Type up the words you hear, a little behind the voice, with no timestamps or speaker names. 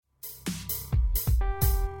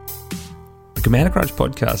The Commander Crunch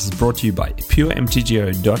podcast is brought to you by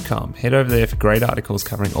PureMTGO.com. Head over there for great articles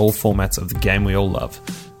covering all formats of the game we all love.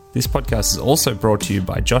 This podcast is also brought to you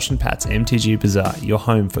by Josh and Pat's MTG Bazaar, your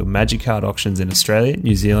home for Magic card auctions in Australia,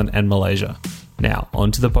 New Zealand and Malaysia. Now,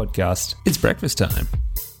 on to the podcast. It's breakfast time.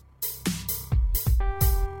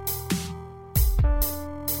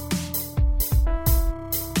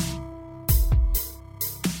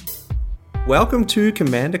 Welcome to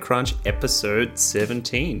Commander Crunch episode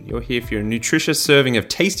 17. You're here for your nutritious serving of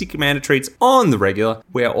tasty Commander treats on the regular.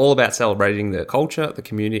 We are all about celebrating the culture, the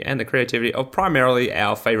community, and the creativity of primarily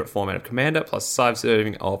our favourite format of Commander, plus a side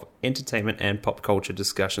serving of entertainment and pop culture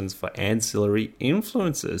discussions for ancillary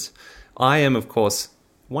influences. I am, of course,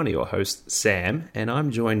 one of your hosts, Sam, and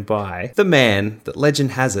I'm joined by the man that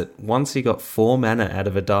legend has it once he got 4 mana out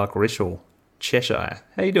of a dark ritual, Cheshire.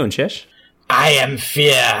 How you doing, Chesh? I am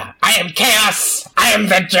fear. I am chaos. I am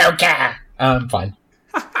the Joker. I'm fine.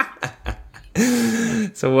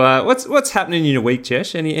 So, what's happening in your week,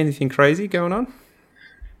 Chesh? Anything crazy going on?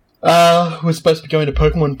 We're supposed to be going to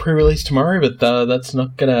Pokemon pre-release tomorrow, but that's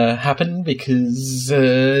not gonna happen because,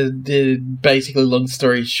 basically, long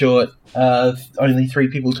story short, only 3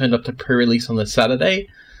 people turned up to pre-release on the Saturday.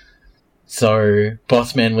 So,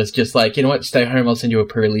 Bossman was just like, you know what, stay home, I'll send you a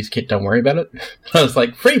pre-release kit, don't worry about it. I was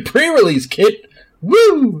like, free pre-release kit!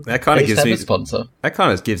 Woo! That kind of gives me a sponsor. That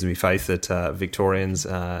kind of gives me faith that Victorians,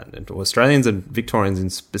 Australians and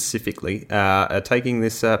Victorians specifically, are taking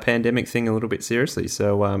this pandemic thing a little bit seriously.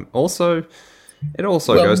 So, it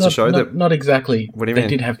also goes to show that... Not exactly. What do you mean? mean?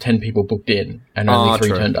 They did have 10 people booked in, and only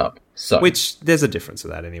 3 turned up. So. Which, there's a difference to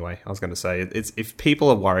that anyway. I was going to say, it's if people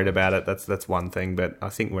are worried about it, that's one thing, but I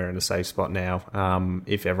think we're in a safe spot now,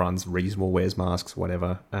 if everyone's reasonable, wears masks,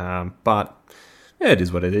 whatever. But, yeah, it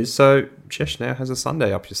is what it is. So, Chesh now has a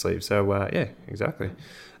Sunday up your sleeve. So, yeah, exactly.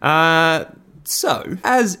 So,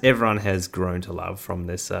 as everyone has grown to love from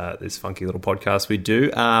this funky little podcast we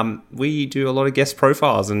do a lot of guest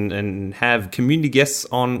profiles and have community guests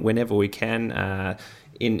on whenever we can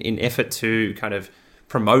in effort to kind of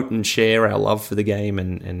promote and share our love for the game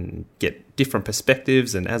and get different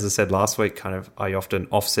perspectives. And as I said last week, I often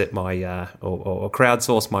offset my or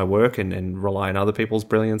crowdsource my work and rely on other people's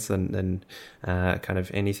brilliance and kind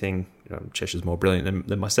of anything. Cheshire's more brilliant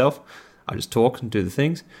than myself. I just talk and do the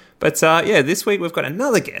things. But this week we've got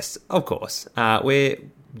another guest, of course. We're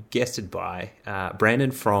guested by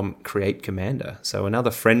Brandon from Create Commander. So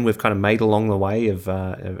another friend we've kind of made along the way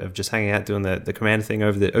of just hanging out doing the Commander thing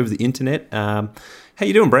over the internet. How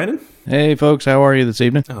you doing, Brandon? Hey folks, how are you this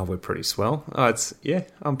evening? Oh, we're pretty swell.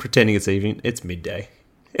 I'm pretending it's evening. It's midday.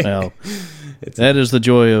 Well, that is the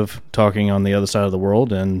joy of talking on the other side of the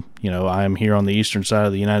world, and I'm here on the eastern side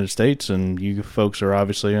of the United States, and you folks are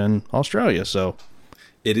obviously in Australia, so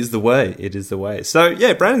it is the way. It is the way. So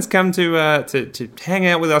yeah, Brandon's come to hang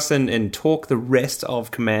out with us and talk the rest of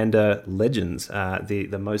Commander Legends,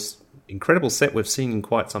 the most incredible set we've seen in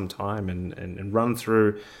quite some time, and run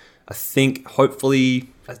through, I think, hopefully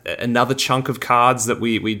another chunk of cards that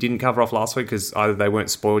we didn't cover off last week because either they weren't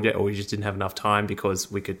spoiled yet or we just didn't have enough time because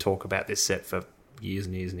we could talk about this set for years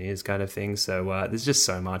and years and years kind of thing. So there's just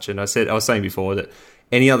so much. And I was saying before that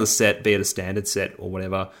any other set, be it a standard set or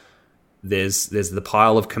whatever, there's the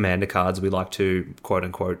pile of Commander cards we like to quote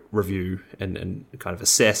unquote review and kind of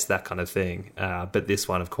assess, that kind of thing. But this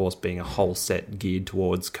one, of course, being a whole set geared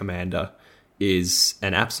towards Commander, is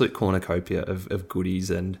an absolute cornucopia of goodies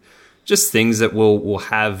and just things that will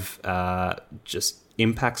have just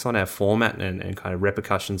impacts on our format and kind of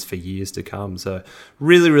repercussions for years to come. So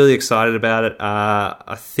really, really excited about it.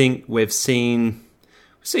 I think we've seen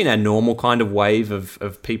our normal kind of wave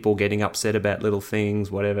of people getting upset about little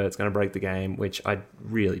things, whatever, it's going to break the game, which I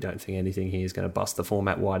really don't think anything here is going to bust the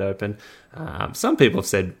format wide open. Some people have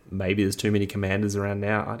said maybe there's too many commanders around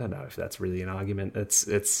now. I don't know if that's really an argument.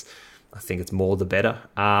 I think it's more the better.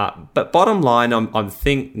 But bottom line, I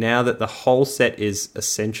think now that the whole set is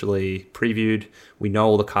essentially previewed, we know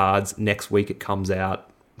all the cards. Next week it comes out.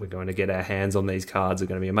 We're going to get our hands on these cards. They're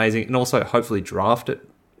going to be amazing. And also hopefully draft it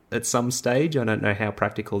at some stage. I don't know how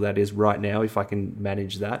practical that is right now, if I can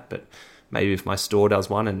manage that. But maybe if my store does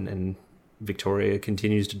one and Victoria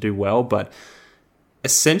continues to do well. But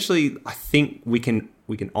essentially, I think we can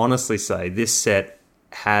honestly say this set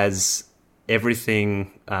has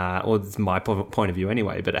everything, or it's my point of view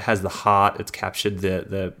anyway, but it has the heart. It's captured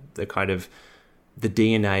the kind of the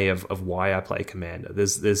DNA of why I play Commander.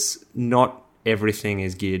 There's not everything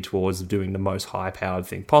is geared towards doing the most high-powered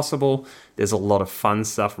thing possible. There's a lot of fun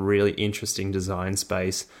stuff, really interesting design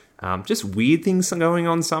space, just weird things going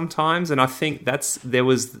on sometimes. And I think there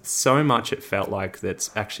was so much it felt like that's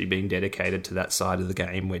actually being dedicated to that side of the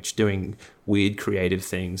game, which doing weird creative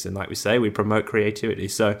things. And like we say, we promote creativity.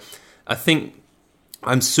 So I think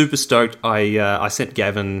I'm super stoked. I sent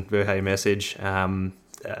Gavin Verhey a message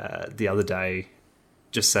the other day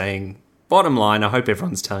just saying, bottom line, I hope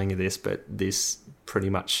everyone's telling you this, but this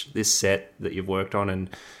set that you've worked on and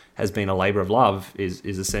has been a labor of love is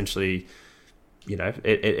essentially,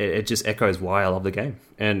 it just echoes why I love the game,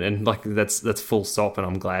 and like that's full stop, and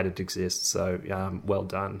I'm glad it exists. So well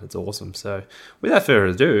done, it's awesome. So without further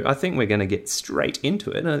ado, I think we're going to get straight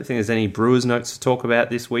into it. I don't think there's any Brewers notes to talk about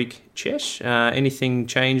this week. Chesh, anything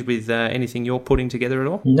change with anything you're putting together at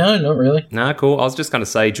all? No, not really. No, cool. I was just going to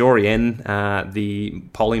say, Jorien, the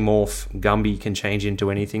polymorph Gumby can change into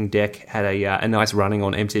anything deck, had a nice running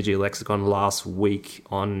on MTG Lexicon last week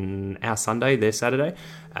on our Sunday, their Saturday.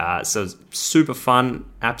 So super fun,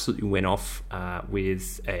 absolutely went off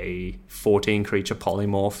with a 14 creature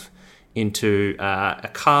polymorph into a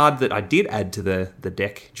card that I did add to the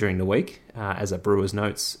deck during the week as a Brewer's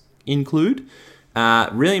Notes include.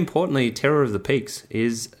 Really importantly, Terror of the Peaks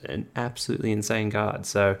is an absolutely insane card.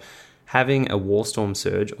 So having a Warstorm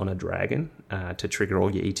Surge on a dragon to trigger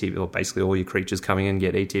all your ETB, or basically all your creatures coming in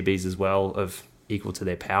get ETBs as well of equal to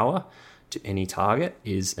their power to any target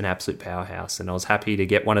is an absolute powerhouse. And I was happy to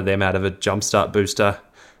get one of them out of a Jumpstart booster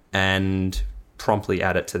and promptly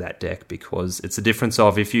add it to that deck, because it's a difference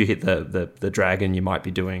of if you hit the dragon, you might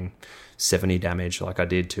be doing 70 damage like I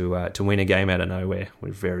did to win a game out of nowhere.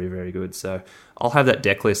 We're very, very good. So I'll have that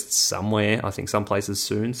deck list somewhere, I think some places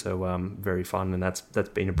soon. So very fun, and that's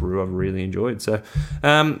been a brew I've really enjoyed. So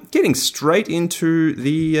getting straight into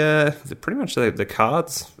the pretty much the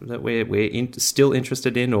cards that we're still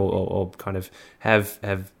interested in or kind of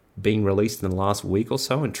have been released in the last week or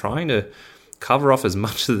so, and trying to cover off as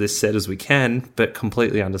much of this set as we can, but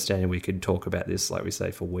completely understanding we could talk about this, like we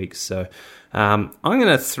say, for weeks. So I'm going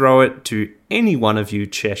to throw it to any one of you,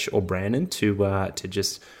 Chesh or Brandon, to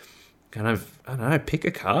just kind of, I don't know, pick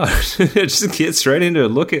a card. Just get straight into it.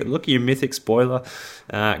 Look at your Mythic spoiler.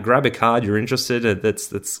 Grab a card you're interested in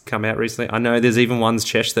that's come out recently. I know there's even ones,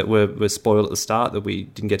 Chesh, that were spoiled at the start that we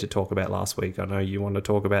didn't get to talk about last week. I know you want to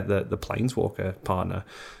talk about the Planeswalker partner,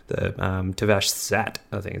 the Tavash Sat,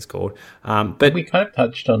 I think it's called. But we kind of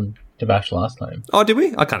touched on Tavash last time. Oh, did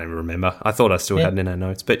we? I can't even remember. I thought I still had it in our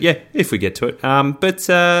notes. But yeah, if we get to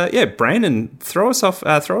it. Brandon, throw us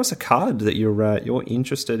a card that you're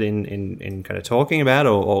interested in kind of talking about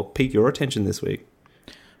or pique your attention this week.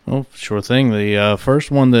 Well, sure thing. The first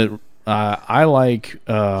one that I like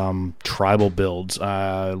tribal builds.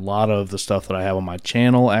 A lot of the stuff that I have on my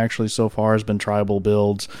channel actually so far has been tribal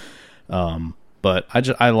builds. But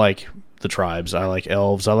I like the tribes. I like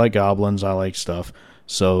elves. I like goblins. I like stuff.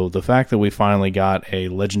 So the fact that we finally got a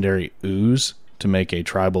legendary ooze to make a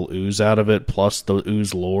tribal ooze out of it, plus the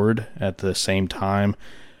ooze lord at the same time,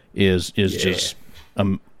 is just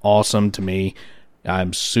awesome to me.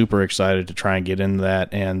 I'm super excited to try and get into that,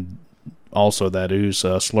 and also that ooze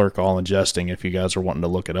Slurk All Ingesting, if you guys are wanting to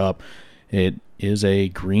look it up. It is a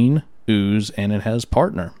green ooze, and it has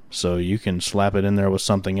partner, so you can slap it in there with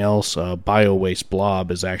something else. Bio Waste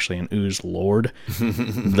Blob is actually an ooze lord.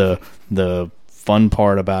 The fun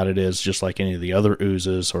part about it is, just like any of the other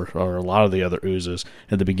oozes or a lot of the other oozes,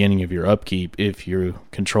 at the beginning of your upkeep, if you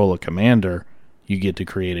control a commander, you get to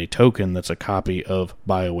create a token that's a copy of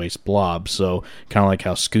Bio Waste Blob. So kind of like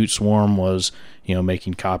how Scoot Swarm was,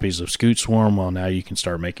 making copies of Scoot Swarm, well, now you can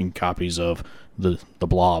start making copies of the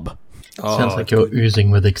blob. Sounds like you're oozing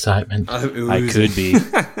with excitement.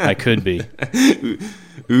 I could be.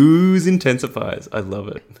 Ooze intensifies. I love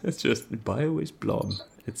it. It's just Bio Waste Blob.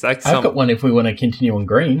 It's like I've got one if we want to continue on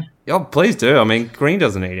green. Oh, please do. I mean, green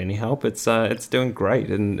doesn't need any help. It's doing great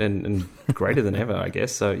and greater than ever, I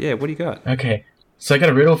guess. So yeah, what do you got? Okay. So I got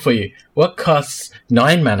a riddle for you. What costs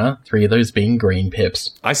 9 mana, 3 of those being green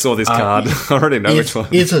pips? I saw this card. I already know which one.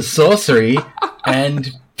 It's a sorcery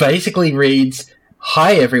and basically reads,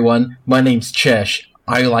 "Hi everyone, my name's Chesh.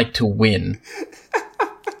 I like to win."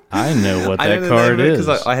 I know what that card is.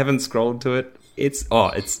 Because I haven't scrolled to it. It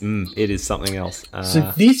is something else.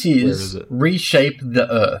 So this is Reshape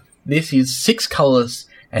the Earth. This is 6 colors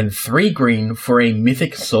and 3 green for a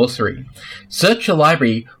mythic sorcery. Search your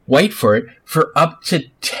library, wait for it, for up to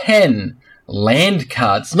 10 land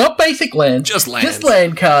cards. Not basic land. Just lands. Just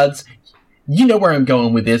land cards. You know where I'm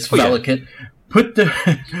going with this, Valakut. Put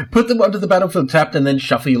them onto the battlefield tapped and then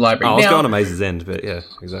shuffle your library. I was going to Maze's End, but yeah,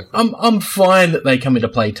 exactly. I'm fine that they come into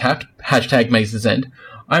play tapped. # Maze's End.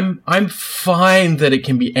 I'm fine that it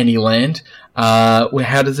can be any land.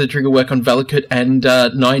 How does the trigger work on Valakut and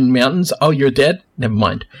 9 Mountains? Oh, you're dead? Never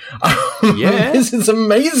mind. Yeah. This is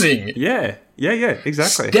amazing. Yeah,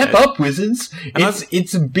 exactly. Step up, Wizards.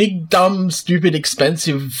 It's big, dumb, stupid,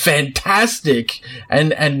 expensive, fantastic.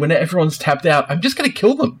 And when everyone's tapped out, I'm just going to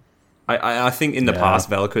kill them. I think in the past,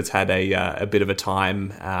 Valakut's had a bit of a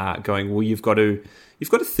time going, well, you've got to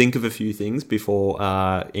think of a few things before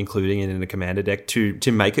including it in a commander deck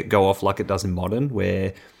to make it go off like it does in Modern,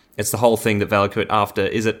 where it's the whole thing that Valakut after...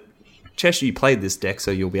 Is it... Cheshire, you played this deck,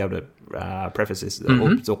 so you'll be able to preface this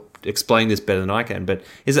or explain this better than I can, but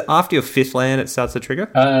is it after your 5th land it starts to trigger?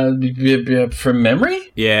 From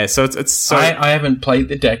memory? Yeah, so it's so... I haven't played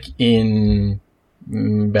the deck in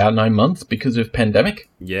about 9 months because of pandemic.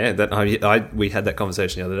 Yeah, we had that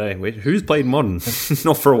conversation the other day. Who's played Modern?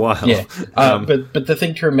 Not for a while. Yeah, but the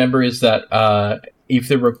thing to remember is that if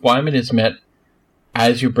the requirement is met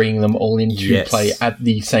as you're bringing them all into play at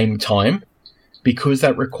the same time, because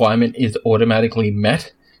that requirement is automatically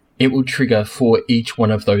met, it will trigger for each one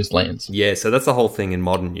of those lands. Yeah, so that's the whole thing in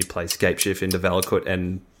Modern. You play Scapeshift into Valakut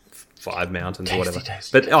and 5 Mountains or whatever.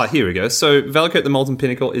 But here we go. So Valakut the Molten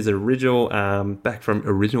Pinnacle is original, back from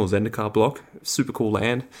original Zendikar block. Super cool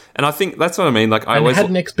land. And I think that's what I mean. Like I always had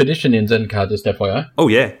an expedition in Zendikar, just FYI. Oh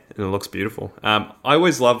yeah, and it looks beautiful. I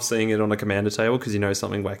always love seeing it on a commander table because you know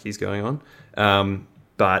something wacky's going on.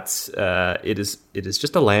 But it is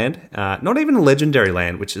just a land, not even a legendary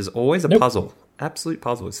land, which is always a puzzle, absolute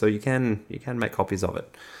puzzle. So you can make copies of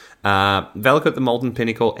it. Valakut the Molten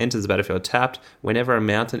Pinnacle enters the battlefield tapped. Whenever a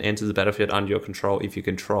mountain enters the battlefield under your control, if you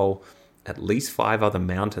control at least 5 other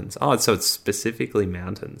mountains. Oh, so it's specifically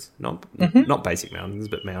mountains, not basic mountains,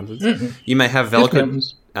 but mountains. You may have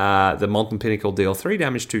Valakut, the Molten Pinnacle, deal 3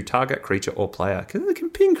 damage to target creature or player, because it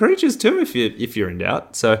can ping creatures too if you're in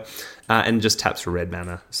doubt. So, and just taps for red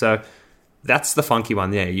mana. So that's the funky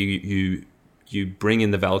one. Yeah, you bring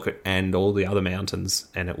in the Valakut and all the other mountains,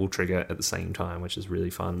 and it will trigger at the same time, which is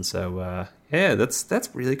really fun. So yeah, that's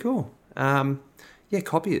really cool. Yeah,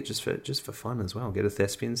 copy it just for fun as well. Get a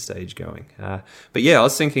Thespian stage going. But yeah, I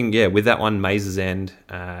was thinking, with that one, Maze's End,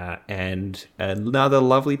 and another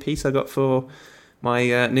lovely piece I got for my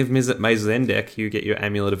Niv Mizzet Maze's End deck. You get your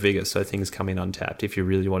Amulet of Vigor, so things come in untapped if you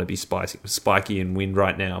really want to be spiky and win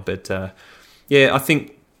right now. But I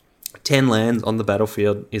think 10 lands on the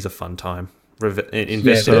battlefield is a fun time.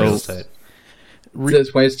 Invest in real estate.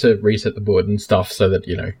 There's ways to reset the board and stuff so that,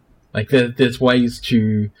 there's ways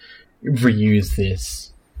to reuse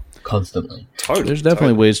this constantly. There's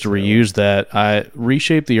definitely ways to reuse that.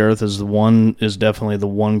 Reshape the Earth is definitely the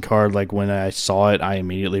one card. Like when I saw it, I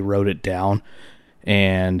immediately wrote it down,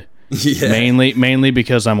 and mainly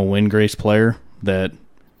because I'm a Windgrace player. That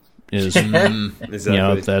is,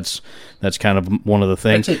 exactly. That's kind of one of the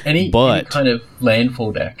things. Any kind of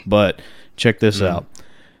landfall deck. But check this out.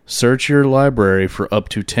 Search your library for up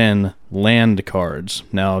to 10 land cards.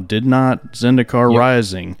 Now, did not Zendikar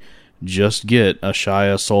Rising just get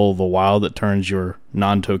Ashaya Soul of the Wild that turns your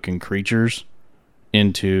non-token creatures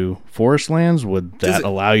into forest lands? Would that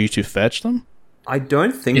allow you to fetch them? I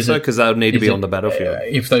don't think so, because that would need to be on the battlefield.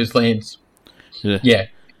 If those lands... Yeah.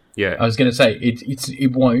 I was going to say,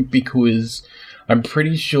 it won't, because I'm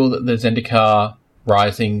pretty sure that the Zendikar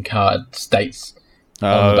Rising card states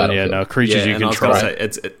on the battlefield. Creatures you control.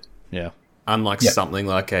 Unlike something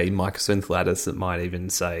like a Mycosynth Lattice that might even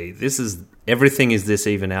say, everything is this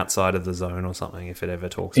even outside of the zone or something, if it ever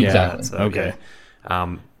talks about that. So, okay.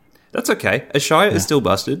 That's okay. Ashaya is still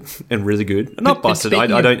busted and really good. Not busted. I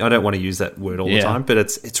don't want to use that word all the time, but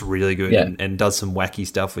it's really good and does some wacky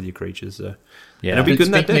stuff with your creatures. So. Yeah, it'll be good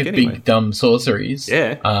in that deck anyway. Big dumb sorceries.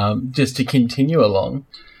 Just to continue along,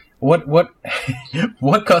 what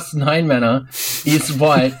costs 9 mana, is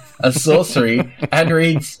white, a sorcery, and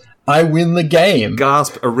reads, I win the game.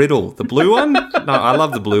 Gasp! A riddle. The blue one? No, I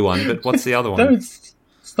love the blue one. But what's the other one? No, it's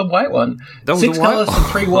the white one. 6 colors and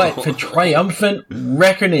 3 white for Triumphant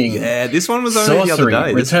Reckoning. Yeah, this one was only the other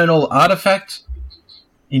day. Return all artifact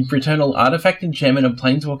enchantment and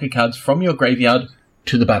planeswalker cards from your graveyard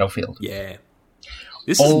to the battlefield. Yeah.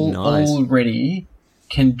 This is nice. Already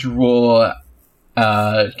can draw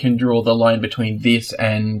the line between this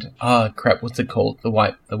and what's it called? The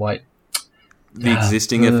white. The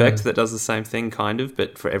existing effect that does the same thing, kind of,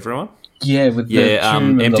 but for everyone. Yeah, with the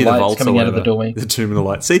tomb and empty the the vaults coming out of the doorway. The tomb and the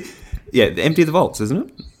light. See, empty the vaults, isn't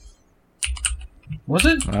it? Was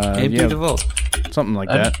it empty the vaults? Something like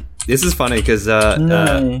that. This is funny because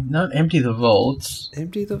no, not empty the vaults.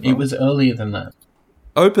 Empty the vaults. It was earlier than that.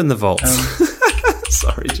 Open the vaults.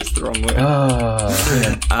 Sorry, just the wrong word.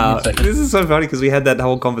 This This is so funny because we had that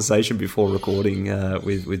whole conversation before recording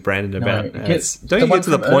with Brandon about. Don't you get to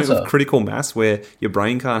the point with critical mass where your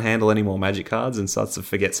brain can't handle any more magic cards and starts to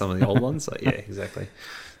forget some of the old ones? Like, yeah, exactly.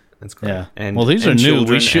 That's great. Yeah. And, well, these are new.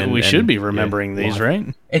 We children should be remembering these,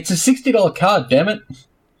 right? It's a $60 card, damn it.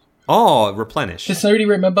 Oh, replenish. Does somebody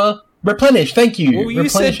remember? Replenish, thank you. Well, you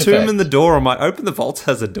Replenish said Tomb effect. in the Door on my Open the Vault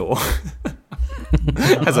has a door.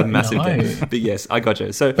 Has a massive No. door. But yes, I got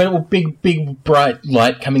you. So But a big, bright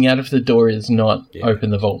light coming out of the door is not Open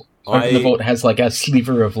the Vault. Open the Vault has like a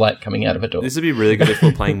sliver of light coming out of a door. this would be really good if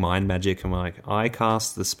we're playing Mind Magic and we're like, I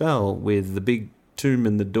cast the spell with the big tomb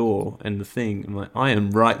in the door and the thing. I'm like, I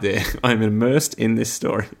am right there. I'm immersed in this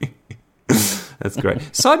story. That's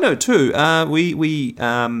great. Side note too, we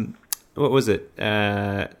what was it?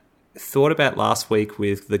 Thought about last week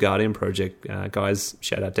with the Guardian Project guys.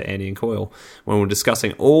 Shout out to Andy and Coyle when we were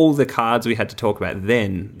discussing all the cards we had to talk about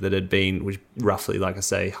then that had been, which roughly, like I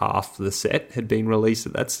say, half the set had been released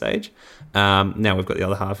at that stage. Now we've got the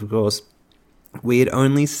other half, of course. We had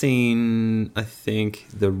only seen, I think,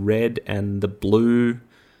 the red and the blue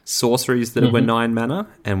sorceries that were 9 mana,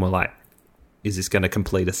 and we're like, is this going to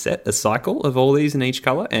complete a cycle of all these in each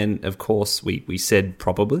color? And of course, we said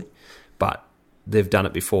probably, but they've done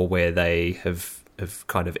it before where they have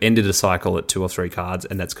kind of ended a cycle at 2 or 3 cards,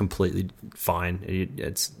 and that's completely fine.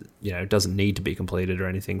 It's it doesn't need to be completed or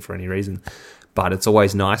anything for any reason. But it's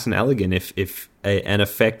always nice and elegant if an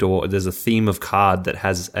effect or there's a theme of card that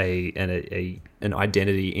has an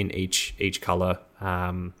identity in each color,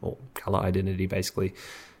 or color identity basically.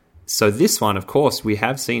 So this one, of course, we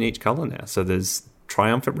have seen each color now. So there's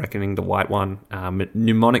Triumphant Reckoning, the white one,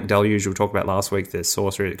 Mnemonic Deluge we talked about last week. There's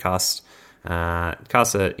sorcery that casts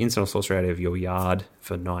an instant sorcery out of your yard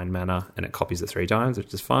for 9 mana, and it copies it 3 times,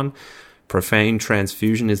 which is fun. Profane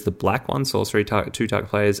Transfusion is the black one. Sorcery, 2 target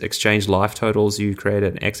players exchange life totals. You create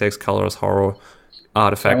an XX colorless horror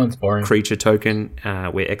artifact creature token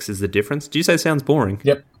where X is the difference. Do you say it sounds boring?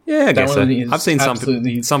 Yep. Yeah, I guess so. I've seen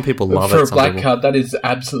some people love it. For a black card, that is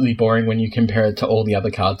absolutely boring when you compare it to all the other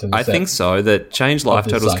cards in the set. I think so. That change life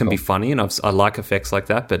totals can be funny, and I like effects like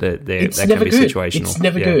that, but that can be situational. It's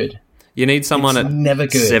never good. You need someone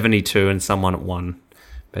at 72 and someone at 1.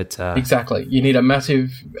 But exactly, you need a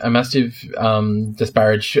massive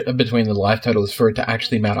disparage between the life totals for it to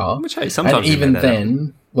actually matter. Which sometimes, and even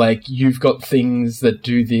then, like you've got things that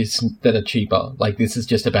do this that are cheaper. Like this is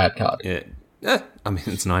just a bad card. Yeah. I mean,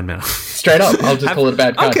 it's 9 mana. Straight up, I'll just call it a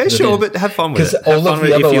bad card. Okay, sure, but have fun with it. Because all of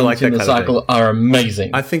the other ones in the cycle are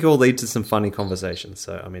amazing. I think it will lead to some funny conversations,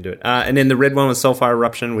 so I'm into it. And then the red one was Soulfire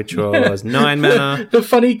Eruption, which was 9 mana. The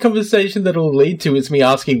funny conversation that will lead to is me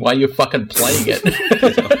asking why you're fucking playing it.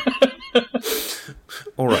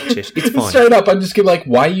 All right, Chesh, it's fine. Straight up, I'm just gonna be like,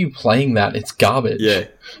 why are you playing that? It's garbage. Yeah.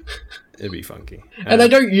 It'd be funky. And I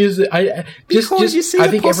don't use it. I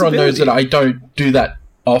think everyone knows that I don't do that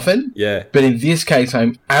often. Yeah. But in this case,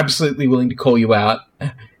 I'm absolutely willing to call you out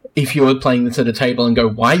if you're playing this at a table and go,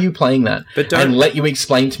 why are you playing that? And let you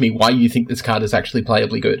explain to me why you think this card is actually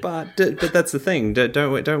playably good. But that's the thing.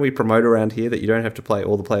 Don't we promote around here that you don't have to play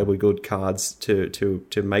all the playably good cards to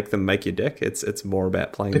make them make your deck? It's more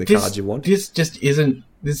about playing the cards you want. This just isn't...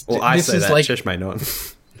 I say that. Like, Chesh may not.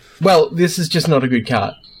 Well, this is just not a good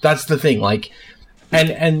card. That's the thing. Like,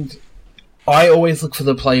 and I always look for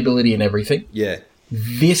the playability in everything. Yeah.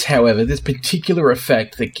 This, however, this particular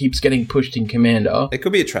effect that keeps getting pushed in Commander... It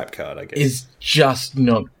could be a trap card, I guess. ...is just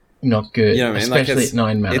not good, you know what I mean? Especially at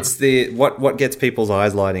 9 mana. It's what gets people's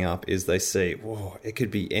eyes lighting up is they see, whoa, it could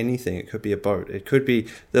be anything. It could be a boat. It could be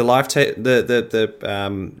the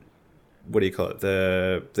what do you call it?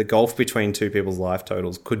 The gulf between two people's life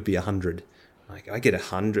totals could be 100. Like I get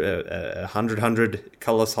 100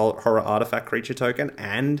 colorless horror artifact creature token,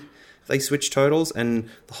 and they switch totals, and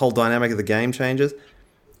the whole dynamic of the game changes.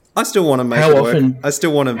 I still want to make it work. I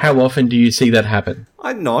still want to. How often do you see that happen?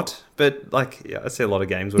 I'm not, but I see a lot of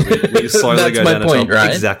games where we slowly go down a top.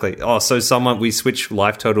 Right? Exactly. Oh, so we switch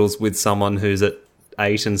life totals with someone who's at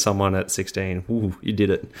 8 and someone at 16. Ooh, you did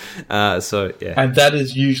it. So yeah, and that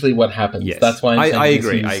is usually what happens. Yes. That's why I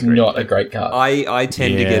agree. This is not a great card. I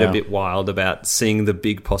tend to get a bit wild about seeing the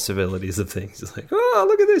big possibilities of things. It's like, oh,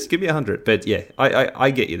 look at this, give me 100. But yeah,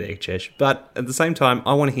 I get you there, Chesh. But at the same time,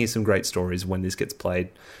 I want to hear some great stories when this gets played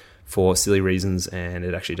for silly reasons, and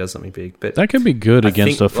it actually does something big. But that could be good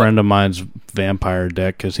against a friend of mine's vampire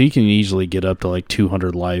deck, because he can easily get up to like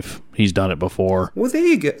 200 life. He's done it before. Well, there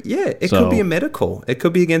you go. Yeah, it could be a meta call. It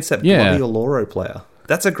could be against that bloody Oloro player.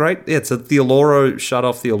 That's a great... Yeah, it's the Oloro, shut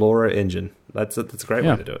off the Oloro engine. That's a great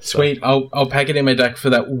way to do it. So. Sweet. I'll pack it in my deck for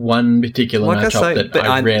that one particular matchup that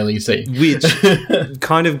I rarely see. Which,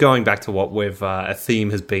 kind of going back to what we've a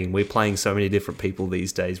theme has been, we're playing so many different people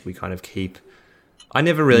these days. We kind of keep. I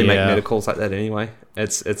never really make meta calls like that anyway.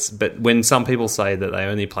 But when some people say that they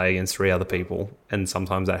only play against 3 other people, and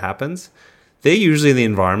sometimes that happens. They're usually the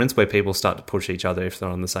environments where people start to push each other if they're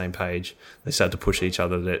on the same page. They start to push each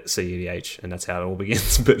other to CEDH, and that's how it all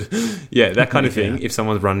begins. But yeah, that kind of thing. If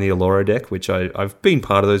someone's running the Allura deck, which I've been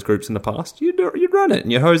part of those groups in the past, you'd run it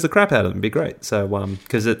and you hose the crap out of them. It'd be great. So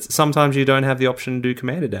because it's sometimes you don't have the option to do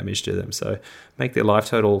commander damage to them, so make their life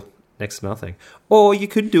total next to nothing. Or you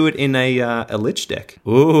could do it in a Lich deck.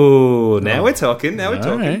 Ooh, now we're talking. Now we're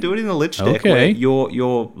talking. Right. Do it in a Lich deck where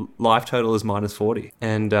your life total is -40,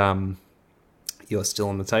 and you're still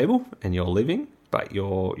on the table and you're living, but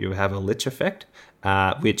you have a Lich effect,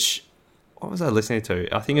 which, what was I listening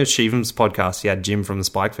to? I think it was Shivam's podcast. He had Jim from the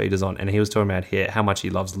Spike Feeders on, and he was talking about how much he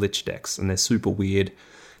loves Lich decks, and they're super weird.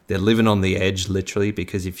 They're living on the edge, literally,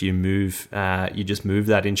 because if you move, you just move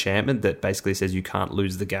that enchantment that basically says you can't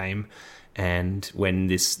lose the game, and when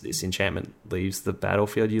this enchantment leaves the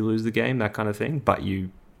battlefield, you lose the game, that kind of thing, but you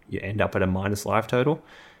end up at a minus life total.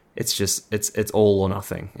 It's just, it's all or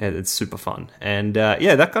nothing. It's super fun. And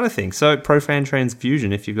that kind of thing. So Profane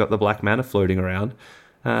Transfusion, if you've got the black mana floating around,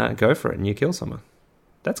 go for it and you kill someone.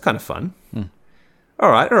 That's kind of fun.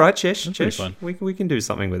 All right, Chesh. We can do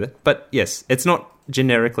something with it. But yes, it's not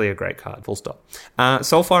generically a great card, full stop.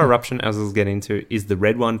 Soulfire Eruption, as I was getting to, is the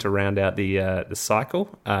red one to round out the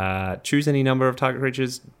cycle. Choose any number of target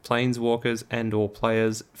creatures, planeswalkers, and or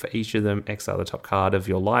players. For each of them, exile the top card of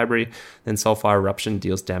your library. Then Soulfire Eruption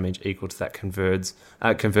deals damage equal to that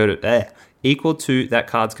equal to that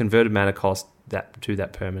card's converted mana cost to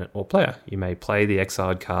that permanent or player. You may play the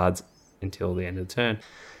exiled cards until the end of the turn.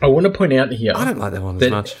 I want to point out here. I don't like that one as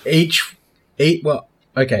much. Well,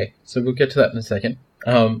 okay, so we'll get to that in a second.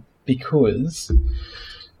 Because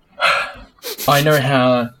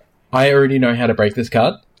I already know how to break this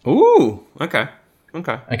card. Ooh, okay.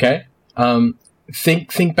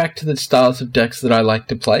 Think back to the styles of decks that I like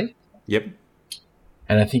to play. Yep.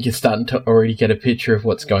 And I think you're starting to already get a picture of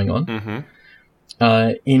what's going on.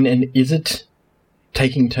 Mm-hmm. In an Is It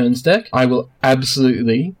Taking Turns deck, I will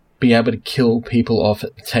absolutely be able to kill people off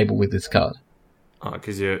at the table with this card. Oh,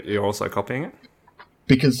 because you're also copying it?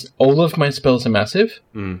 Because all of my spells are massive.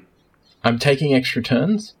 Mm. I'm taking extra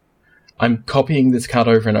turns. I'm copying this card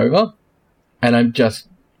over and over. And I'm just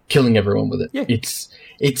killing everyone with it. Yeah.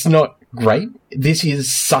 It's not great. This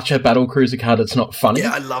is such a battle cruiser card, it's not funny.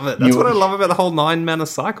 Yeah, I love it. That's what I love about the whole 9 mana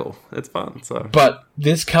cycle. It's fun. So, but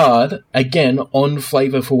this card, again, on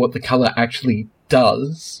flavor for what the color actually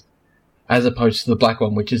does, as opposed to the black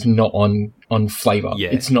one, which is not on flavor. Yeah.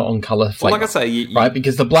 It's not on color flavor. Well, like I say, right?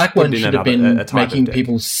 Because the black one should have been making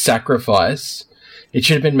people sacrifice. It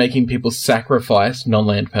should have been making people sacrifice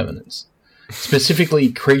non-land permanents. Specifically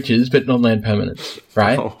creatures, but non-land permanents,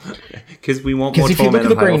 right? Because we want more if you look at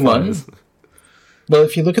the green one, well,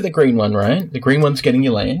 if you look at the green one, right? The green one's getting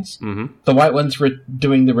your lands. Mm-hmm. The white one's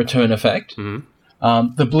doing the return effect.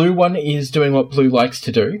 Mm-hmm. The blue one is doing what blue likes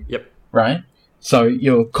to do. Yep. Right? So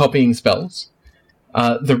you're copying spells.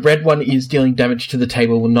 The red one is dealing damage to the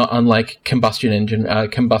table, not unlike Combustion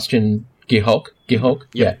Gearhulk.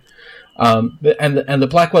 Yep. Yeah. And the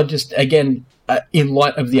black one just, again, in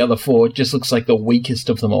light of the other 4, just looks like the weakest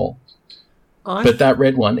of them all. But that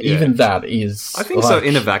red one, even that is... I think so,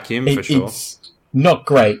 in a vacuum, for sure. It's not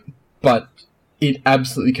great, but it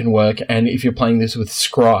absolutely can work. And if you're playing this with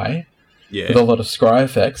Scry, with a lot of Scry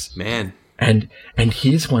effects... Man. And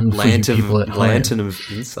here's one for you people at home. Lantern of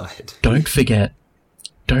Insight. Don't forget,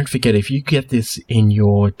 if you get this in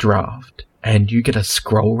your draft and you get a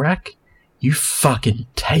scroll rack, you fucking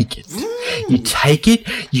take it. You take it,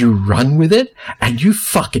 you run with it, and you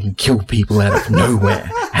fucking kill people out of nowhere.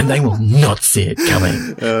 And they will not see it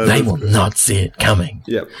coming. They will not see it coming.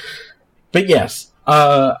 Yep. But yes,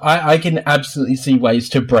 I can absolutely see ways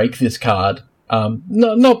to break this card.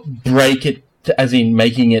 Not break it as in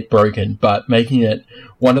making it broken, but making it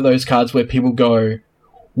one of those cards where people go,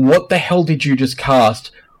 what the hell did you just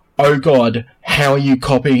cast? Oh god, how are you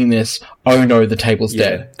copying this? Oh no, the table's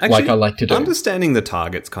dead. Actually, like I like to do. Understanding the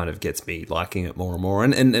targets kind of gets me liking it more and more.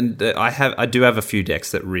 And I do have a few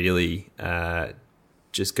decks that really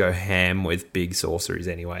just go ham with big sorceries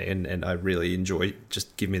anyway, and I really enjoy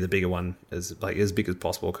just give me the bigger one as big as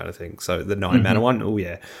possible kind of thing. So the 9 mana one, oh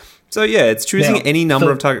yeah. So yeah, it's choosing any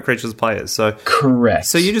number of target creatures as players. So correct.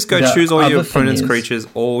 So you just go choose all your opponent's creatures,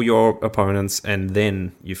 all your opponents, and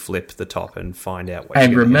then you flip the top and find out where.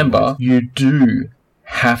 And remember, you do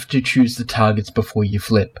have to choose the targets before you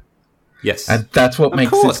flip. Yes. And that's what Of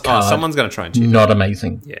makes course. this card Someone's going to try and cheat. not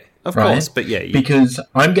amazing. Yeah, of right? course. But yeah. Because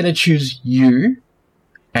I'm going to choose you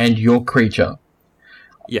and your creature.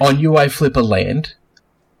 Yeah. On you, I flip a land.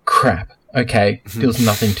 Crap. Okay, deals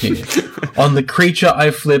nothing to you. On the creature,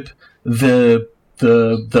 I flip the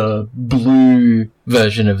blue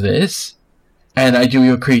version of this, and I do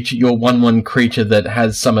your 1/1 creature that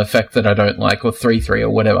has some effect that I don't like, or 3/3 or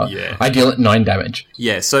whatever. Yeah. I deal it 9 damage.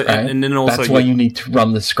 Yeah, so Right? and then also that's why you need to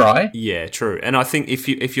run the scry. Yeah, true. And I think if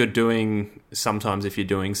you're doing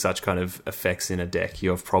such kind of effects in a deck,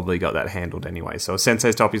 you've probably got that handled anyway. So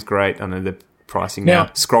Sensei's Top is great. I know the pricing now.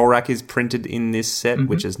 Scroll Rack is printed in this set,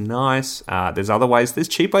 which is nice. There's other ways. There's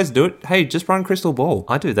cheap ways to do it. Hey, just run Crystal Ball.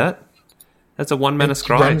 I do that. That's a 1-mana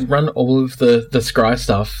scry. Run all of the scry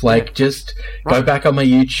stuff. Like, just go back on my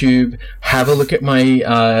YouTube, have a look at my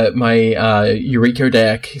Eureka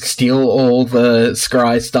deck, steal all the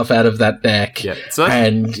scry stuff out of that deck,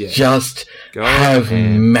 just have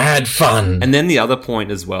mad fun. And then the other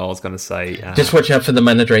point as well, I was going to say... just watch out for the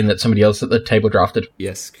mana drain that somebody else at the table drafted.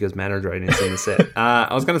 Yes, because mana drain is in the set.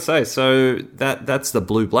 I was going to say, so that's the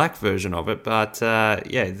blue-black version of it, but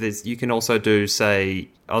you can also do, say...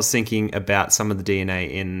 I was thinking about some of the DNA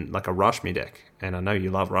in like a Rashmi deck, and I know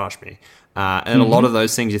you love Rashmi. And a lot of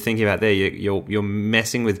those things you're thinking about there, you're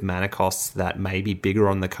messing with mana costs that may be bigger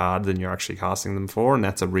on the card than you're actually casting them for, and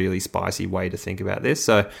that's a really spicy way to think about this.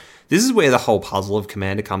 So this is where the whole puzzle of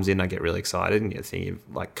Commander comes in. I get really excited, and you're thinking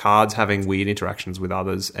of like cards having weird interactions with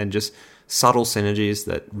others, and just subtle synergies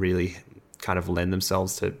that really kind of lend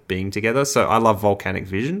themselves to being together. So I love Volcanic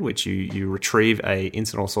Vision, which you retrieve a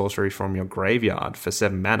instant or sorcery from your graveyard for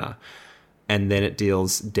 7 mana, and then it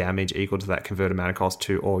deals damage equal to that converted mana cost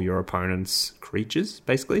to all your opponent's creatures,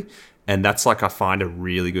 basically. And that's like, I find, a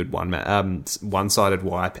really good one-sided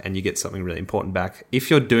wipe, and you get something really important back if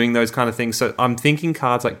you're doing those kind of things. So I'm thinking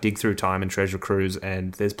cards like Dig Through Time and Treasure Cruise,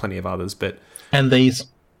 and there's plenty of others, but... And these.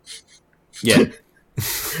 Yeah.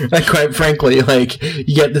 Like, quite frankly, like,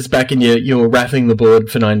 you get this back and you're wrapping the board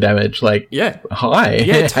for 9 damage. Like, hi.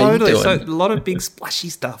 Yeah, totally. How you So doing? a lot of big splashy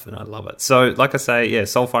stuff, and I love it. So, like I say,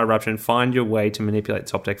 Soulfire Eruption, find your way to manipulate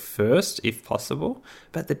the top deck first, if possible.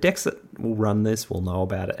 But the decks that will run this will know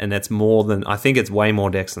about it, and it's more than... I think it's way more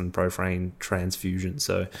decks than Profane Transfusion.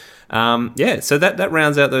 So, so that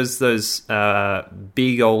rounds out those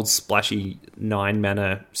big old splashy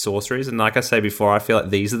 9-mana sorceries. And like I say before, I feel like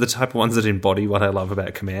these are the type of ones that embody what I love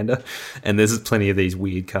about Commander. And there's plenty of these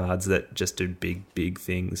weird cards that just do big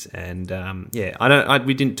things. And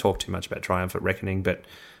we didn't talk too much about Triumphant Reckoning, but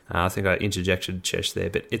I think I interjected Chesh there,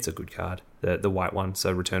 but it's a good card, the white one.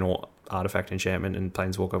 So return all artifact, enchantment, and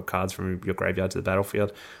planeswalker cards from your graveyard to the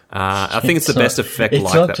battlefield. I think it's the best effect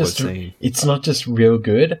like that we've seen. It's not just real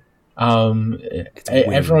good.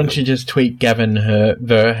 Everyone should just tweet Gavin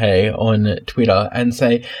Verhey on Twitter and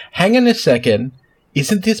say, hang on a second,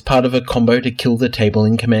 isn't this part of a combo to kill the table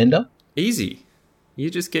in Commander? Easy. You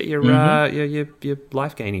just get your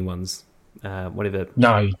life gaining ones. Whatever.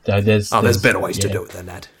 No, there's better ways to do it than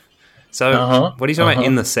that. So, what are you talking about,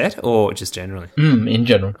 in the set or just generally? In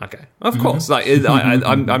general. Okay, of course. Like,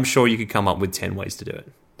 I'm sure you could come up with 10 ways to do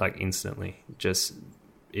it, like instantly. Just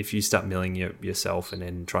if you start milling yourself and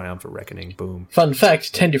then Triumphant Reckoning, boom. Fun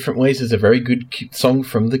fact: 10 Different Ways is a very good song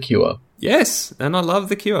from The Cure. Yes, and I love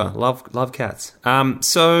The Cure. Love cats.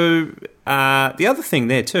 The other thing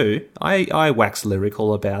there too, I wax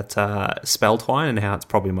lyrical about Spelltwine and how it's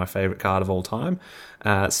probably my favourite card of all time.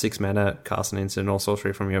 6 mana, cast an instant or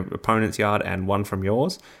sorcery from your opponent's yard and 1 from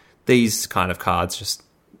yours. These kind of cards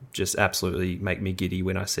just absolutely make me giddy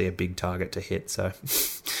when I see a big target to hit. So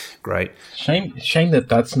great. Shame that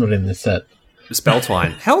that's not in the set.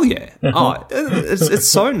 Spelltwine, hell yeah! Oh, it's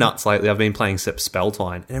so nuts lately. I've been playing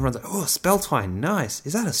Spelltwine, and everyone's like, "Oh, Spelltwine, nice!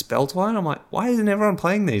 Is that a Spelltwine?" I'm like, "Why isn't everyone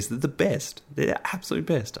playing these? They're the best. They're the absolute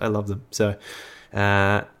best. I love them." So,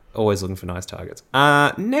 always looking for nice targets.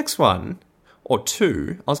 Next one or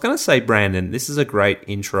two. I was going to say, Brandon, this is a great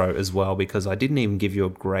intro as well because I didn't even give you a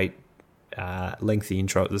great lengthy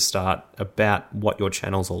intro at the start about what your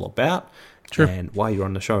channel's all about and why you're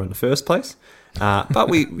on the show in the first place. But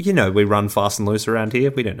we run fast and loose around here.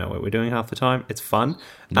 We don't know what we're doing half the time. It's fun.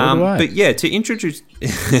 But yeah, to introduce...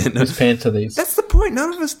 Whose pants are these? That's the point.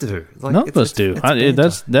 None of us do. Like, none of us do. That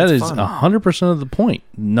is 100% of the point.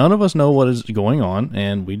 None of us know what is going on,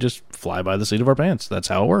 and we just fly by the seat of our pants. That's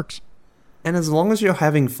how it works. And as long as you're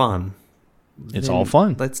having fun... It's all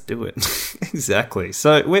fun. Let's do it. Exactly.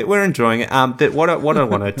 So we're enjoying it. But what I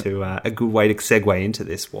wanted to... a good way to segue into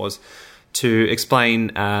this was... to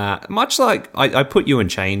explain, much like I put you and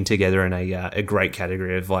Chain together in a great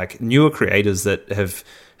category of like newer creators that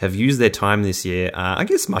have used their time this year, I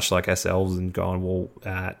guess much like ourselves, and gone, well,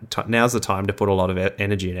 now's the time to put a lot of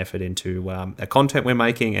energy and effort into the content we're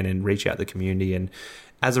making and then reach out to the community. And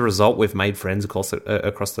as a result, we've made friends across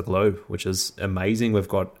the globe, which is amazing. We've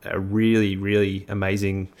got a really, really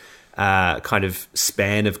amazing kind of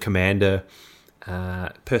span of Commander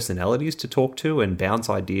personalities to talk to and bounce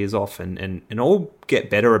ideas off and all get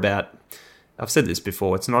better about. I've said this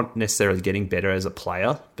before, it's not necessarily getting better as a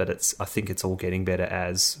player, but I think it's all getting better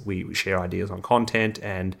as we share ideas on content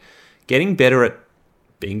and getting better at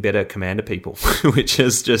being better Commander people, which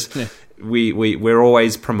is just, we're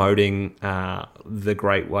always promoting the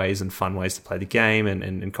great ways and fun ways to play the game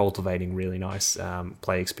and cultivating really nice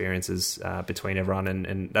play experiences between everyone.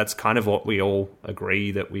 And that's kind of what we all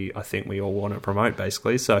agree that I think we all want to promote,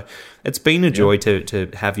 basically. So it's been a joy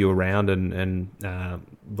to have you around and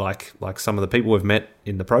like some of the people we've met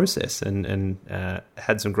in the process and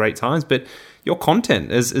had some great times. But your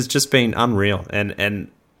content has just been unreal.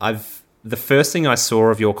 And the first thing I saw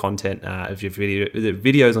of your content, of your the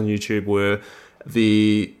videos on YouTube, were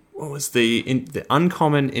the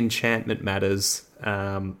Uncommon Enchantment Matters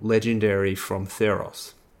legendary from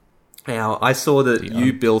Theros. Now I saw that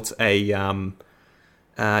you built a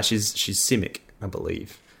she's Simic, I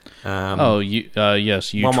believe.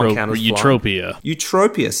 Yes, Eutropia.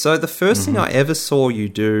 Eutropia. So the first thing I ever saw you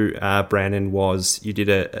do, Brandon, was you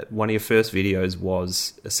did one of your first videos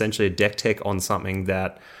was essentially a deck tech on something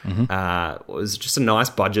that was just a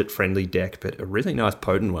nice budget-friendly deck, but a really nice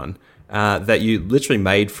potent one that you literally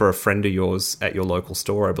made for a friend of yours at your local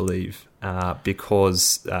store, I believe,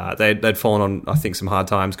 because they'd fallen on, I think, some hard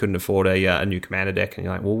times, couldn't afford a new Commander deck, and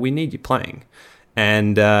you're like, well, we need you playing.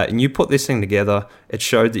 And you put this thing together. It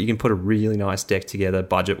showed that you can put a really nice deck together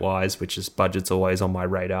budget-wise, budget's always on my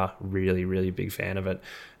radar. Really, really big fan of it.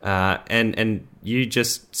 And you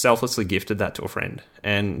just selflessly gifted that to a friend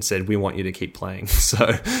and said, we want you to keep playing.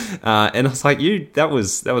 So, and I was like, that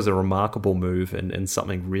was a remarkable move and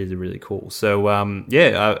something really, really cool. So,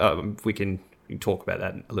 we can talk about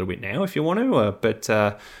that a little bit now if you want to, but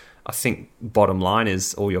I think bottom line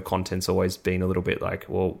is all your content's always been a little bit like,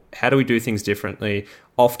 well, how do we do things differently?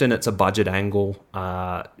 Often it's a budget angle,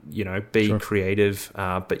 be creative,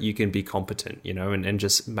 but you can be competent, and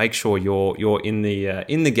just make sure you're in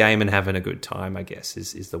the game and having a good time, I guess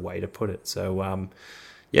is the way to put it. So,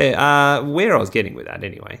 where I was getting with that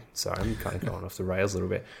anyway. Sorry, I'm kind of going off the rails a little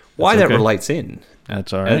bit. Why that relates in,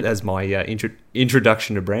 that's all right, as my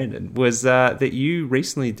introduction to Brandon, was that you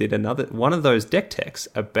recently did one of those deck techs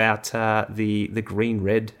about the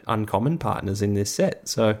green-red uncommon partners in this set.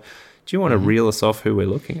 So do you want to reel us off who we're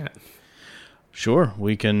looking at? Sure,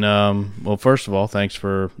 we can. Well, first of all, thanks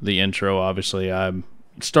for the intro. Obviously, I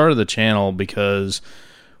started the channel because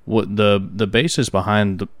what the basis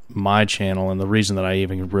behind my channel and the reason that I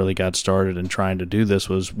even really got started in trying to do this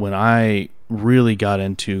was when I really got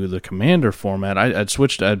into the Commander format.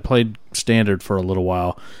 I'd played Standard for a little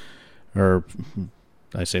while, or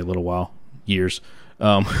I say a little while, years,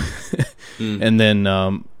 and then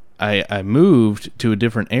I moved to a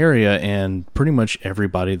different area, and pretty much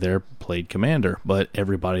everybody there played Commander, but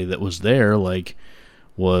everybody that was there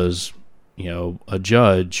was a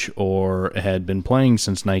judge or had been playing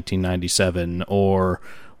since 1997 or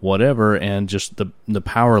whatever, and just the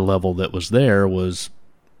power level that was there was,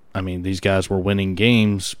 I mean, these guys were winning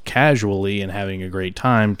games casually and having a great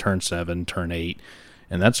time, turn 7, turn 8,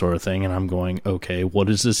 and that sort of thing, and I'm going, okay, what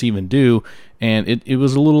does this even do? And it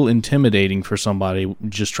was a little intimidating for somebody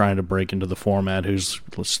just trying to break into the format who's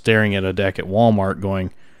staring at a deck at Walmart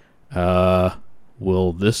going,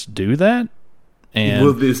 will this do that? And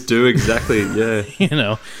will this do exactly? Yeah,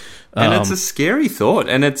 and it's a scary thought.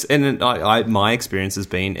 And my experience has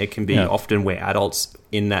been it can be often we're adults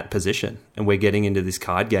in that position, and we're getting into this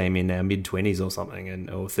card game in our mid-20s or something,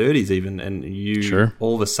 or 30s even, and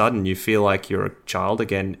all of a sudden you feel like you're a child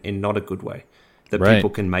again in not a good way. That people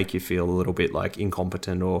can make you feel a little bit like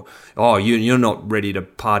incompetent, or you're not ready to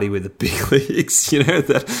party with the big leagues,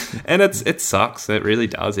 and it sucks. It really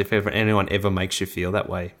does. If anyone ever makes you feel that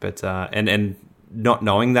way, but and not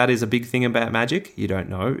knowing that is a big thing about Magic. You don't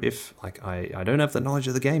know if I don't have the knowledge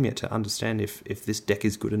of the game yet to understand if this deck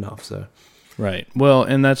is good enough. So right. Well,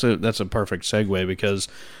 and that's a perfect segue because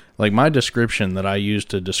my description that I use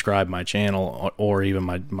to describe my channel or even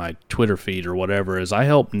my Twitter feed or whatever is I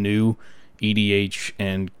help new EDH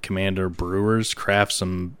and Commander brewers craft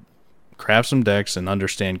some decks and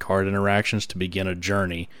understand card interactions to begin a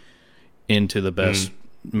journey into the best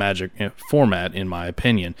Magic format, in my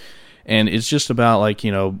opinion. And it's just about like,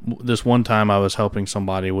 this one time I was helping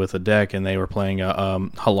somebody with a deck, and they were playing a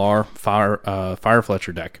Halar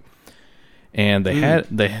Firefletcher deck. And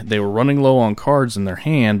they were running low on cards in their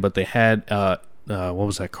hand, but they had what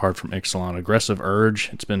was that card from Ixalan? Aggressive Urge.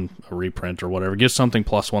 It's been a reprint or whatever. Give something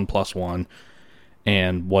 +1/+1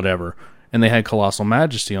 and whatever. And they had Colossal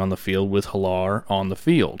Majesty on the field with Halar on the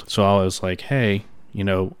field. So I was like, hey,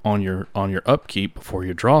 on your upkeep before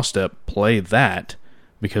your draw step, play that,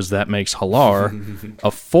 because that makes Halar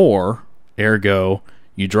a 4, ergo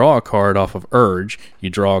you draw a card off of Urge, you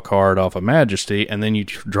draw a card off of Majesty, and then you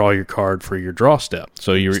draw your card for your draw step.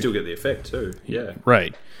 So you still get the effect too. Yeah.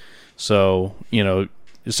 Right. So,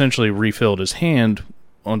 essentially refilled his hand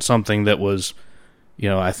on something that was,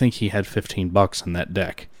 I think he had $15 in that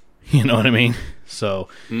deck. You know what I mean? So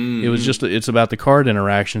it was it's about the card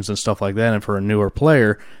interactions and stuff like that. And for a newer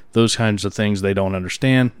player, those kinds of things they don't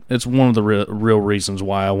understand. It's one of the real reasons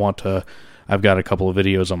why I've got a couple of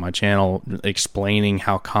videos on my channel explaining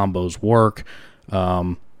how combos work.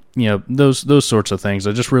 Those sorts of things.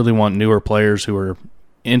 I just really want newer players who are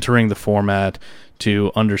entering the format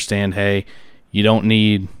to understand, hey, you don't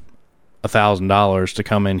need $1,000 to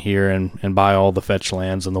come in here and buy all the fetch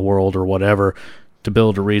lands in the world or whatever to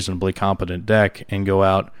build a reasonably competent deck and go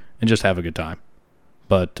out and just have a good time.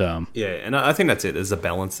 But yeah, and I think that's it. There's a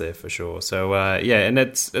balance there for sure. So and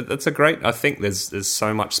it's a great. I think there's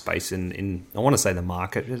so much space in I want to say the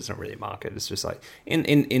market. It's not really a market. It's just like in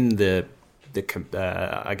the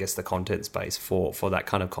I guess the content space for that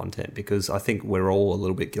kind of content, because I think we're all a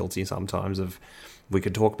little bit guilty sometimes of, we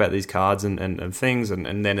could talk about these cards and things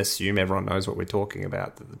and then assume everyone knows what we're talking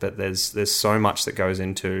about. But there's so much that goes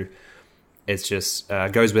into. It's just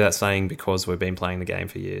goes without saying, because we've been playing the game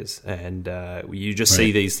for years, and you just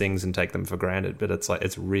see these things and take them for granted. But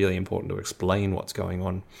it's really important to explain what's going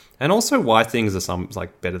on, and also why things are some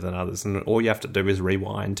better than others. And all you have to do is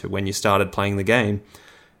rewind to when you started playing the game,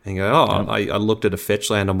 and go, I looked at a fetch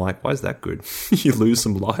land. I'm like, why is that good? You lose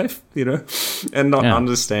some life, and not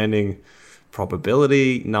understanding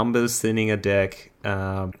probability, numbers, thinning a deck,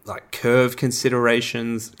 curve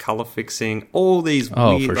considerations, color fixing, all these weird...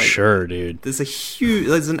 Oh, for sure, dude. There's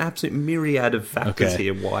an absolute myriad of factors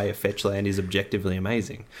here why a fetch land is objectively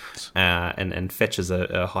amazing, and fetches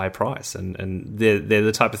a high price, and they're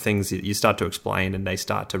the type of things that you start to explain, and they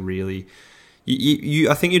start to really...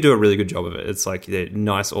 I think you do a really good job of it. It's like they're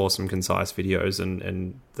nice, awesome, concise videos,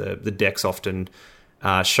 and the decks often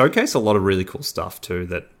showcase a lot of really cool stuff too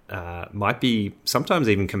that might be sometimes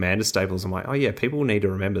even commander staples. I'm like, oh yeah, people need to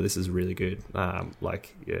remember this is really good. I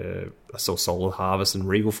saw Solar Harvest and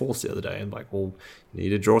Regal Force the other day. I'm like, well, you need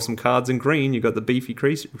to draw some cards in green. You got the beefy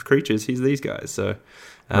creatures. Here's these guys. So,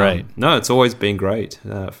 no, it's always been great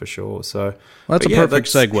for sure. So that's a perfect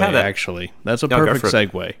segue. Actually, that's a perfect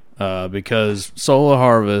segue because Solar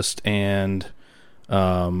Harvest and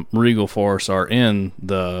Regal Force are in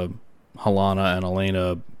the Halana and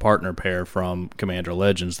Elena partner pair from Commander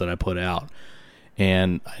Legends that I put out,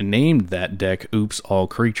 and I named that deck Oops All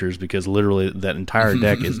Creatures because literally that entire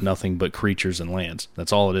deck is nothing but creatures and lands.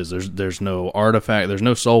 That's all it is. There's no artifact, there's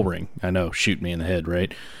no Soul Ring. I know, shoot me in the head,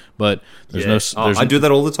 right? But there's I do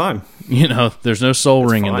that all the time. There's no Soul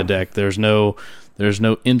Ring in the deck. There's no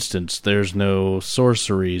instants. There's no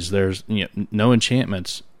sorceries. There's no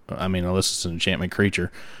enchantments. I mean, unless it's an enchantment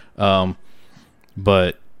creature,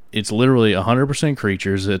 but it's literally 100%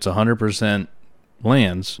 creatures. It's 100%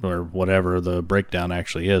 lands, or whatever the breakdown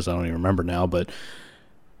actually is. I don't even remember now. But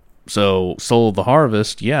so Soul of the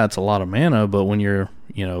Harvest, yeah, it's a lot of mana. But when you're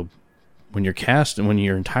casting, when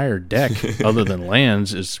your entire deck, other than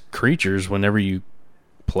lands, is creatures, whenever you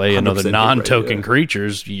play another non-token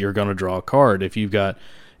creatures, you're going to draw a card. If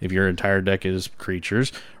your entire deck is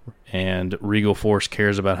creatures, and Regal Force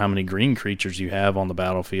cares about how many green creatures you have on the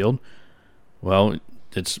battlefield, well,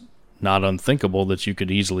 it's not unthinkable that you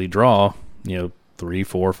could easily draw, 3,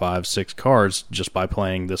 4, 5, 6 cards just by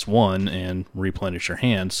playing this one and replenish your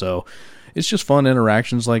hand. So it's just fun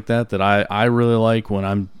interactions like that I really like when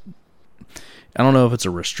I don't know if it's a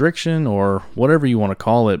restriction or whatever you want to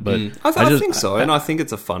call it, but I think so, and I think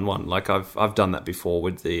it's a fun one. Like I've done that before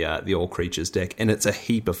with the All Creatures deck, and it's a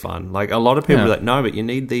heap of fun. Like a lot of people are like, no, but you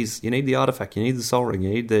need these, you need the artifact, you need the Soul Ring, you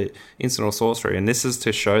need the instant or sorcery, and this is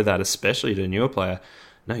to show that, especially to a newer player.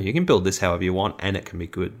 No, you can build this however you want, and it can be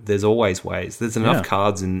good. There's always ways. There's enough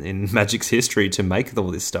cards in Magic's history to make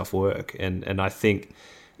all this stuff work, and I think.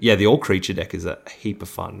 Yeah, the all-creature deck is a heap of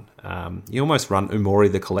fun. You almost run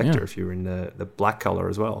Umori the Collector if you're in the black color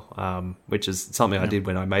as well, which is something I did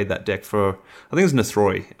when I made that deck for, I think it was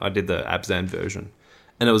Nathroi. I did the Abzan version.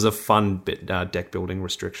 And it was a fun deck building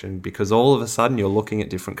restriction because all of a sudden you're looking at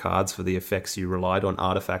different cards for the effects you relied on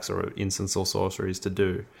artifacts or instants or sorceries to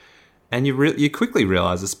do. And you quickly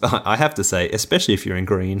realize, I have to say, especially if you're in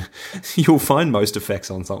green, you'll find most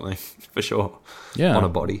effects on something, for sure, on a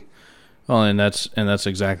body. Well, and that's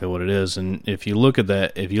exactly what it is. And if you look at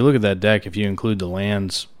that deck, if you include the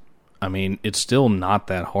lands, I mean, it's still not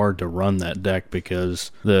that hard to run that deck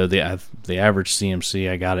because the average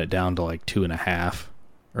CMC, I got it down to like 2.5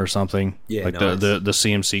 or something. Yeah, like nice. the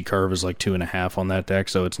CMC curve is like 2.5 on that deck,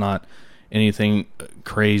 so it's not anything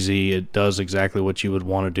crazy. It does exactly what you would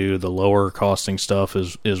want to do. The lower costing stuff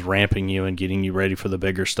is ramping you and getting you ready for the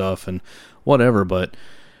bigger stuff and whatever. But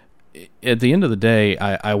at the end of the day,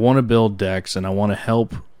 I want to build decks and I want to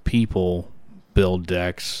help people build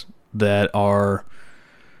decks that are,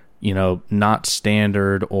 not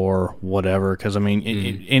standard or whatever. Because, I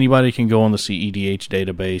mean, anybody can go on the CEDH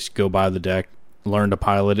database, go buy the deck, learn to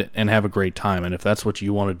pilot it, and have a great time. And if that's what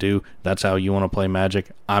you want to do, that's how you want to play Magic,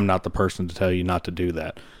 I'm not the person to tell you not to do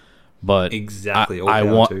that. But exactly, I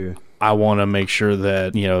want to make sure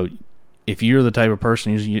that, if you're the type of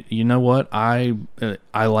person you know what, I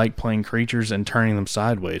like playing creatures and turning them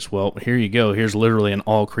sideways. Well, here you go. Here's literally an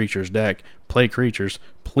all creatures deck. Play creatures,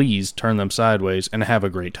 please turn them sideways and have a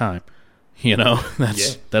great time.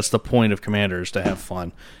 That's the point of Commander, is to have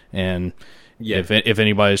fun. And if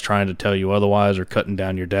anybody's trying to tell you otherwise, or cutting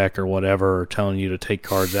down your deck or whatever, or telling you to take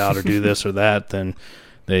cards out or do this or that, then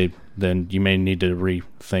you may need to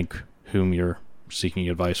rethink whom you're seeking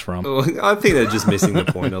advice from. I think they're just missing the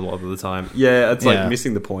point a lot of the time. Yeah, it's like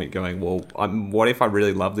missing the point, going, well, what if I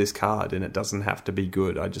really love this card and it doesn't have to be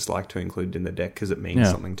good? I just like to include it in the deck because it means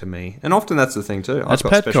something to me. And often that's the thing too. That's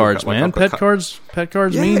pet cards, man. Pet cards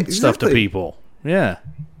mean stuff to people. Yeah.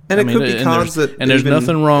 And it could be cards that... And there's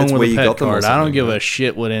nothing wrong with a pet card. I don't give a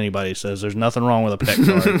shit what anybody says. There's nothing wrong with a pet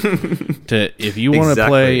card. If you want to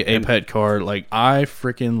play a pet card, like I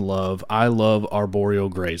love Arboreal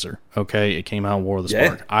Grazer. Okay? It came out in War of the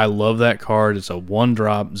Spark. I love that card. It's a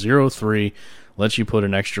 1-drop, 0/3. Lets you put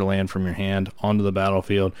an extra land from your hand onto the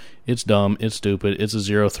battlefield. It's dumb. It's stupid. It's a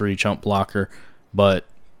 0/3 chump blocker. But...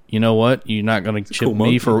 you know what? You're not going to chip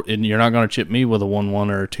me you're not going to chip me with a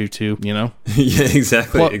 1/1 or a 2/2. Yeah,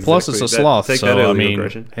 exactly. Plus, it's a sloth. So I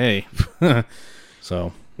mean, hey.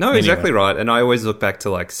 So no, exactly right. And I always look back to,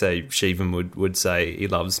 like, say, Shivan would say he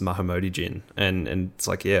loves Mahamoti Djinn, and it's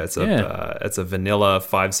like, it's a vanilla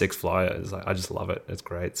 5/6 flyer. It's like, I just love it. It's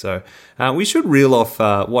great. So we should reel off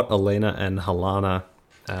what Elena and Halana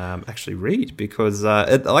actually read, because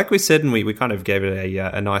like we said, and we kind of gave it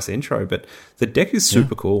a nice intro, but the deck is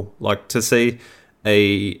super cool. Like, to see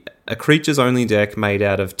a creatures only deck made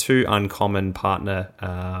out of 2 uncommon partner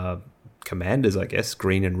commanders, I guess,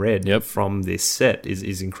 green and red, from this set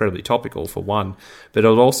is incredibly topical, for one, but it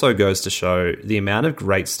also goes to show the amount of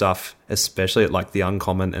great stuff, especially at like the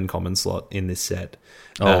uncommon and common slot in this set,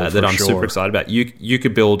 that I'm super excited about. You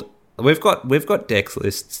could build... We've got deck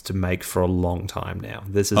lists to make for a long time now.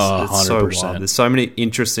 This is it's so wild. There's so many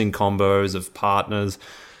interesting combos of partners.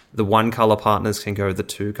 The 1-color partners can go with the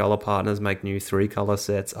 2-color partners, make new 3-color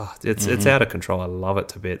sets. It's out of control. I love it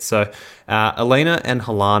to bits. So Elena and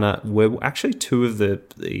Halana were actually 2 of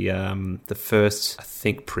the first, I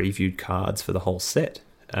think, previewed cards for the whole set.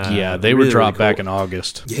 They were dropped back in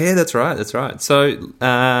August. Yeah, that's right. So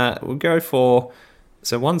we'll go for...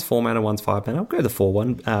 So one's 4 mana, one's 5 mana. I'll go the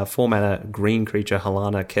 4/1. 4 mana green creature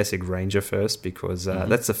Halana Kessig Ranger first, because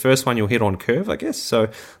that's the first one you'll hit on curve, I guess. So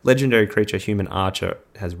legendary creature Human Archer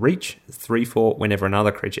has reach 3/4. Whenever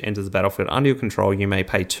another creature enters the battlefield under your control, you may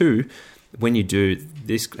pay 2. When you do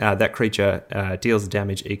this, that creature deals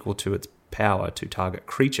damage equal to its power to target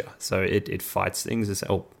creature. So it fights things,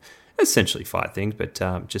 essentially fight things, but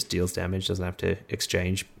just deals damage. Doesn't have to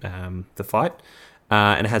exchange the fight.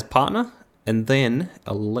 And it has partner. And then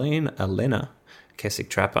Elena Kessig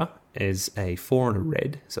Trapper is a 4 and a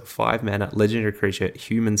red, so 5 mana legendary creature,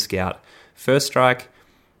 Human Scout, first strike,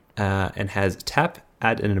 and has tap,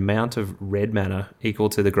 add an amount of red mana equal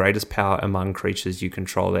to the greatest power among creatures you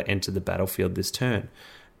control that enter the battlefield this turn.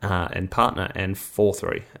 And partner, and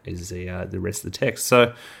 4/3 is the rest of the text.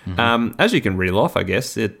 So as you can reel off, I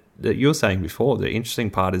guess, that you were saying before, the interesting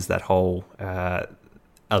part is that whole...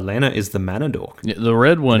 Elena is the mana dork. Yeah, the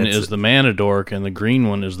red one is the mana dork, and the green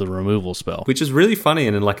one is the removal spell. Which is really funny,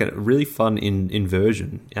 and like a really fun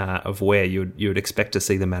inversion of where you would expect to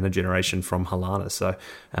see the mana generation from Halana. So,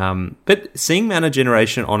 but seeing mana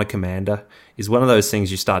generation on a commander is one of those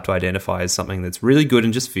things you start to identify as something that's really good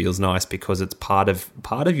and just feels nice, because it's part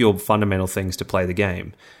of your fundamental things to play the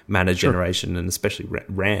game, mana generation, and especially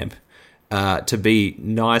ramp. to be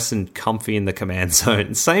nice and comfy in the command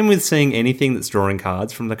zone. Same with seeing anything that's drawing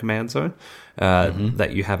cards from the command zone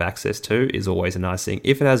that you have access to is always a nice thing.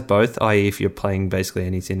 If it has both, i.e. if you're playing basically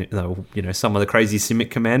anything, some of the crazy Simic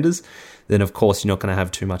commanders, then of course you're not going to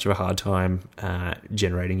have too much of a hard time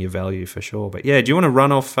generating your value for sure. But yeah, do you want to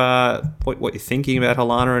run off what you're thinking about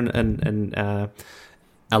Halana and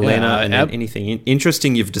Alena and anything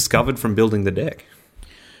interesting you've discovered from building the deck?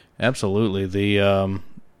 Absolutely.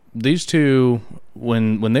 These two,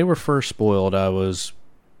 when they were first spoiled,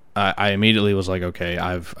 I immediately was like, okay,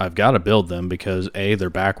 I've got to build them because A, they're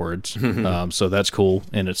backwards, so that's cool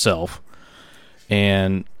in itself.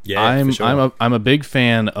 And I'm a big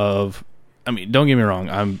fan of. I mean, don't get me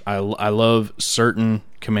wrong. I love certain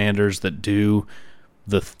commanders that do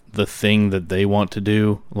the thing that they want to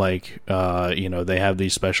do, like they have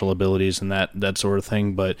these special abilities and that sort of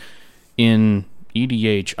thing. But in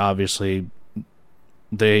EDH, obviously,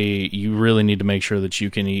 you really need to make sure that you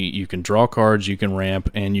can draw cards, you can ramp,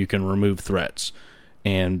 and you can remove threats.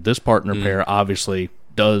 And this partner pair obviously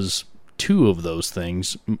does two of those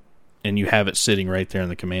things, and you have it sitting right there in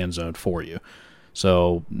the command zone for you.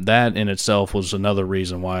 So that in itself was another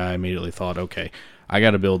reason why I immediately thought, okay, I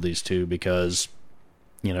got to build these two because,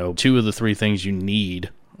 two of the three things you need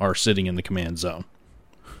are sitting in the command zone.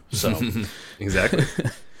 So exactly.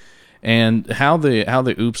 And how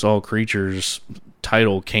the Oops All Creatures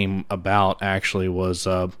title came about actually was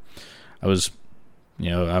I was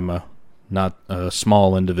I'm not a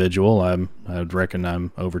small individual. I'd reckon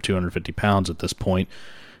I'm over 250 pounds at this point,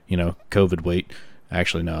 COVID weight.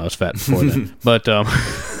 Actually, no, I was fat before then. But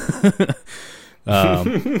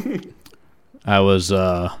I was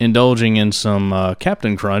indulging in some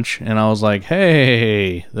Captain Crunch, and I was like,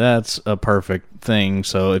 hey, that's a perfect thing.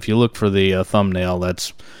 So if you look for the thumbnail,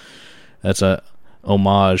 that's a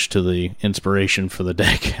homage to the inspiration for the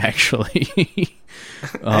deck, actually.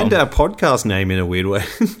 And our podcast name in a weird way.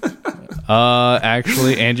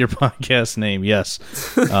 Actually, and your podcast name, yes.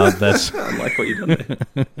 That's I like what you've done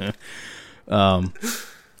there.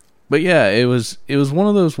 But yeah, it was one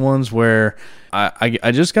of those ones where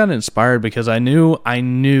I just got inspired because I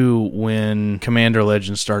knew when Commander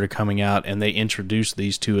Legends started coming out and they introduced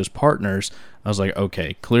these two as partners, I was like,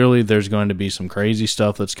 okay, clearly there's going to be some crazy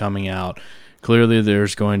stuff that's coming out. Clearly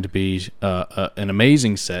there's going to be an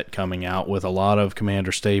amazing set coming out with a lot of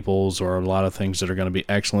Commander staples or a lot of things that are going to be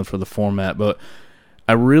excellent for the format. But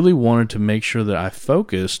I really wanted to make sure that I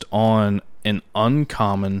focused on an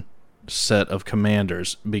uncommon set of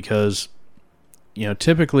commanders because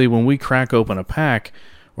typically when we crack open a pack,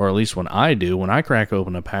 or at least when I crack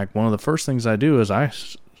open a pack, one of the first things I do is I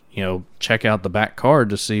check out the back card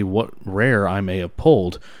to see what rare I may have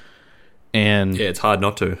pulled. And yeah, it's hard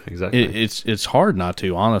not to. Exactly, it's hard not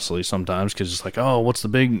to, honestly, sometimes, because it's like, oh, what's the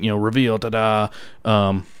big reveal,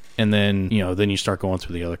 and then then you start going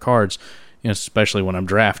through the other cards. Especially when I'm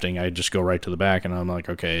drafting, I just go right to the back, and I'm like,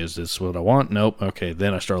 okay, is this what I want? Nope. Okay,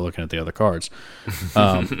 then I start looking at the other cards.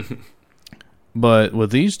 But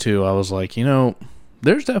with these two, I was like,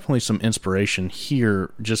 there's definitely some inspiration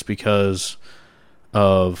here, just because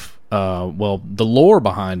of the lore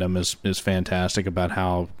behind them is fantastic about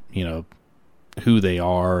how who they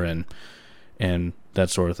are and that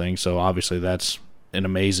sort of thing. So obviously that's an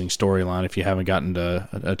amazing storyline. If you haven't gotten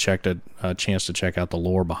a chance to check out the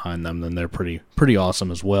lore behind them, then they're pretty awesome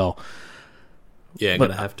as well. Yeah, but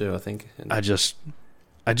gonna have to, I think. I just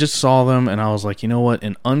saw them and I was like, you know what?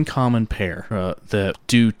 An uncommon pair that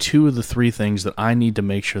do two of the three things that I need to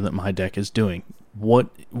make sure that my deck is doing. What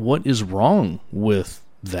is wrong with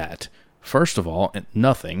that? First of all,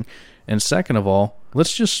 nothing. And second of all,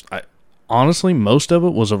 honestly, most of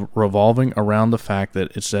it was revolving around the fact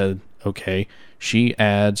that it said, okay, she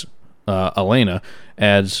adds, Alena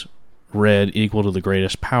adds red equal to the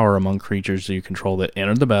greatest power among creatures that you control that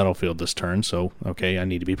enter the battlefield this turn. So, okay, I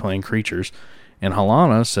need to be playing creatures. And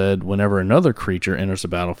Halana said, whenever another creature enters the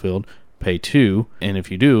battlefield, pay 2, and if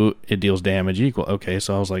you do, it deals damage equal. Okay,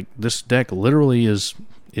 so I was like, this deck literally is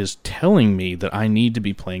telling me that I need to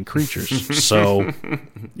be playing creatures. So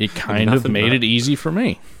it kind of made it easy for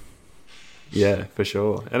me. Yeah, for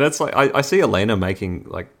sure. And it's like I see Alena making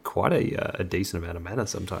like quite a decent amount of mana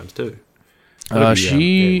sometimes too.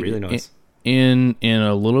 She really nice. In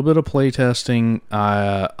a little bit of playtesting,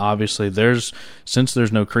 obviously since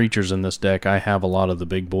there's no creatures in this deck, I have a lot of the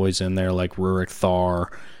big boys in there like Rurik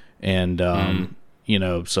Thar, and I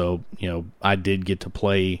did get to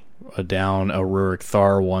play down a Rurik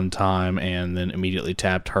Thar one time, and then immediately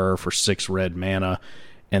tapped her for 6 red mana,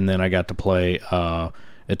 and then I got to play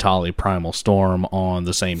Etali Primal Storm on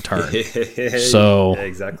the same turn. So yeah,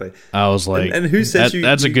 exactly. I was like, and who says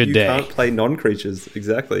that's a good you day. can't play non-creatures?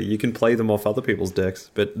 Exactly. You can play them off other people's decks,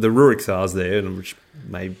 but the Rurik Tsar's there, which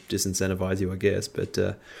may disincentivize you, I guess. But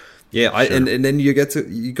yeah, sure. and then you got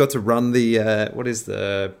to run the what is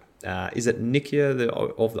the is it Nikia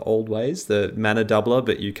of the old ways, the mana doubler,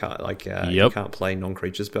 but you can't you can't play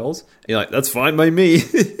non-creature spells. And you're like, that's fine by me.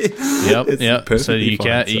 Yep. So you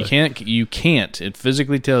can't. It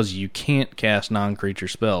physically tells you can't cast non-creature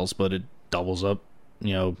spells, but it doubles up,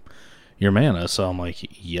 your mana. So I'm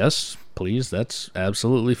like, yes, please. That's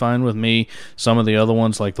absolutely fine with me. Some of the other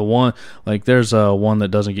ones, like there's one that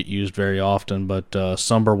doesn't get used very often, but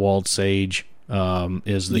Sumberwald Sage.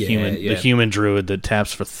 Is the human druid that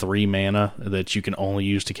taps for 3 mana that you can only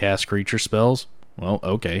use to cast creature spells. Well,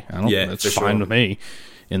 okay, that's fine with me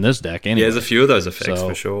in this deck. Anyway, there's a few of those effects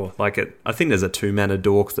for sure. I think there's a 2-mana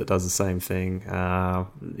dork that does the same thing.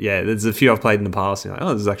 There's a few I've played in the past. You're like,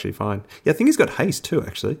 oh, this is actually fine. Yeah, I think he's got haste too.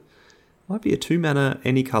 Actually, might be a 2-mana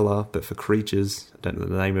any color, but for creatures. I don't know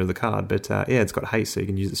the name of the card, but it's got haste, so you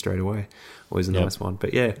can use it straight away. Always a nice one.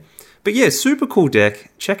 But yeah, super cool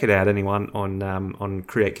deck. Check it out, anyone, on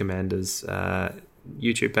Create Commander's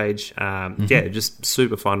YouTube page. Yeah, just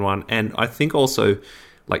super fun one. And I think also,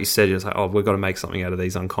 like you said, it's like, oh, we've got to make something out of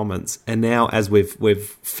these uncommons. And now, as we've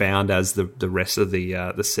found, as the rest of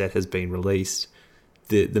the set has been released,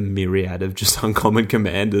 the myriad of just uncommon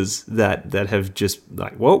commanders that have just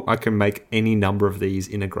like, well, I can make any number of these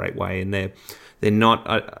in a great way, and they're not.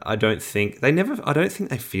 I don't think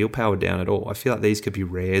they feel powered down at all. I feel like these could be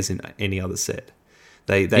rares in any other set.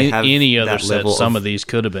 They have any other set. Some of these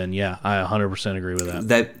could have been. Yeah, I 100% agree with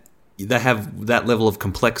that. They have that level of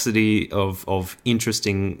complexity of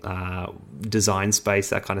interesting design space,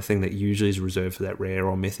 that kind of thing that usually is reserved for that rare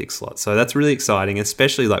or mythic slot. So that's really exciting,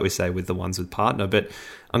 especially like we say with the ones with partner. But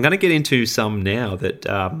I'm going to get into some now that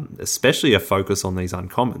especially a focus on these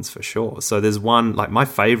uncommons for sure. So there's one, like my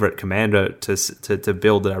favorite commander to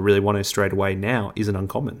build that I really want to straight away now is an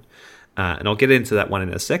uncommon. And I'll get into that one in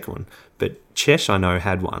a second one. But Chesh, I know,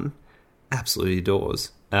 had one. Absolutely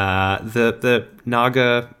adores. The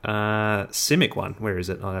Naga Simic one. Where is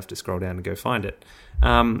it? I'll have to scroll down and go find it.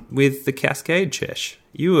 With the Cascade Chesh.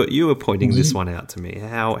 You were pointing this one out to me.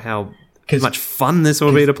 How much fun this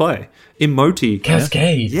will be to play. Emoti.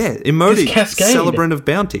 Cascade. Yeah, Emoti. Celebrant of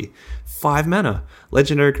Bounty. 5 mana.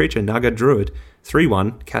 Legendary creature, Naga Druid.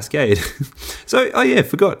 3/1, Cascade. So,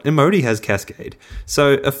 forgot. Emoti has Cascade.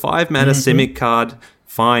 So, a 5 mana Simic card.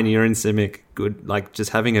 Fine, you're in Simic. Good, like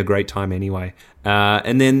just having a great time anyway.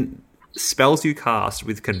 And then spells you cast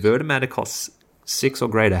with converted mana costs 6 or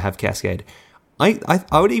greater have Cascade. I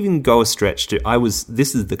would even go a stretch to.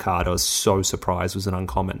 This is the card I was so surprised was an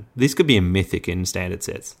uncommon. This could be a mythic in standard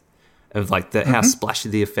sets. Of like how splashy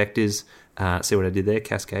the effect is. See what I did there?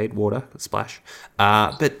 Cascade, water, splash.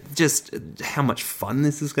 But just how much fun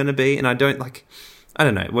this is going to be. And I don't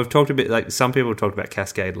know. We've talked a bit, like some people have talked about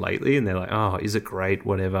Cascade lately, and they're like, "Oh, is it great?"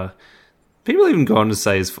 Whatever. People even go on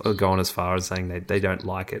as far as saying they don't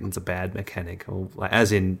like it and it's a bad mechanic, or like,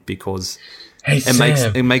 as in because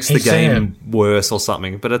it makes the game worse or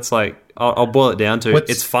something. But it's like I'll boil it down to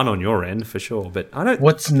it's fun on your end for sure. But I don't.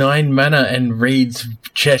 What's 9 mana and reads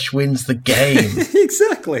Chesh wins the game?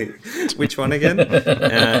 Exactly. Which one again?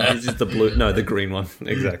 Is it the blue? No, the green one.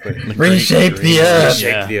 Exactly. Reshape the earth.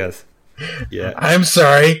 Reshape the earth. Yeah. I'm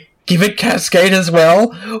sorry. Give it Cascade as well.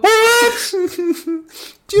 What?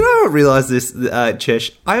 Do you know I realised this,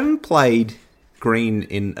 Chesh? I haven't played green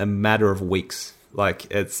in a matter of weeks. Like,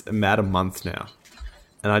 it's a matter of months now.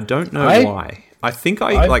 And I don't know why. I think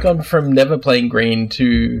I've gone from never playing green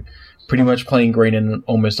to pretty much playing green in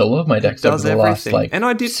almost all of my decks over the last, and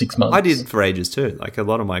I did, 6 months. I did for ages too. Like, a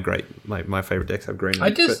lot of my favourite decks have green.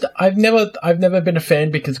 I've never been a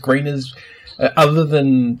fan because green is... other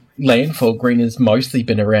than landfall, green has mostly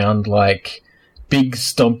been around like big,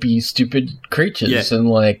 stompy, stupid creatures and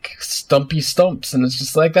like stumpy stomps, and it's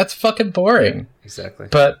just like that's fucking boring. Exactly.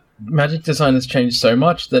 But Magic design has changed so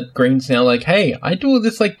much that green's now like, hey, I do all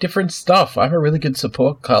this like different stuff. I'm a really good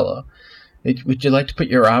support color. Would you like to put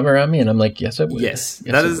your arm around me? And I'm like, yes, I would. Yes,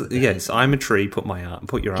 yes. I'm a tree. Put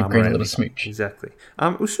your arm around me. A little smooch. Exactly.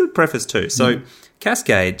 We should preface too. So,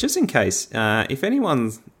 Cascade, just in case, if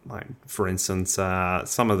anyone's like for instance,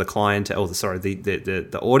 some of the clientele,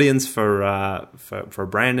 the audience for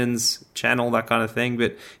Brandon's channel, that kind of thing.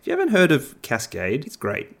 But if you haven't heard of Cascade, it's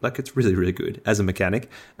great. Like, it's really, really good as a mechanic.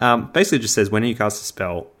 Basically, it just says when you cast a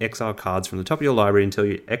spell, exile cards from the top of your library until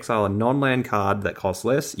you exile a non-land card that costs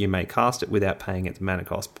less. You may cast it without paying its mana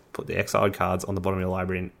cost. Put the exiled cards on the bottom of your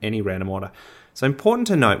library in any random order. So important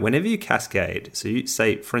to note, whenever you cascade, so you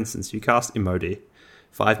say, for instance, you cast Emodi,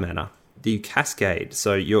 5 mana. The cascade.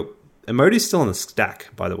 So your Emodi is still on the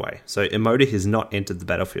stack, by the way. So Emodi has not entered the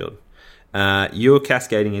battlefield. You're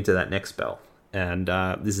cascading into that next spell, and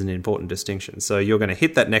this is an important distinction. So you're going to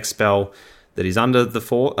hit that next spell that is under the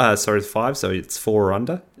 5. So it's 4 or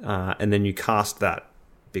under, and then you cast that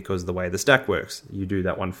because of the way the stack works. You do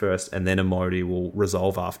that one first, and then Emodi will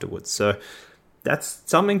resolve afterwards. So that's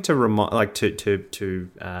something to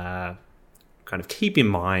kind of keep in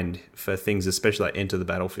mind for things, especially like enter the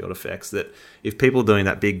battlefield effects, that if people are doing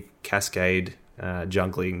that big cascade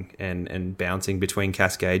jungling and bouncing between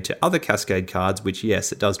cascade to other cascade cards, which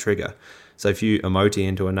yes, it does trigger. So if you Emoti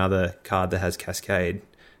into another card that has cascade,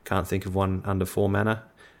 can't think of one under 4 mana,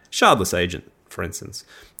 Shardless Agent, for instance.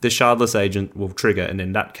 The Shardless Agent will trigger, and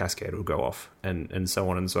then that cascade will go off, and so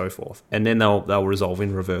on and so forth. And then they'll resolve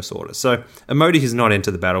in reverse order. So Emoti has not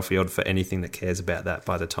entered the battlefield for anything that cares about that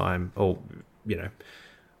by the time, or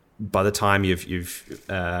by the time you've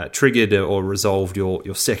triggered or resolved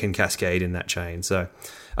your second cascade in that chain. So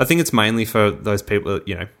I think it's mainly for those people,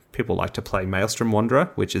 people like to play Maelstrom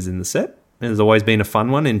Wanderer, which is in the set. And there's always been a fun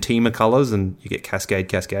one in Team colors, and you get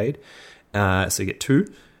Cascade. So you get 2.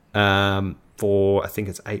 For I think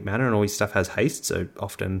it's 8 mana, and all your stuff has haste. So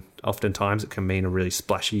oftentimes it can mean a really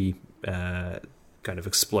splashy kind of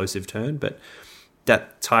explosive turn. But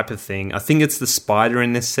that type of thing, I think it's the spider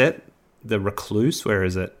in this set, the Recluse. Where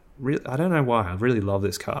is it? I don't know why. I really love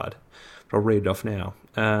this card, but I'll read it off now.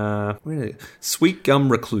 Sweet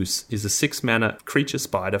Gum Recluse is a 6 mana creature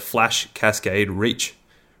spider, flash, cascade, reach.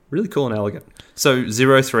 Really cool and elegant. So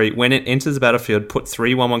 0/3. When it enters the battlefield, put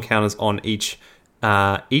 3 1/1 counters on each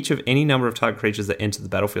of any number of target creatures that enter the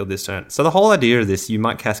battlefield this turn. So the whole idea of this, you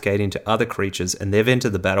might cascade into other creatures, and they've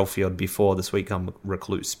entered the battlefield before the Sweet Gum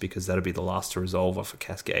Recluse, because that'll be the last to resolve off a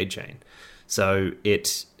cascade chain. So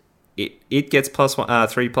it gets +1,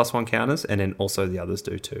 3 +1 counters, and then also the others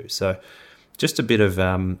do too. So just a bit of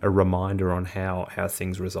a reminder on how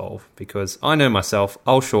things resolve, because I know myself,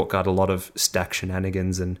 I'll shortcut a lot of stack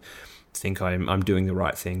shenanigans and think I'm doing the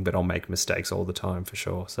right thing, but I'll make mistakes all the time for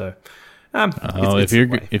sure. So if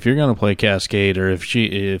you're going to play Cascade, or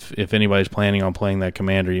if anybody's planning on playing that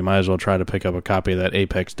commander, you might as well try to pick up a copy of that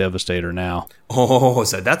Apex Devastator now. Oh,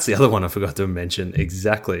 so that's the other one I forgot to mention.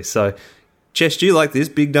 Exactly. So Jess, do you like this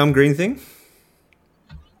big dumb green thing?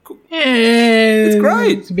 It's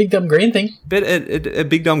great. It's a big dumb green thing. But a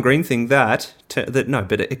big dumb green thing but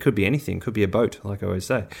it could be anything. It could be a boat, like I always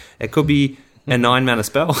say. It could be a 9 mana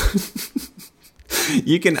spell.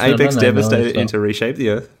 You can Apex Devastator into Reshape the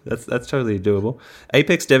Earth. That's totally doable.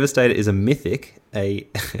 Apex Devastator is a mythic, a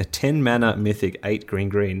 10 mana mythic, 8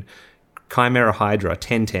 green. Chimera Hydra,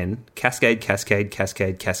 10/10.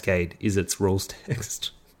 Cascade is its rules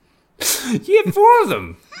text. You get 4 of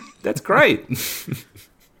them. That's great.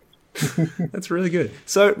 That's really good.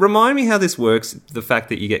 So remind me how this works, the fact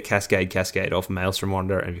that you get Cascade off Maelstrom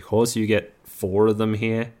Wanderer, and because you get 4 of them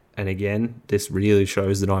here, and again, this really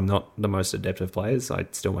shows that I'm not the most adept of players. I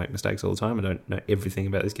still make mistakes all the time. I don't know everything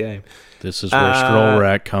about this game. This is where Scroll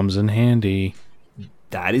Rack comes in handy.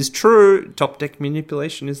 That is true. Top deck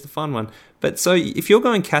manipulation is the fun one. But so if you're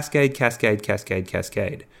going Cascade,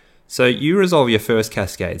 so you resolve your first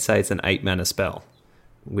Cascade, say it's an 8 mana spell,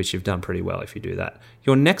 which you've done pretty well if you do that.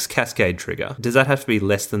 Your next Cascade trigger, does that have to be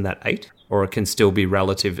less than that 8? Or it can still be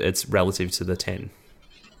it's relative to the 10?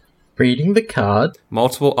 Reading the card.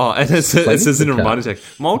 Multiple... Oh, and it says in a reminder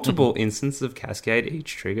text. Multiple instances of Cascade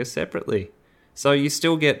each trigger separately. So you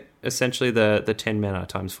still get essentially the 10 mana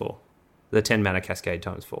times 4. The 10 mana Cascade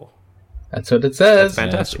times 4. That's what it says. That's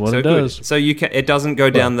fantastic. That's what it does. So it doesn't go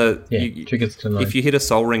down the... triggers to 9. If you hit a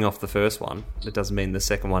Soul Ring off the first one, it doesn't mean the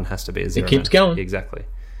second one has to be a 0. It keeps going. Exactly.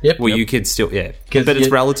 Yep. Well, you could still... Yeah. But it's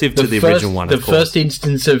relative to the original one, The first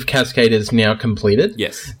instance of Cascade is now completed.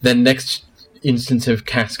 Yes. The next instance of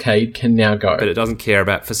Cascade can now go. But it doesn't care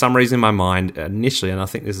about... For some reason in my mind, initially, and I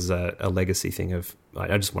think this is a legacy thing of...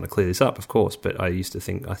 I just want to clear this up, of course, but I used to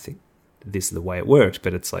think... I think this is the way it worked,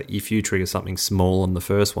 but it's like if you trigger something small on the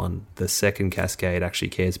first one, the second Cascade actually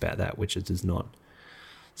cares about that, which it does not.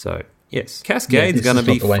 So, yes, Yeah, Cascade's this going to is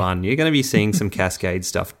not be the way. fun. You're going to be seeing some Cascade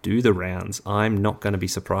stuff do the rounds. I'm not going to be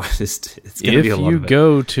surprised. It's going to If be a lot you of it.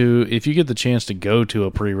 go to, if you get the chance to go to a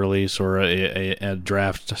pre-release or a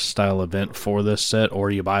draft style event for this set, or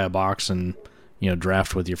you buy a box and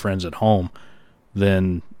draft with your friends at home,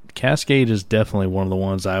 then Cascade is definitely one of the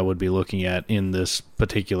ones I would be looking at in this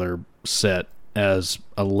particular set as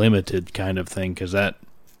a limited kind of thing, because that,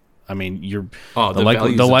 I mean, you're the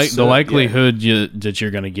likelihood that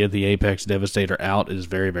you're going to get the Apex Devastator out is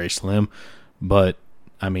very, very slim. But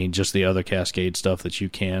I mean, just the other Cascade stuff that you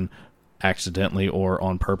can accidentally or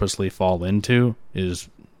on purposely fall into is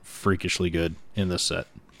freakishly good in this set.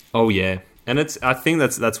 Oh yeah, and I think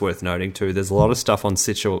that's worth noting too. There's a lot of stuff on it's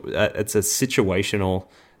a situational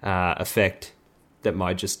effect that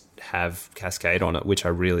might just have Cascade on it, which I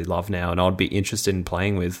really love now, and I'd be interested in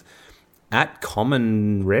playing with at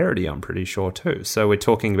common rarity, I'm pretty sure too. So we're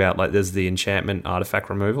talking about, like, there's the enchantment artifact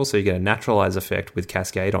removal, so you get a naturalize effect with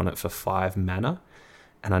Cascade on it for 5 mana.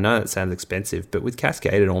 And I know that sounds expensive, but with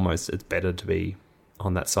Cascade it's better to be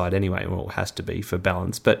on that side anyway. Well, it has to be for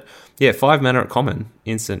balance. But yeah, 5 mana at common,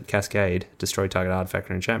 instant Cascade, destroy target artifact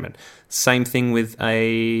or enchantment. Same thing with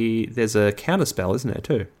there's a counter spell, isn't there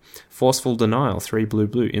too? Forceful Denial, 3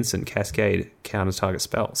 blue, instant Cascade, counter target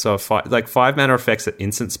spell. So 5 mana effects at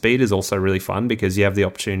instant speed is also really fun, because you have the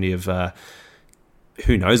opportunity of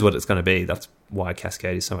who knows what it's going to be. That's why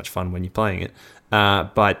Cascade is so much fun when you're playing it.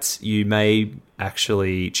 But you may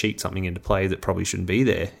actually cheat something into play that probably shouldn't be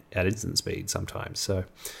there at instant speed sometimes. So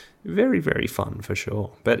very, very fun for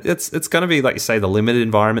sure. But it's going to be, like you say, the limited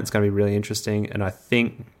environment's going to be really interesting. And I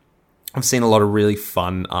think I've seen a lot of really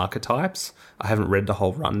fun archetypes. I haven't read the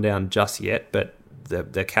whole rundown just yet, but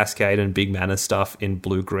the Cascade and big mana stuff in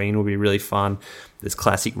blue-green will be really fun. There's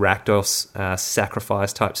classic Rakdos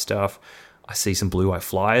sacrifice type stuff. I see some blue-eye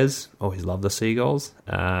flyers. Always love the seagulls.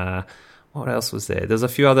 What else was there? There's a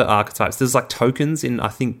few other archetypes. There's like tokens in, I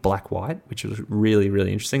think, black-white, which was really,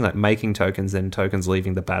 really interesting. Like making tokens, then tokens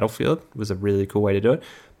leaving the battlefield was a really cool way to do it.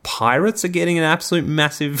 Pirates are getting an absolute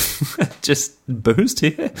massive just boost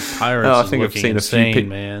here. Pirates I think I've seen insane, a few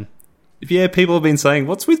man. Yeah, people have been saying,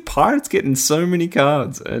 what's with Pirates getting so many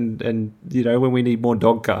cards? And when we need more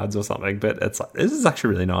dog cards or something. But it's like, this is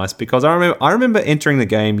actually really nice, because I remember entering the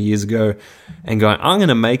game years ago and going, I'm going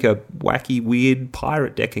to make a wacky, weird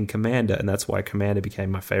pirate deck in Commander. And that's why Commander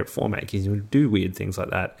became my favorite format, because you do weird things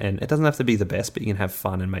like that. And it doesn't have to be the best, but you can have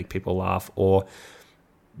fun and make people laugh, or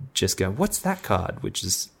just go, what's that card? Which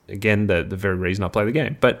is, again, the very reason I play the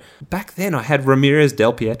game. But back then I had Ramirez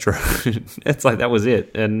Del Pietro. It's like, that was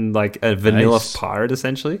it. And like a vanilla pirate,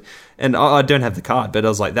 essentially. And I don't have the card, but I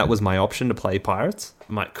was like, that was my option to play pirates.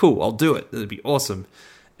 I'm like, cool, I'll do it. It'd be awesome.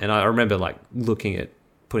 And I remember like looking at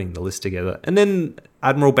putting the list together. And then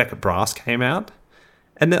Admiral Beckett Brass came out.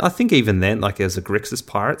 And then, I think even then, like, there's a Grixis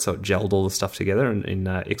pirate, so it gelled all the stuff together in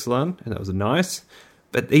Ixalan, and that was nice.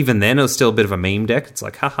 But even then, it was still a bit of a meme deck. It's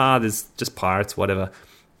like, haha, there's just pirates, whatever.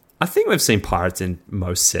 I think we've seen pirates in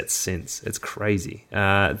most sets since. It's crazy.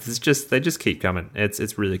 They just keep coming.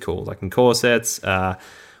 It's really cool. Like in core sets.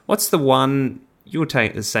 What's the one you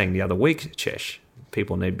were saying the other week, Chesh?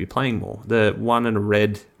 People need to be playing more. The one in a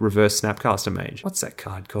red reverse Snapcaster Mage. What's that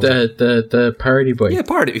card called? The Parody Boy. Yeah,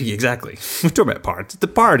 Parody. Exactly. We're talking about pirates. The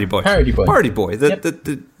Parody Boy. Parody Boy. Parody Boy.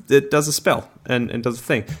 That does a spell and does a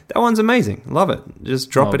thing. That one's amazing. Love it. Just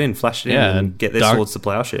drop it in, flash it in, and get their swords to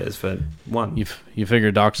plowshares for 1. You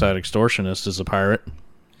figure Dockside Extortionist is a pirate.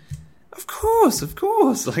 Of course.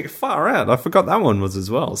 Like, far out. I forgot that one was as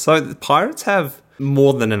well. So the pirates have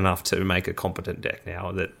more than enough to make a competent deck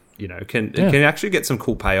now that, can actually get some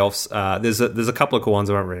cool payoffs. There's a couple of cool ones.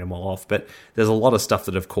 I won't read them all off, but there's a lot of stuff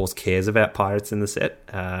that, of course, cares about pirates in the set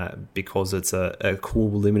because it's a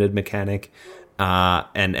cool limited mechanic.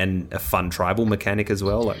 And a fun tribal mechanic as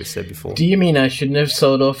well, like we said before. Do you mean I shouldn't have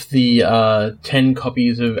sold off the 10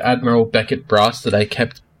 copies of Admiral Beckett Brass that I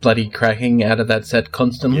kept bloody cracking out of that set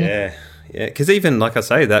constantly? Yeah, because even, like I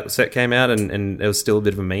say, that set came out and it was still a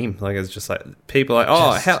bit of a meme. Like, it's just like, people are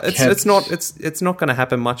like, it's not going to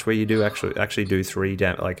happen much where you do actually do 3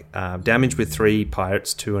 damage with 3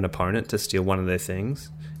 pirates to an opponent to steal one of their things.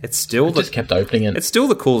 It's still just kept opening it. It's still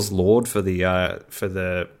the coolest lord for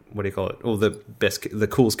the what do you call it? Or the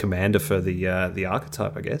coolest commander for the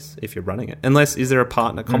archetype, I guess, if you're running it. Unless, is there a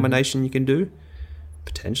partner combination you can do?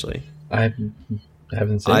 Potentially. I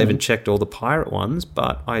haven't seen I haven't checked all the pirate ones,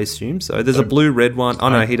 but I assume so. There's a blue-red one. Oh,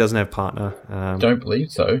 no, he doesn't have partner. Don't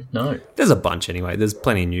believe so, no. There's a bunch anyway. There's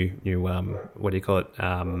plenty of new what do you call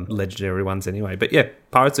it? Legendary ones anyway. But yeah,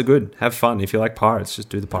 pirates are good. Have fun. If you like pirates, just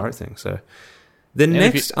do the pirate thing. So the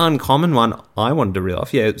next uncommon one I wanted to reel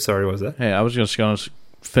off. Yeah, sorry, what was that? Hey, I was just going to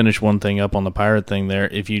finish one thing up on the pirate thing there.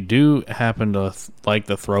 If you do happen to like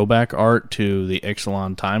the throwback art to the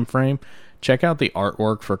Ixalan time frame, check out the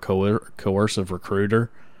artwork for Coercive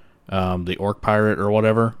Recruiter, the Orc Pirate or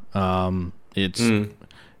whatever.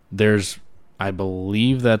 There's, I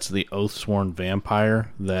believe that's the Oathsworn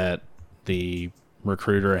Vampire that the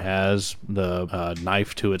Recruiter has the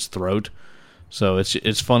knife to its throat. So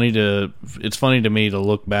it's funny to me to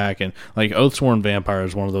look back and like Oathsworn Vampire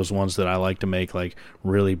is one of those ones that I like to make like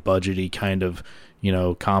really budgety kind of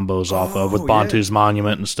combos off of with Bantu's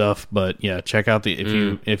Monument and stuff. But yeah, check out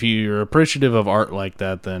if you're appreciative of art like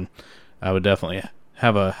that, then I would definitely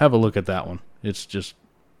have a look at that one. It's just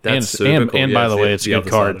super cool. And by the way, it's a good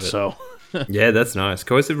card. So. Yeah, that's nice.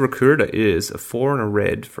 Coercive Recruiter is a 4 and a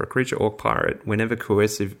red for a creature orc pirate. Whenever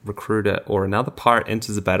Coercive Recruiter or another pirate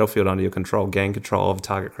enters the battlefield under your control, gain control of a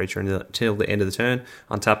target creature until the end of the turn.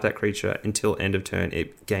 Untap that creature until end of turn.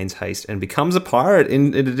 It gains haste and becomes a pirate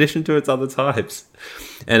in addition to its other types.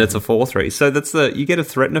 And it's a 4/3. So you get a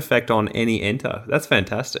threaten effect on any enter. That's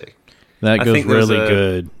fantastic. That goes really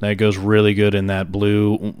good. That goes really good in that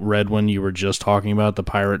blue-red one you were just talking about, the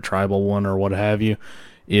pirate tribal one or what have you.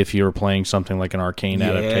 If you're playing something like an arcane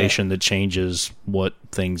adaptation that changes what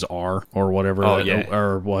things are or whatever,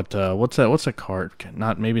 or what's a card?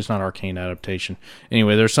 Maybe it's not arcane adaptation.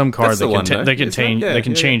 Anyway, there's some card that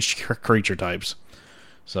can change creature types.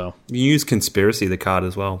 So you use Conspiracy, the card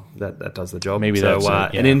as well. That does the job. Maybe that's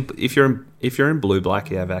it. Yeah. And if you're in blue black,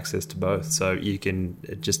 you have access to both. So you can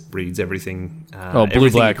it just reads everything.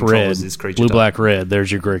 Blue black red. Blue black red. There's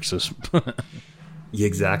your Grixis. Yeah,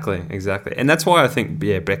 exactly, and that's why I think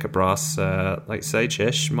Beckett Brass, like say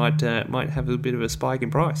Chesh, might have a bit of a spike in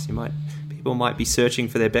price. People might be searching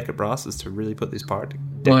for their Beckett Brasses to really put this pirate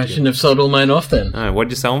deck Well, I shouldn't have sold all mine off then. Oh, what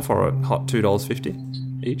did you sell them for? A hot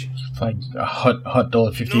 $2.50 each. Like a hot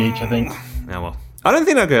 $1.50 each, I think. Oh well, I don't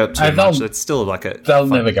think they'll go up too much. It's still like a. They'll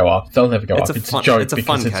never go up. It's a joke. It's a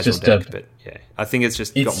fun casual deck, but yeah, I think it's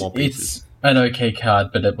just got more pieces. It's an okay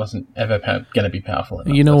card, but it wasn't ever going to be powerful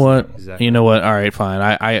enough. You know what? Exactly. You know what? All right, fine.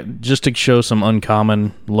 I just to show some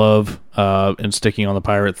uncommon love and sticking on the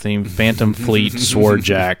pirate theme, Phantom Fleet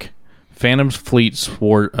Swordjack. Phantom Fleet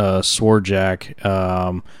Swordjack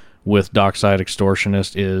with Dockside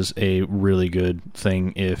Extortionist is a really good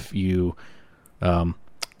thing if you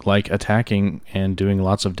like attacking and doing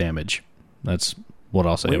lots of damage. That's what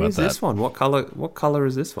I'll say about that. Where is this one? What color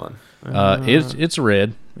is this one? It's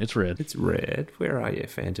red. It's red. It's red. Where are you,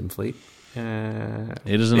 Phantom Fleet? It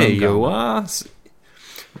is an there you are.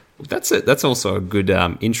 That's it. That's also a good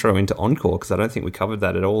intro into Encore, because I don't think we covered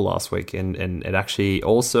that at all last week, and it actually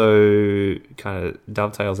also kind of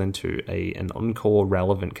dovetails into an Encore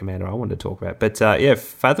relevant commander I wanted to talk about. But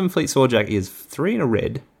Fathom Fleet Swordjack is 3 and a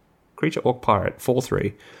red, creature orc pirate,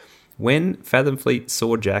 4/3. When Fathom Fleet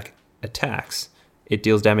Swordjack attacks, it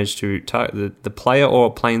deals damage to the player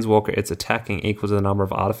or planeswalker it's attacking equal to the number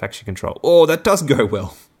of artifacts you control. Oh, that does go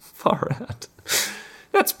well. Far out.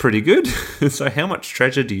 That's pretty good. So how much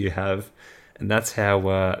treasure do you have? And that's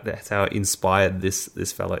how inspired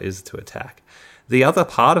this fella is to attack. The other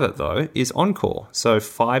part of it, though, is Encore. So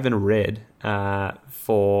 5 and a red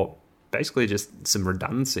for basically just some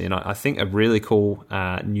redundancy. And I think a really cool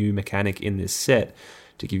new mechanic in this set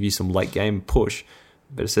to give you some late game push.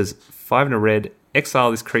 But it says 5 and a red,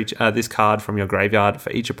 exile this card from your graveyard.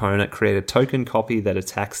 For each opponent, create a token copy that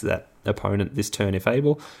attacks that opponent this turn if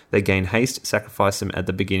able. They gain haste, sacrifice them at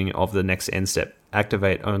the beginning of the next end step.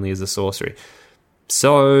 Activate only as a sorcery.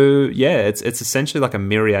 So yeah, it's essentially like a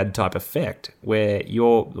myriad type effect where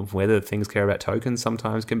whether things care about tokens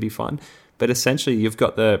sometimes can be fun, but essentially you've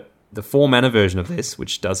got the 4 mana version of this,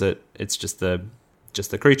 which does it. It's just the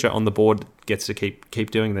creature on the board gets to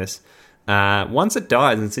keep doing this. Once it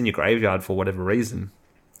dies and it's in your graveyard for whatever reason,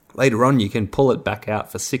 later on you can pull it back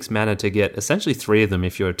out for 6 mana to get essentially 3 of them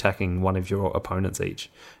if you're attacking one of your opponents each.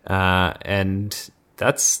 And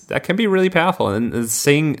that can be really powerful. And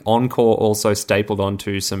seeing Encore also stapled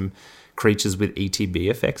onto some creatures with ETB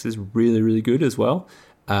effects is really, really good as well.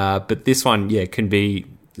 But this one, can be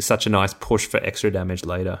such a nice push for extra damage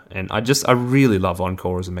later. And I really love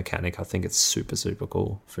Encore as a mechanic. I think it's super, super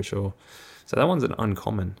cool for sure. So that one's an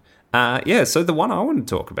uncommon. So the one I want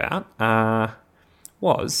to talk about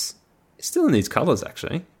was still in these colors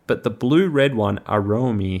actually, but the blue-red one,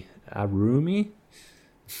 Arumi,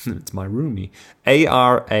 it's my Rumi,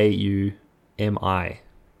 Araumi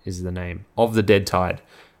is the name of the Dead Tide,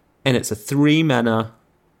 and it's a 3 mana,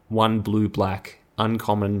 1 blue-black,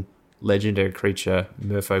 uncommon legendary creature,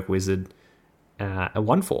 Merfolk Wizard, a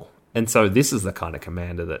 1/4. And so this is the kind of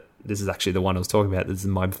commander this is actually the one I was talking about. This is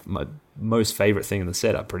my most favorite thing in the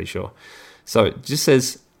set, I'm pretty sure. So it just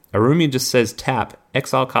says, Arumi just says tap,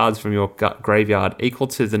 exile cards from your graveyard equal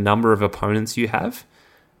to the number of opponents you have.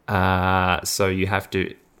 So you have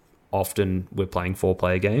to, often we're playing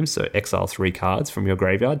 4-player games, so exile 3 cards from your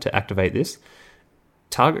graveyard to activate this.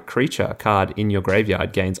 Target creature card in your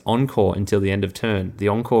graveyard gains Encore until the end of turn. The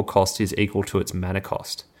Encore cost is equal to its mana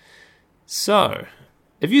cost. So,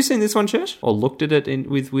 have you seen this one, Church? Or looked at it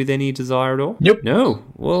with any desire at all? Nope. No.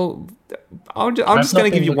 Well, I'm just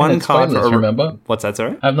going to give you one card for remember? What's that,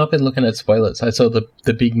 sorry? I've not been looking at spoilers. I saw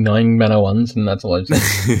the big 9 mana ones, and that's all I've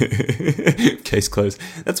seen. Case closed.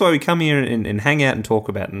 That's why we come here and hang out and talk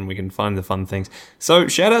about it, and we can find the fun things. So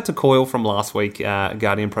shout out to Coyle from last week,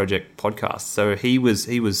 Guardian Project podcast. So he was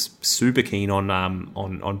super keen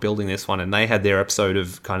on building this one, and they had their episode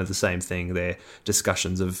of kind of the same thing, their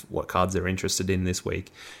discussions of what cards they're interested in this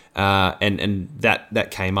week. And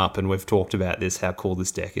that came up, and we've talked about this, how cool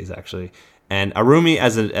this deck is actually. And Arumi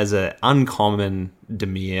as a uncommon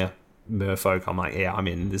Dimir merfolk, I'm like, yeah, I'm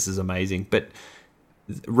in. This is amazing. But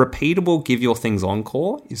repeatable, give your things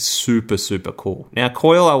Encore is super, super cool. Now,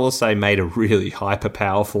 Coyle, I will say, made a really hyper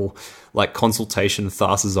powerful, like consultation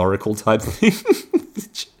Thassa's Oracle type thing.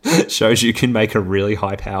 Which shows you can make a really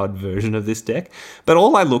high powered version of this deck. But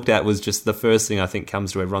all I looked at was just the first thing I think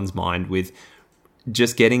comes to everyone's mind with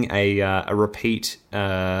just getting a repeat,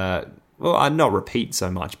 not repeat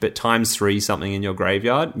so much, but times 3 something in your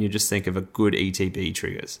graveyard, and you just think of a good ETB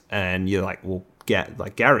triggers. And you're like, well, get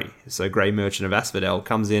like Gary. So Grey Merchant of Asphodel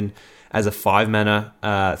comes in as a 5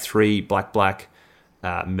 mana, 3 black,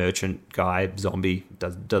 merchant guy, zombie,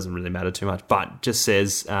 doesn't really matter too much, but just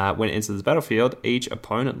says, when it enters the battlefield, each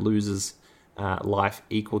opponent loses life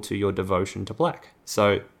equal to your devotion to black.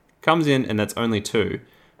 So comes in, and that's only 2.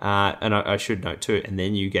 And I should note too, and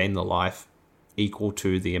then you gain the life equal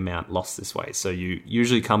to the amount lost this way. So you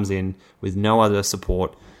usually comes in with no other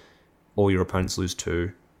support, all your opponents lose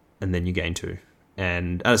 2, and then you gain 2.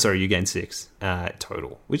 And you gain 6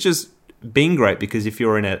 total, which is being great because if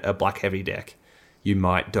you're in a black heavy deck, you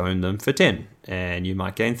might dome them for 10, and you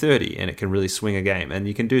might gain 30, and it can really swing a game. And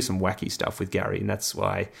you can do some wacky stuff with Gary, and that's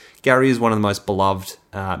why Gary is one of the most beloved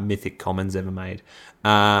mythic commons ever made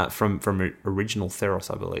from original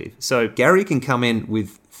Theros, I believe. So Gary can come in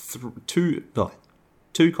with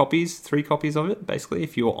 3 copies of it, basically,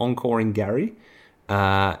 if you're encoring Gary.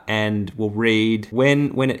 And we'll read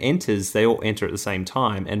when it enters, they all enter at the same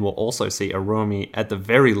time, and we'll also see Arumi at the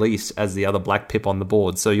very least as the other black pip on the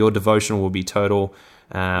board. So your devotion will be total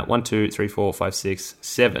 1, 2, 3, 4, 5, 6,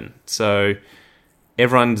 7. So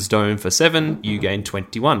everyone's dome for 7, you gain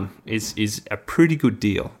 21. Is a pretty good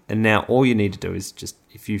deal. And now all you need to do is just,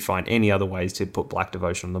 if you find any other ways to put black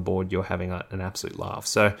devotion on the board, you're having an absolute laugh.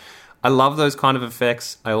 So I love those kind of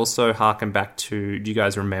effects. I also harken back to, do you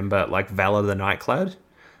guys remember like Valor the Nightclad?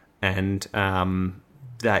 And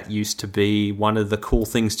that used to be one of the cool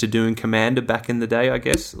things to do in Commander back in the day, I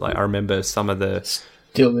guess. Like I remember some of the...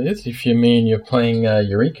 Still is, if you mean you're playing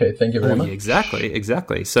Eureka. Thank you very much.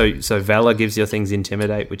 Exactly. So Valor gives your things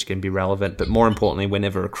Intimidate, which can be relevant, but more importantly,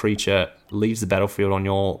 whenever a creature leaves the battlefield on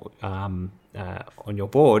your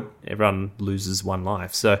board, everyone loses 1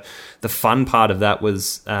 life. So the fun part of that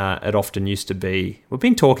was it often used to be, we've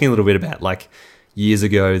been talking a little bit about like years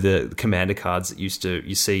ago, the Commander cards that you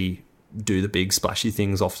see do the big splashy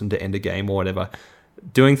things often to end a game or whatever.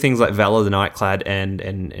 Doing things like Valor the Nightclad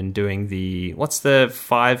and doing the,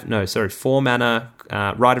 4 mana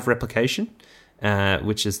Rite of Replication,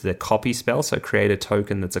 which is the copy spell. So create a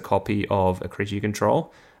token that's a copy of a creature you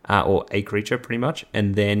control, or a creature pretty much,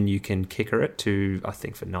 and then you can kicker it to, I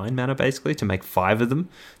think, for 9 mana basically, to make 5 of them.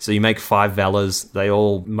 So you make 5 Valors.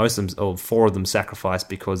 Most of them, or 4 of them sacrifice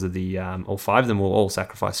because of the, or 5 of them will all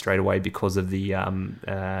sacrifice straight away because of the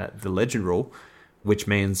legend rule, which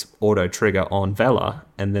means auto trigger on Valor,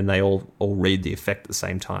 and then they all read the effect at the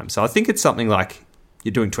same time. So I think it's something like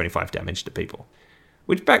you're doing 25 damage to people,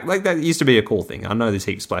 which back like that used to be a cool thing. I know there's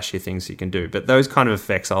heaps splashy things you can do, but those kind of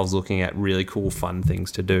effects I was looking at, really cool, fun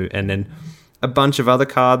things to do, and then a bunch of other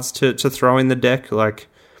cards to throw in the deck, like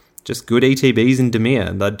just good ETBs in Dimir,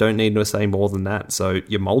 and I don't need to say more than that. So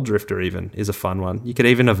your Mold Drifter even is a fun one. You could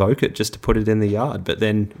even evoke it just to put it in the yard, but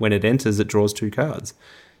then when it enters, it draws 2 cards.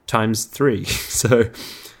 Times 3. So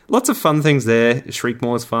lots of fun things there.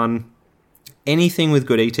 Shriekmaw is fun. Anything with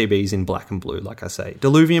good ETBs in black and blue, like I say.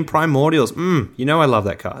 Diluvian Primordials. I love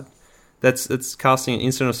that card. It's casting an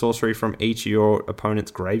instant or sorcery from each of your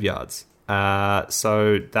opponent's graveyards.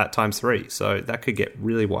 So that times 3. So that could get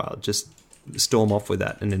really wild. Just storm off with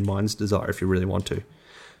that, and then Mind's Desire if you really want to.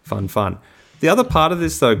 Fun. The other part of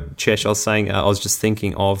this, though, Chesh, I was just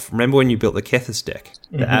thinking of, remember when you built the Kethis deck?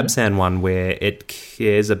 The Absan one, where it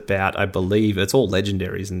cares about, I believe, it's all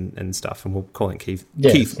legendaries and stuff, and we'll call it Keith.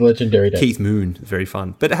 Yeah, Keith, legendary deck. Keith Moon, very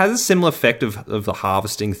fun. But it has a similar effect of the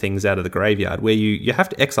harvesting things out of the graveyard, where you have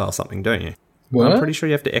to exile something, don't you? What? I'm pretty sure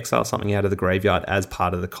you have to exile something out of the graveyard as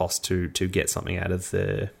part of the cost to get something out of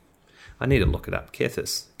the... I need to look it up.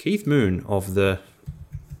 Kethis. Keith Moon of the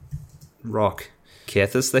Rock.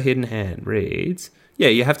 Kethis the Hidden Hand reads, yeah,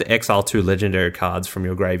 you have to exile 2 legendary cards from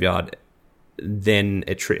your graveyard, then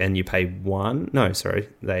and you pay 1. No, sorry,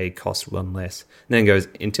 they cost 1 less. And then it goes,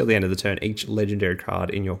 until the end of the turn, each legendary card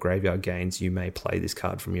in your graveyard gains, you may play this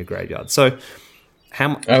card from your graveyard. So how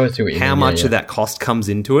much of that cost comes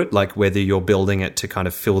into it, like whether you're building it to kind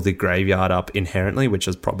of fill the graveyard up inherently, which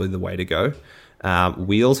is probably the way to go.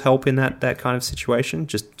 Wheels help in that kind of situation,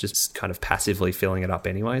 just kind of passively filling it up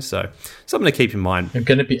anyway. So something to keep in mind. I'm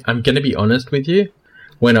gonna be honest with you.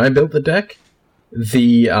 When I built the deck,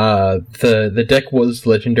 the deck was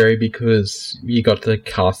legendary because you got to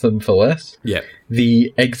cast them for less. Yeah.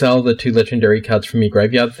 The exile the 2 legendary cards from your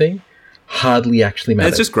graveyard thing hardly actually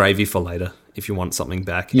matters. It's just gravy for later if you want something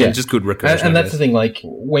back. Yeah, and just good recursion. And that's the thing. Like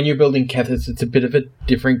when you're building Kethis, it's a bit of a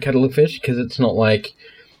different kettle of fish because it's not like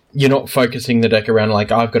you're not focusing the deck around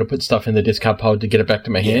like, I've got to put stuff in the discard pile to get it back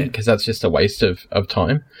to my hand, because that's just a waste of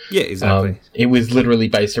time. Yeah, exactly. It was literally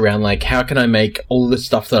based around like, how can I make all the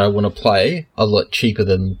stuff that I want to play a lot cheaper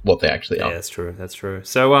than what they actually are? Yeah, that's true.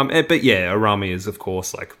 So, but yeah, Arami is, of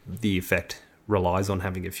course, like the effect relies on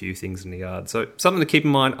having a few things in the yard. So something to keep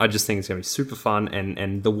in mind. I just think it's going to be super fun,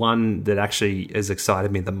 and the one that actually has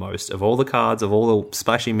excited me the most of all the cards, of all the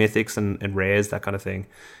splashy mythics and rares, that kind of thing,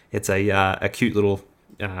 it's a cute little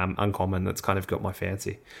uncommon that's kind of got my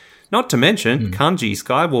fancy. Not to mention Kanji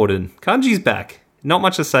Skywarden. Kanji's back. Not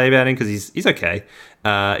much to say about him because he's okay.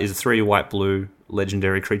 Is a 3 white-blue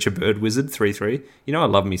legendary creature bird wizard, 3/3. You know I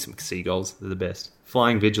love me some seagulls. They're the best.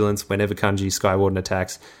 Flying vigilance whenever Kanji Skywarden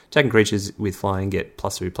attacks. Attacking creatures with flying get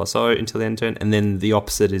 +2/+0 until the end turn. And then the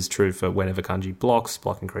opposite is true for whenever Kanji blocks.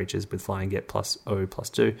 Blocking creatures with flying get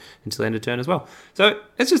 +0/+2 until the end of turn as well. So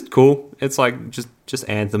it's just cool. It's like just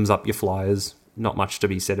anthems up your flyers. Not much to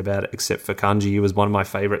be said about it, except for Kanji. It was one of my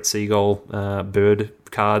favourite seagull bird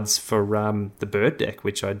cards for the bird deck,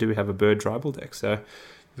 which I do have a bird tribal deck. So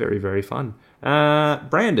very, very fun.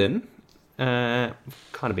 Brandon, kind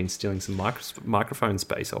of been stealing some microphone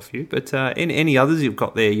space off you, but any others you've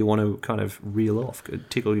got there you want to kind of reel off, could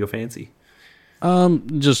tickle your fancy?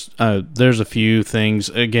 There's a few things.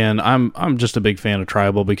 Again, I'm just a big fan of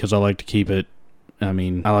tribal because I like to keep it. I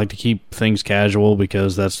mean, I like to keep things casual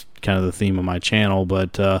because that's kind of the theme of my channel.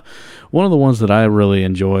 But one of the ones that I really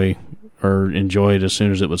enjoyed as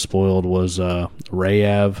soon as it was spoiled was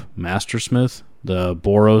Rayav Mastersmith, the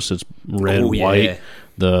Boros. It's red, white.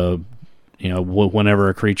 Whenever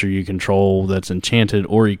a creature you control that's enchanted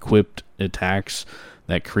or equipped attacks,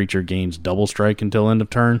 that creature gains double strike until end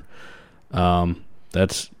of turn.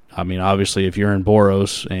 Obviously, if you're in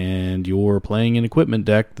Boros and you're playing an equipment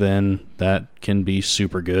deck, then that can be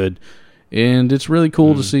super good. And it's really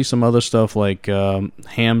cool to see some other stuff like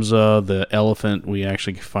Hamza, the elephant. We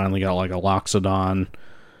actually finally got like a Loxodon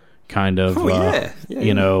kind of,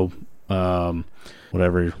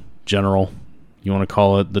 whatever general you want to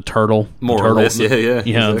call it, the turtle. Or less, yeah.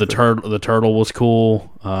 Yeah, exactly. The turtle was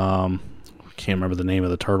cool. Can't remember the name of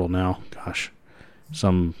the turtle now. Gosh.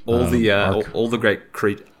 All the great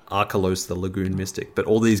Archalos, the Lagoon Mystic, but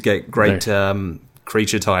all these great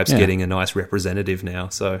creature types getting a nice representative now.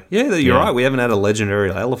 So yeah, you're right. We haven't had a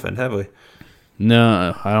legendary elephant, have we?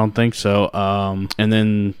 No, I don't think so. And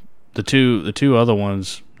then the two other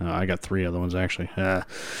ones. I got 3 other ones actually.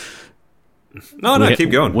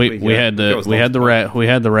 Keep going. We had the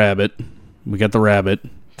rabbit. We got the rabbit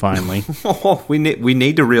finally. we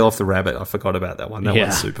need to reel off the rabbit. I forgot about that one. That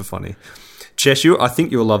one's super funny. Chesh, I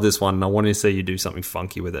think you'll love this one, and I want to see you do something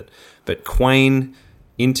funky with it. But Quain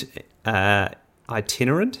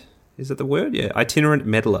Itinerant, is that the word? Yeah, Itinerant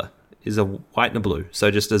Meddler is a white and a blue,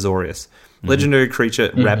 so just Azorius. Legendary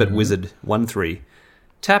creature, rabbit wizard, 1/3.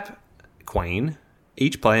 Tap Quain.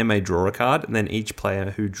 Each player may draw a card, and then each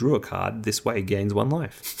player who drew a card this way gains 1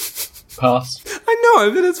 life. Pass. I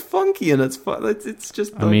know, but it's funky and it's fun. It's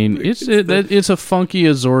just. It's a funky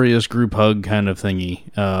Azorius group hug kind of thingy.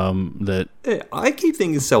 I keep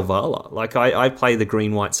thinking Selvala. Like I play the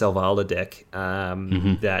green-white Selvala deck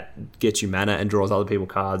that gets you mana and draws other people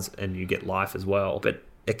cards, and you get life as well. But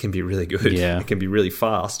it can be really good. Yeah. It can be really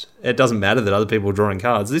fast. It doesn't matter that other people are drawing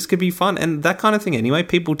cards. This could be fun, and that kind of thing. Anyway,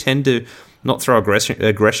 people tend to not throw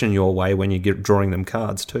aggression your way when you're drawing them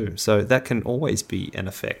cards too. So that can always be an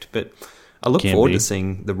effect. But I look Can forward be. to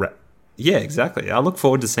seeing Yeah, exactly. I look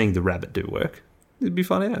forward to seeing the rabbit do work. It'd be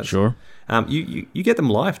fun as. Sure. You get them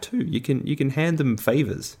life too. You can hand them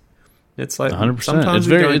favors. It's like 100%. sometimes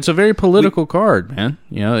It's a very political card, man.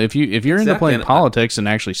 You know, if you're into Exactly, playing and politics and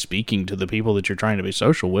actually speaking to the people that you're trying to be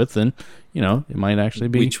social with, then it might actually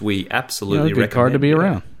be which we absolutely a good card to be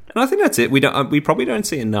recommend, around. And I think that's it. We probably don't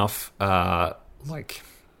see enough like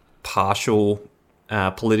partial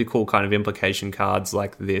political kind of implication cards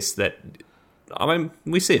like this. That I mean,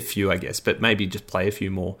 we see a few, I guess, but maybe just play a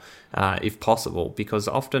few more if possible, because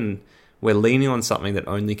often we're leaning on something that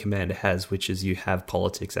only Commander has, which is you have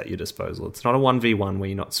politics at your disposal. It's not a 1v1 where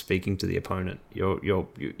you're not speaking to the opponent.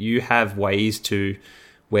 You have ways to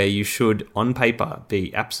where you should, on paper,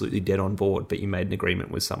 be absolutely dead on board, but you made an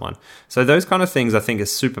agreement with someone. So those kind of things I think are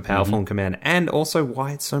super powerful in Commander, and also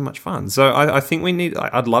why it's so much fun. So I think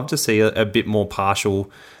I'd love to see a bit more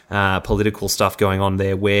partial political stuff going on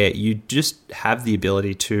there, where you just have the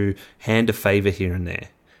ability to hand a favor here and there,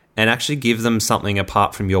 and actually give them something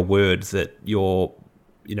apart from your word that you're,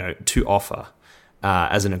 to offer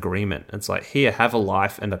as an agreement. It's like, here, have a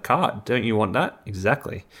life and a card. Don't you want that?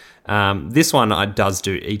 Exactly. This one does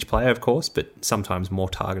do each player, of course, but sometimes more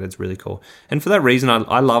targeted is really cool. And for that reason,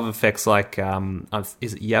 I love effects like,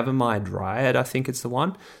 is it Yavimaya Dryad? I think it's the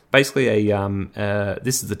one. Basically,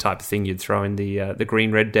 this is the type of thing you'd throw in the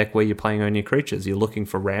green-red deck where you're playing only creatures. You're looking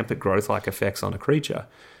for rampant growth-like effects on a creature.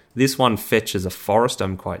 This one fetches a forest,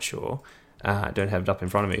 I'm quite sure. I don't have it up in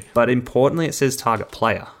front of me. But importantly, it says target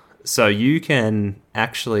player. So you can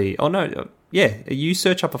actually... you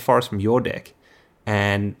search up a forest from your deck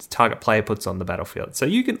and target player puts on the battlefield. So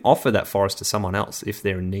you can offer that forest to someone else if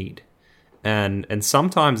they're in need. And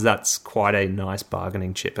sometimes that's quite a nice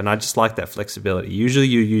bargaining chip. And I just like that flexibility. Usually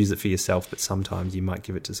you use it for yourself, but sometimes you might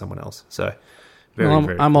give it to someone else. So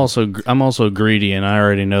I'm also greedy, and I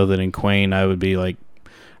already know that in Quain I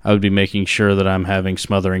would be making sure that I'm having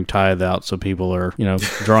Smothering Tithe out, so people are,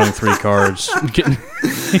 drawing 3 cards. Getting,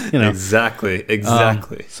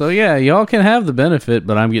 Exactly. So yeah, y'all can have the benefit,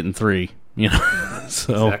 but I'm getting 3.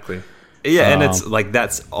 So exactly. Yeah, and it's like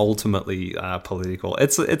that's ultimately political.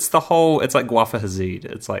 It's like Guafa Hazid.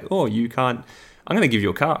 It's like, oh, you can't. I'm going to give you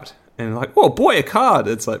a card, and like, oh boy, a card.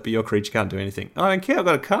 It's like, but your creature can't do anything. I don't care. I've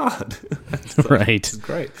got a card. Right. It's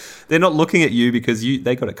great. They're not looking at you because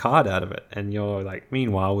they got a card out of it, and you're like,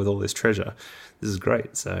 meanwhile, with all this treasure, this is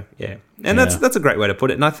great. So yeah, and that's a great way to put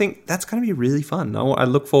it. And I think that's going to be really fun. I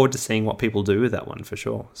look forward to seeing what people do with that one for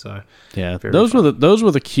sure. So yeah, those were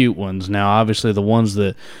the cute ones. Now, obviously, the ones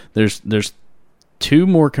that there's 2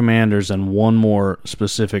 more commanders and 1 more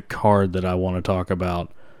specific card that I want to talk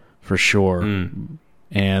about for sure.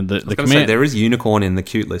 And there is Unicorn in the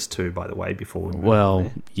cute list too, by the way. Before we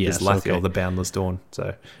yes, there's Lathiel, the Boundless Dawn.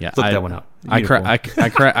 So yeah, look that one up. I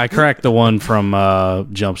cracked the one from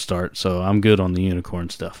Jumpstart, so I'm good on the Unicorn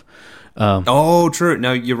stuff. True.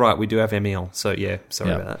 No, you're right. We do have MEL. So yeah,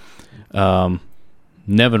 sorry about that.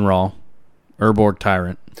 Nevin Raw, Urborg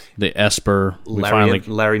Tyrant, the Esper.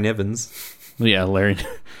 Larry Nevins. Yeah, Larry.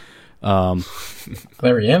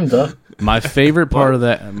 Larry Emda. My favorite part of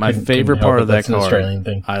that. My favorite part of that card. Australian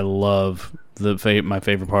thing. I love my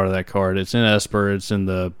favorite part of that card. It's in Esper. It's in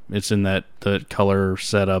that color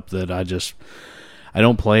setup that I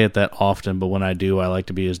don't play it that often, but when I do, I like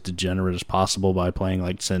to be as degenerate as possible by playing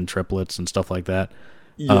like Send triplets and stuff like that.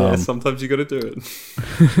 Yeah, sometimes you got to do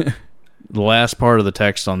it. The last part of the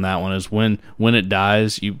text on that one is when it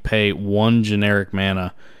dies, you pay 1 generic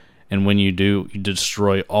mana. And when you do, you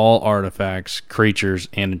destroy all artifacts, creatures,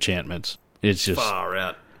 and enchantments. It's just far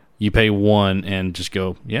out. You pay 1 and just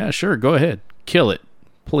go, yeah, sure, go ahead, kill it,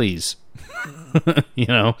 please.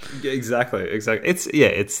 Yeah, exactly.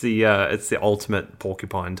 It's the ultimate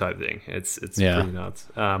porcupine type thing. It's pretty nuts.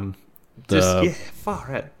 Far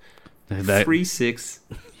out. 3/6,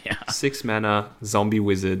 6 mana, zombie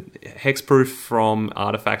wizard, hexproof from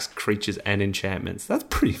artifacts, creatures, and enchantments. That's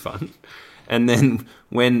pretty fun. And then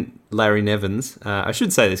when Larry Nevins, I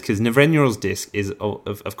should say this because Nevenural's Disc is,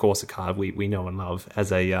 of course, a card we know and love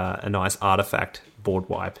as a nice artifact board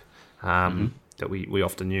wipe that we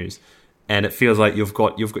often use. And it feels like you've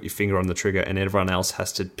got your finger on the trigger, and everyone else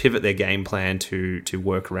has to pivot their game plan to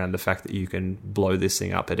work around the fact that you can blow this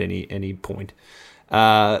thing up at any point.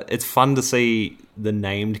 It's fun to see the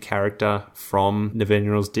named character from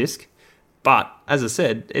Nevenural's Disc, but as I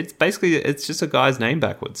said, it's just a guy's name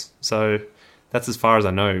backwards. So that's as far as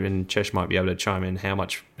I know, and Chesh might be able to chime in how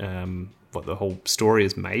much what the whole story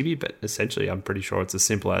is maybe, but essentially I'm pretty sure it's as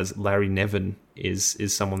simple as Larry Nevin is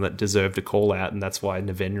someone that deserved a call out, and that's why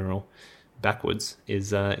Nevenural backwards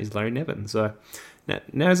is Larry Nevin. So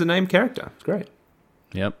now he's a named character. It's great.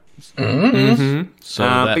 Yep. Mm-hmm.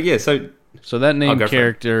 So that named go for it.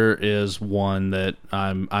 character is one that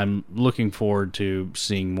I'm looking forward to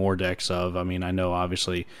seeing more decks of. I mean, I know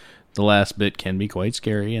obviously the last bit can be quite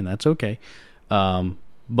scary, and that's okay.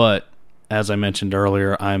 But as I mentioned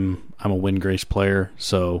earlier, I'm a Windgrace player,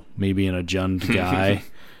 so me being a Jund guy,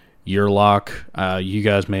 Yurlok, you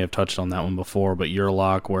guys may have touched on that one before, but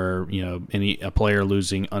Yurlok, where a player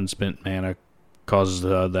losing unspent mana causes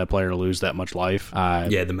that player to lose that much life.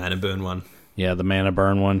 The mana burn one. Yeah, the mana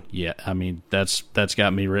burn one. Yeah, I mean that's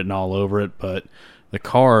got me written all over it. But the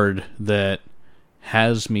card that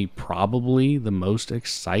has me probably the most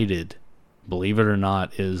excited, believe it or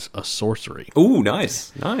not, is a sorcery. Ooh,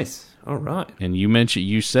 nice. All right. And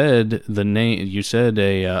you said the name. You said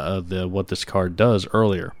what this card does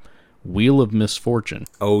earlier. Wheel of Misfortune.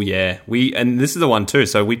 Oh yeah, and this is the one too.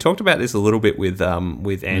 So we talked about this a little bit with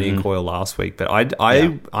Andy and Coyle last week, but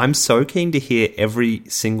I'm so keen to hear every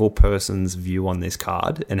single person's view on this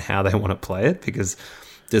card and how they want to play it, because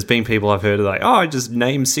there's been people I've heard like, I just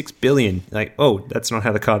named 6 billion. Like, oh, that's not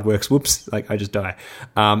how the card works. Whoops! Like I just die.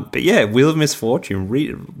 But yeah, Wheel of Misfortune.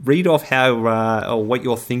 Read off how or what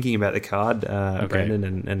you're thinking about the card, okay,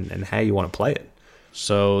 Brandon, and how you want to play it.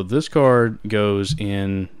 So this card goes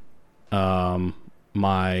in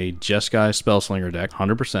my Jeskai Spellslinger deck,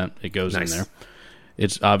 100%. It goes in there.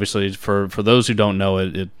 It's obviously, for those who don't know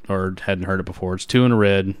it or hadn't heard it before, it's 2 in a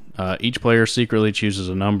red. Each player secretly chooses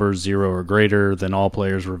a number 0 or greater. Then all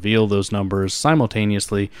players reveal those numbers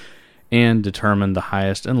simultaneously and determine the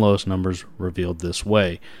highest and lowest numbers revealed this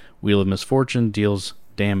way. Wheel of Misfortune deals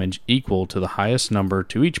damage equal to the highest number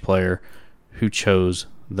to each player who chose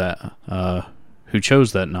that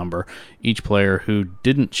number. Each player who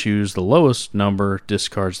didn't choose the lowest number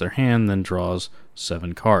discards their hand, then draws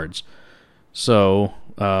 7 cards. So,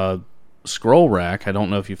 Scroll Rack, I don't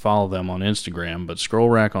know if you follow them on Instagram, but Scroll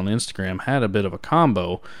Rack on Instagram had a bit of a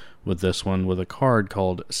combo with this one with a card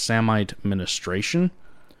called Samite Ministration.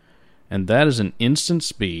 And that is an instant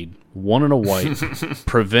speed, 1 and a white,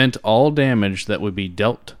 prevent all damage that would be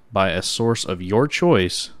dealt by a source of your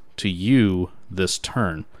choice to you this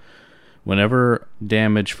turn. Whenever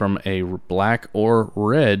damage from a black or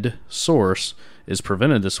red source is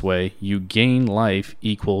prevented this way, you gain life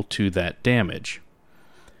equal to that damage.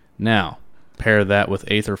 Now, pair that with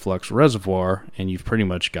Aetherflux Reservoir, and you've pretty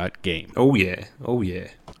much got game. Oh yeah. That's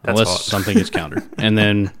unless hot. something is countered. And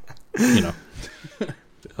then,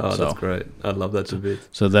 Oh, that's great. I love that a bit.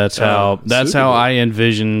 So that's how I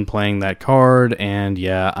envision playing that card, and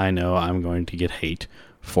yeah, I know I'm going to get hate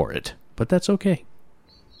for it. But that's okay.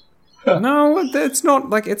 No, it's not.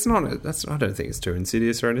 Like, it's not. I don't think it's too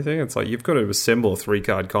insidious or anything. It's like you've got to assemble a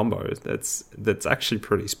 3-card combo. That's actually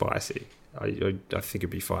pretty spicy. I think it'd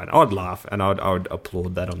be fine. I'd laugh and I would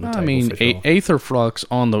applaud that on the table. I mean, for sure. Aetherflux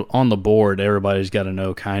on the board. Everybody's got to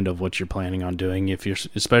know kind of what you're planning on doing. If you're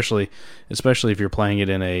especially if you're playing it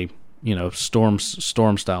in a storm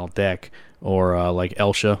style deck or like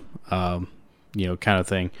Elsha, kind of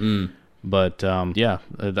thing. Mm. But yeah,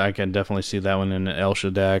 I can definitely see that one in an Elsha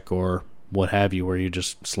deck or what have you, where you're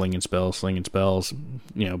just slinging spells.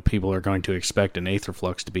 People are going to expect an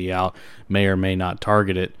Aetherflux to be out, may or may not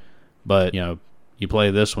target it. But you play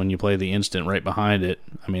this one, you play the instant right behind it.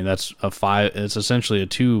 I mean, that's it's essentially a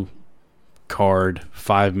 2-card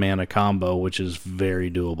 5-mana combo, which is very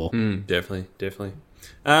doable. Definitely.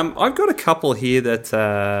 I've got a couple here that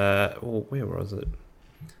where was it?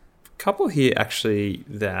 A couple here actually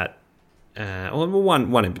that.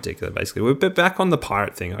 One in particular, basically. We're back on the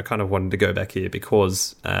pirate thing. I kind of wanted to go back here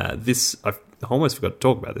because this, I almost forgot to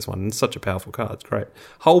talk about this one. It's such a powerful card. It's great.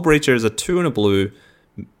 Hull Breacher is a 2 and a blue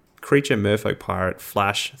creature merfolk pirate,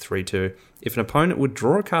 flash 3/2. If an opponent would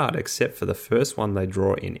draw a card except for the first one they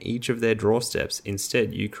draw in each of their draw steps,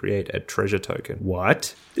 instead you create a treasure token.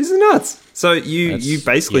 What? This is nuts. So you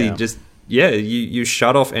basically you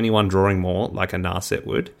shut off anyone drawing more, like a Narset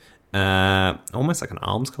would. Almost like an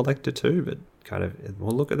arms collector too, but kind of,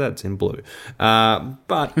 well, look at that, it's in blue.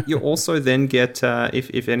 But you also then get,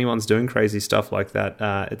 if anyone's doing crazy stuff like that,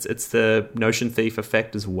 it's the Notion Thief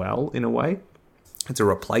effect as well, in a way. It's a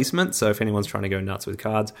replacement, so if anyone's trying to go nuts with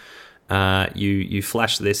cards, you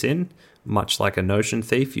flash this in, much like a Notion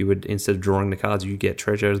Thief. You would, instead of drawing the cards, you get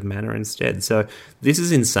treasure as mana instead. So this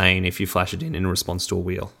is insane if you flash it in response to a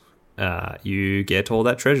wheel. You get all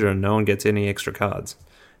that treasure and no one gets any extra cards.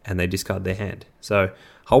 And they discard their hand. So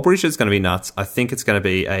Hull Breacher is going to be nuts. I think it's going to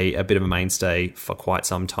be a bit of a mainstay for quite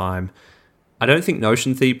some time. I don't think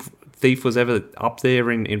Notion Thief was ever up there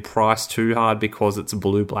in price too hard because it's a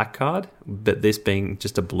blue-black card. But this being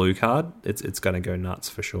just a blue card, it's going to go nuts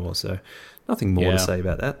for sure. So nothing more to say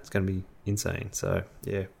about that. It's going to be insane. So,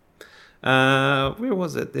 yeah. Where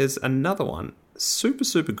was it? There's another one. Super,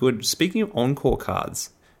 super good. Speaking of Encore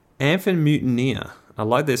cards, Anthem Mutineer. I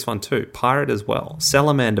like this one too. Pirate as well.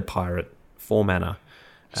 Salamander Pirate, 4 mana.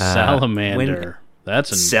 Salamander.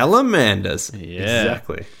 That's Salamanders. Yeah.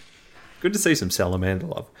 Exactly. Good to see some salamander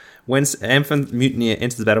love. When Anthem Mutineer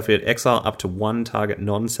enters the battlefield, exile up to 1 target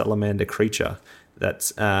non-salamander creature.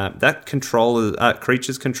 That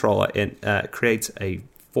creature's controller creates a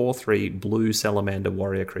 4/3 blue salamander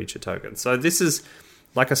warrior creature token. So this is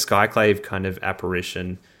like a Skyclave kind of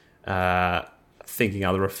apparition, thinking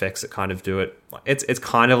other effects that kind of do it. It's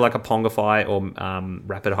kind of like a Pongify or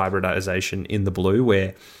rapid hybridization in the blue,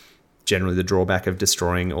 where generally the drawback of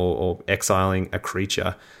destroying or exiling a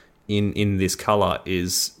creature in this color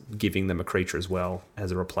is giving them a creature as well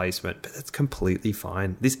as a replacement. But that's completely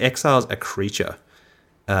fine. This exiles a creature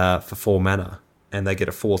for 4 mana, and they get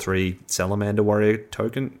a 4/3 Salamander Warrior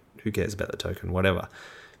token. Who cares about the token? Whatever.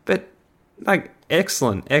 But like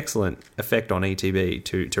excellent effect on ETB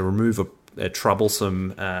to remove a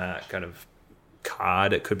troublesome kind of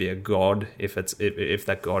card. It could be a god if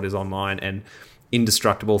that god is online, and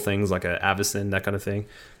indestructible things like a Avacyn, that kind of thing.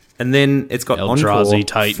 And then it's got Eldrazi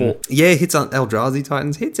Titan. Hits on Eldrazi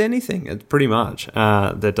Titans, hits anything. It's pretty much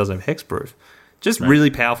that doesn't have hexproof. Just really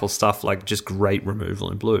powerful stuff, like just great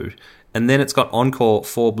removal in blue. And then it's got Encore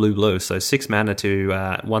 4 blue. So 6 mana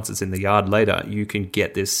to once it's in the yard later, you can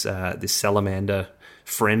get this salamander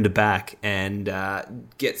friend back and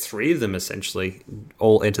get 3 of them essentially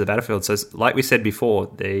all enter the battlefield. So like we said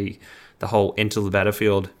before, the whole enter the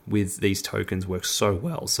battlefield with these tokens works so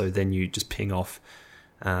well. So then you just ping off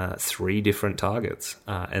 3 different targets,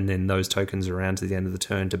 and then those tokens are around to the end of the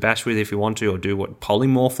turn to bash with if you want to, or do what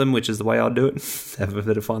polymorph them, which is the way I'd do it. Have a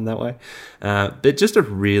bit of fun that way. But just a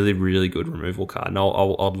really, really good removal card. And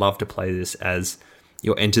I'd love to play this as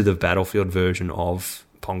your enter the battlefield version of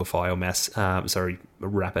Pongify or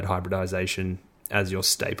rapid hybridization as your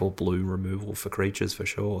staple blue removal for creatures for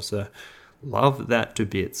sure. So love that to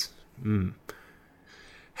bits.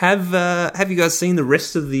 Have you guys seen the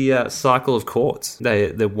rest of the cycle of courts?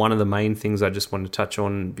 They're one of the main things I just want to touch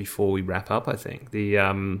on before we wrap up. I think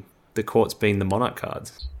the courts being the Monarch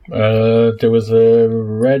cards. There was a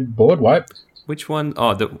red board wipe. Which one?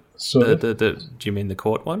 Oh, do you mean the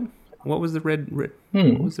court one? What was the red?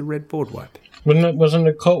 What was the red board wipe? Wasn't it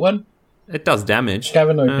a court one? It does damage.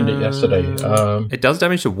 Gavin opened it yesterday. It does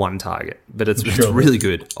damage to 1 target, but it's really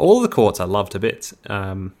good. All the courts I love to bits.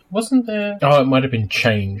 Wasn't there? Oh, it might have been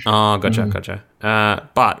changed. Oh, gotcha.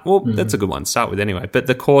 That's a good one to start with anyway. But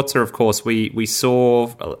the courts are, of course, we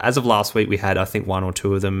saw, as of last week, we had, I think, 1 or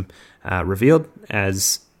 2 of them revealed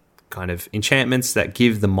as kind of enchantments that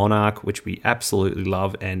give the Monarch, which we absolutely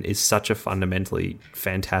love and is such a fundamentally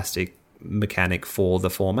fantastic mechanic for the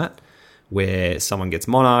format, where someone gets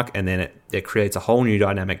Monarch and then it creates a whole new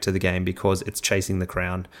dynamic to the game because it's chasing the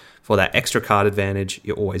crown. For that extra card advantage,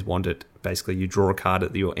 you always want it. Basically, you draw a card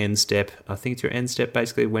at your end step. I think it's your end step,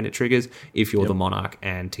 basically, when it triggers, if you're the Monarch.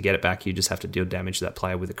 And to get it back, you just have to deal damage to that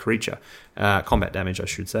player with a creature. Combat damage, I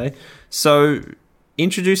should say. So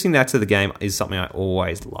introducing that to the game is something I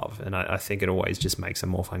always love. And I think it always just makes a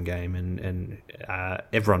more fun game. And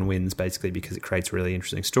everyone wins, basically, because it creates really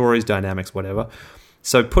interesting stories, dynamics, whatever.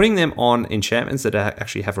 So putting them on enchantments that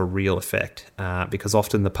actually have a real effect, because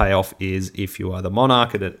often the payoff is if you are the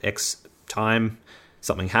Monarch at an X time,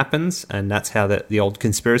 something happens, and that's how the old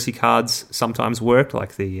conspiracy cards sometimes worked,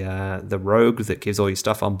 like the Rogue that gives all your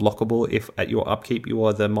stuff unblockable if at your upkeep you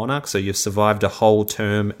are the Monarch, so you've survived a whole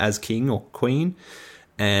term as king or queen,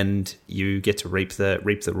 and you get to reap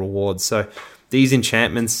the rewards. So these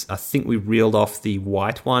enchantments, I think we reeled off the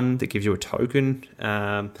white one that gives you a token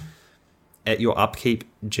at your upkeep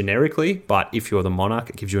generically, but if you're the Monarch,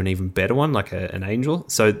 it gives you an even better one, like an Angel.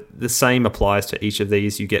 So the same applies to each of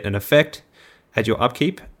these. You get an effect at your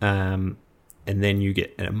upkeep, and then you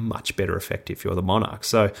get a much better effect if you're the Monarch.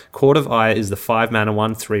 So Court of Ire is the 5 mana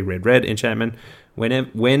 1, 3 red enchantment.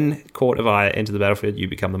 When Court of Ire enter the battlefield, you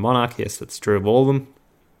become the Monarch. Yes, that's true of all of them.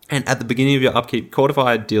 And at the beginning of your upkeep, Court of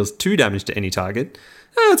Ire deals 2 damage to any target.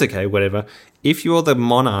 It's okay, whatever. If you're the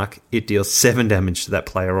Monarch, it deals 7 damage to that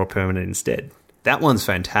player or permanent instead. That one's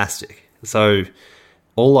fantastic. So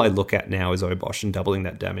all I look at now is Obosh and doubling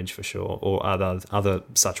that damage for sure, or other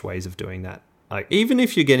such ways of doing that. Like even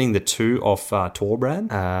if you're getting the 2 off Torbrand,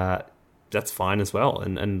 that's fine as well.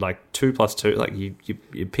 And like 2 + 2, like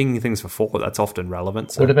you're pinging things for 4. That's often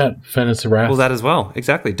relevant. So. What about Furnace of Wrath? Well, that as well.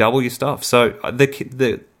 Exactly. Double your stuff. So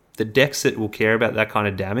the decks that will care about that kind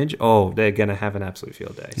of damage, they're going to have an absolute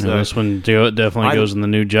field day. So this one definitely goes in the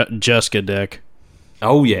new Jeska deck.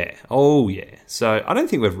 Oh yeah. So I don't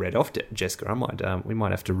think we've read off Jessica. We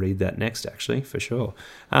might have to read that next, actually, for sure.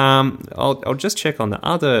 I'll just check on the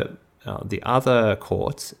other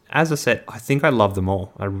courts. As I said, I think I love them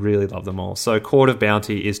all. I really love them all. So Court of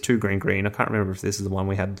Bounty is 2 green. I can't remember if this is the one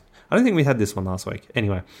we had. I don't think we had this one last week.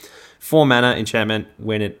 Anyway, 4 mana enchantment.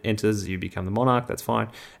 When it enters, you become the monarch. That's fine.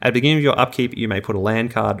 At the beginning of your upkeep, you may put a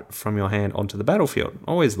land card from your hand onto the battlefield.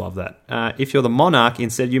 Always love that. If you're the monarch,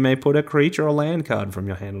 instead you may put a creature or land card from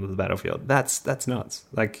your hand onto the battlefield. That's nuts.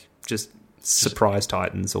 Like just surprise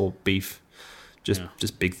titans or beef.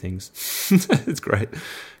 Just big things. It's great.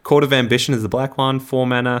 Court of Ambition is the black one. 4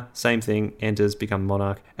 mana, same thing. Enters, become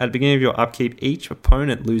monarch. At the beginning of your upkeep, each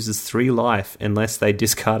opponent loses 3 life unless they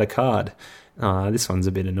discard a card. This one's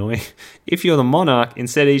a bit annoying. If you're the monarch,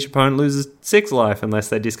 instead each opponent loses 6 life unless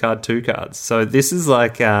they discard 2 cards. So this is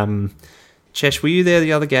like... Chesh, were you there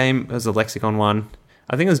the other game? It was a Lexicon one.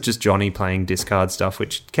 I think it was just Johnny playing discard stuff,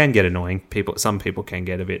 which can get annoying. Some people can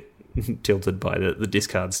get a bit tilted by the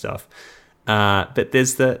discard stuff. But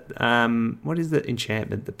there's the what is the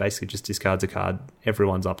enchantment that basically just discards a card?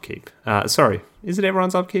 Everyone's upkeep. Sorry, is it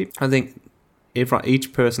everyone's upkeep? I think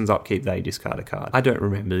each person's upkeep they discard a card. I don't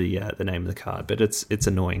remember the name of the card, but it's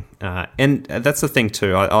annoying. And that's the thing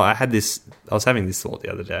too. I was having this thought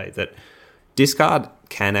the other day that discard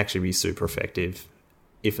can actually be super effective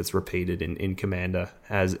if it's repeated in Commander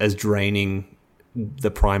as draining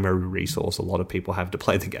the primary resource a lot of people have to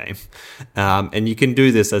play the game. And you can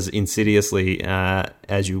do this as insidiously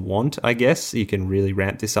as you want, I guess. You can really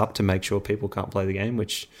ramp this up to make sure people can't play the game,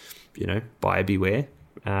 which, buyer beware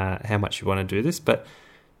how much you want to do this. But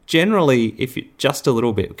generally, if you just a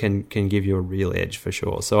little bit can give you a real edge for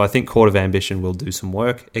sure. So I think Court of Ambition will do some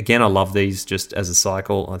work. Again, I love these just as a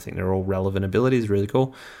cycle. I think they're all relevant abilities, really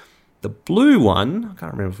cool. The blue one, I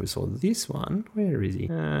can't remember if we saw this one. Where is he?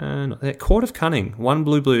 Not there. Court of Cunning. 1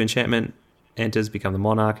 blue enchantment enters, become the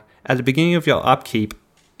monarch. At the beginning of your upkeep,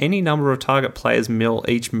 any number of target players mill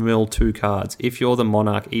 2 cards. If you're the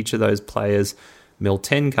monarch, each of those players mill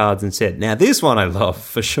 10 cards instead. Now, this one I love,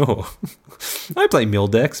 for sure. I play mill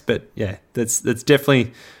decks, but yeah, that's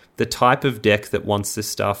definitely the type of deck that wants this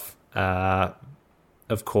stuff.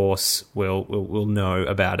 Of course, we'll know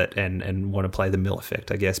about it and want to play the mill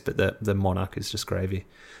effect, I guess. But the monarch is just gravy.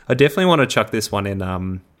 I definitely want to chuck this one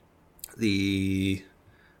in the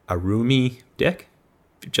Arumi deck,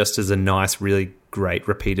 just as a nice, really great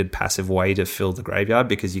repeated passive way to fill the graveyard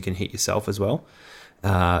because you can hit yourself as well,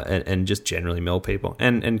 and just generally mill people.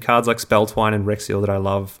 And cards like Spelltwine and Rexiel that I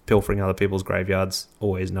love, pilfering other people's graveyards,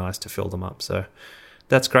 always nice to fill them up. So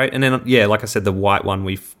that's great. And then, yeah, like I said, the white one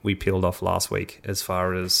we peeled off last week as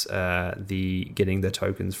far as getting the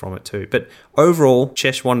tokens from it too. But overall,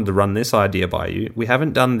 Chesh wanted to run this idea by you. We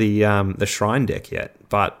haven't done the Shrine deck yet,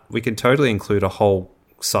 but we can totally include a whole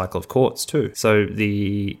cycle of courts too. So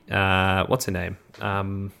the what's her name?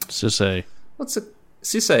 Sisay.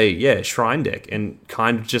 Sisay, yeah, Shrine deck, and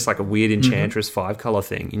kind of just like a weird Enchantress 5-color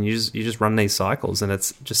thing, and you just run these cycles, and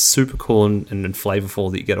it's just super cool and flavorful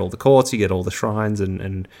that you get all the courts, you get all the shrines,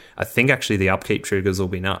 and I think actually the upkeep triggers will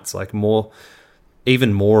be nuts, like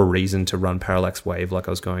even more reason to run Parallax Wave like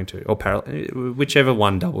I was going to, or whichever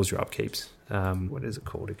one doubles your upkeeps. What is it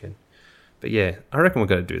called again? But yeah, I reckon we're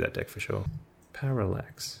going to do that deck for sure.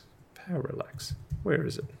 Parallax, where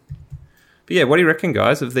is it? But yeah, what do you reckon,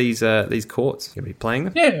 guys, of these courts? You gonna be playing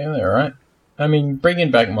them? Yeah, they're alright. I mean, bringing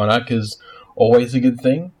back Monarch is always a good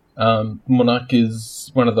thing. Monarch is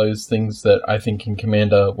one of those things that I think in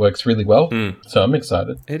Commander works really well, so I'm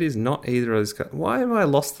excited. It is not either of those cards. Why have I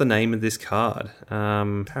lost the name of this card?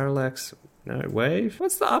 Parallax, no, Wave?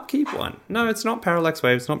 What's the upkeep one? No, it's not Parallax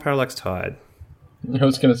Wave, it's not Parallax Tide. I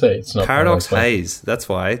was going to say, it's not Paradox Haze, that's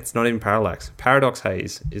why. It's not even Parallax. Paradox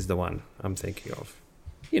Haze is the one I'm thinking of.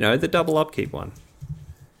 The double upkeep one.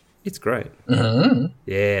 It's great. Mm-hmm.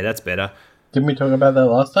 Yeah, that's better. Didn't we talk about that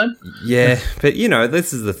last time? Yeah, but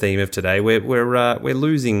this is the theme of today. We're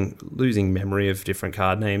losing memory of different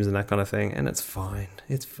card names and that kind of thing, and it's fine.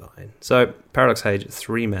 It's fine. So Paradox Haze,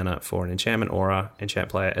 3 mana for an enchantment aura, enchant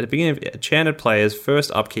player. At the beginning of enchanted player's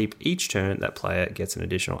first upkeep, each turn that player gets an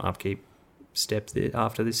additional upkeep step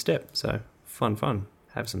after this step. So fun.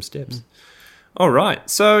 Have some steps. All right.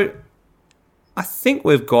 So I think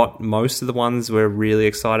we've got most of the ones we're really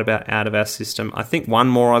excited about out of our system. I think one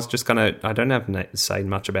more I don't have to say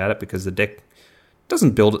much about it because the deck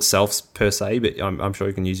doesn't build itself per se, but I'm sure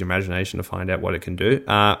you can use your imagination to find out what it can do.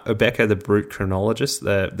 Obeka, the Brute Chronologist,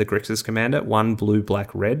 the Grixis commander, 1 blue, black,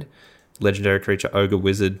 red, legendary creature, ogre,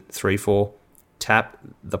 wizard, 3/4. Tap,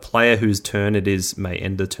 the player whose turn it is may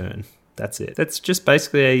end the turn. That's it. That's just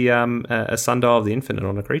basically a Sundial of the Infinite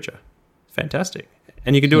on a creature. Fantastic.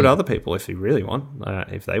 And you can do it to other people if you really want,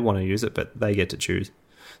 if they want to use it, but they get to choose.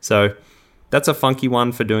 So that's a funky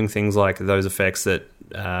one for doing things like those effects that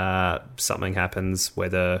something happens,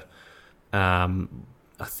 whether I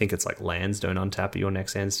think it's like lands don't untap your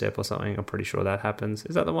next end step or something. I'm pretty sure that happens.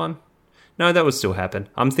 Is that the one? No, that would still happen.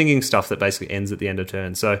 I'm thinking stuff that basically ends at the end of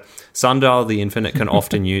turn. So Sundial the Infinite can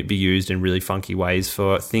often be used in really funky ways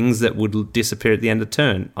for things that would disappear at the end of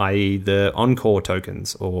turn, i.e. the Encore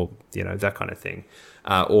tokens or, that kind of thing.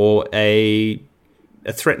 Or a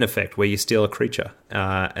threaten effect where you steal a creature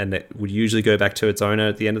and it would usually go back to its owner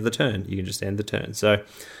at the end of the turn. You can just end the turn. So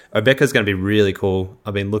Obeka's going to be really cool.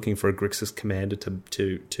 I've been looking for a Grixis commander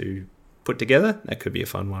to put together. That could be a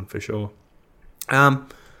fun one for sure.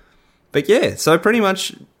 But yeah, so pretty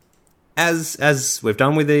much as we've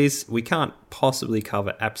done with these, we can't possibly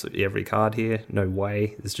cover absolutely every card here. No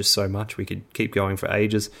way. There's just so much. We could keep going for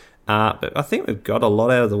ages. But I think we've got a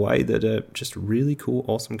lot out of the way that are just really cool,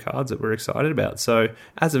 awesome cards that we're excited about. So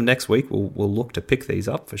as of next week, we'll look to pick these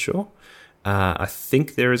up for sure. I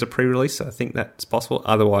think there is a pre-release, so I think that's possible.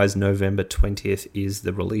 Otherwise, November 20th is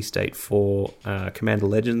the release date for Commander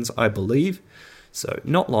Legends, I believe. So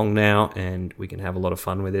not long now, and we can have a lot of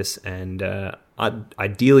fun with this. And I'd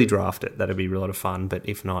ideally draft it. That'd be a lot of fun. But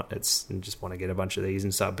if not, I just want to get a bunch of these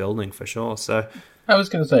and start building for sure. So I was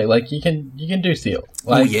going to say, you can do seal.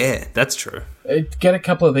 Yeah, that's true. Get a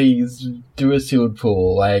couple of these, do a sealed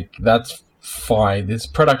pool. That's fine. This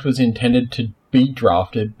product was intended to be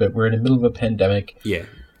drafted, but we're in the middle of a pandemic. Yeah.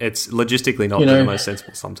 It's logistically not the most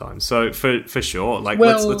sensible sometimes. So for sure,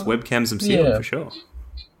 let's webcam some seal for sure.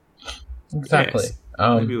 Exactly. Yes.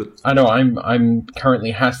 I know I'm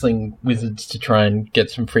currently hassling Wizards to try and get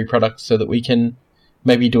some free products so that we can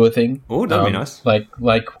maybe do a thing. Oh, that'd be nice. Like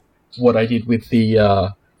what I did with the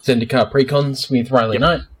Zendikar precons with Riley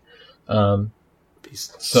Knight.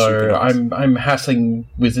 So nice. I'm hassling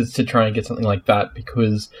Wizards to try and get something like that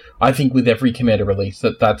because I think with every Commander release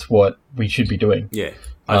that's what we should be doing. Yeah.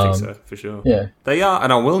 I think so, for sure. Yeah. They are,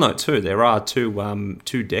 and I will note too, there are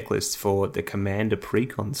two deck lists for the Commander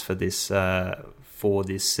precons for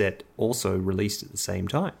this set also released at the same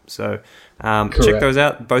time. So check those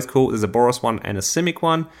out. Both cool. There's a Boros one and a Simic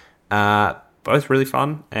one. Both really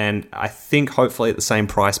fun, and I think hopefully at the same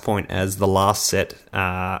price point as the last set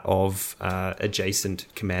of adjacent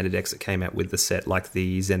Commander decks that came out with the set, like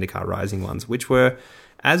the Zendikar Rising ones, which were,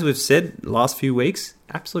 as we've said last few weeks,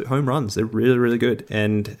 absolute home runs. They're really, really good,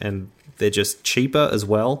 and they're just cheaper as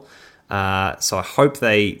well. So I hope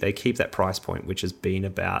they keep that price point, which has been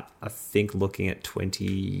about, I think, looking at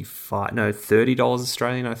 $30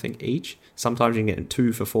 Australian, I think, each. Sometimes you can get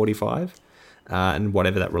 2 for $45, and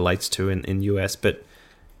whatever that relates to in US. But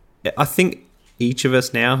I think each of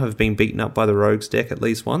us now have been beaten up by the Rogues deck at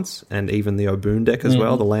least once, and even the Obun deck as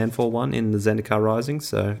well, the Landfall one in the Zendikar Rising.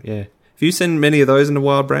 So yeah. Have you seen many of those in the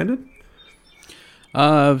wild, Brandon?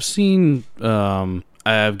 I've seen.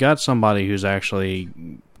 I've got somebody who's actually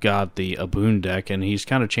got the Aboon deck, and he's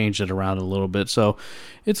kind of changed it around a little bit, so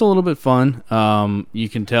it's a little bit fun. You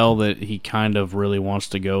can tell that he kind of really wants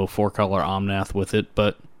to go 4-color Omnath with it,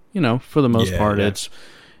 but for the most part, it's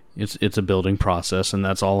a building process, and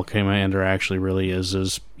that's all Commander actually really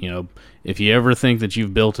is. If you ever think that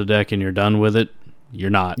you've built a deck and you're done with it, you're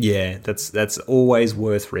not. Yeah, that's always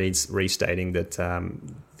worth restating that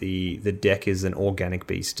the deck is an organic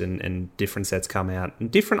beast, and different sets come out, and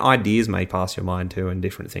different ideas may pass your mind too, and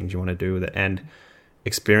different things you want to do with it, and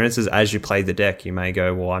experiences as you play the deck. You may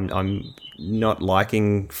go, well, I'm not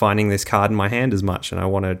liking finding this card in my hand as much, and I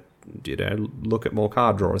want to look at more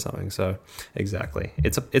card draw or something. So exactly,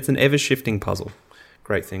 it's an ever shifting puzzle.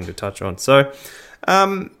 Great thing to touch on. So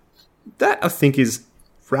that I think is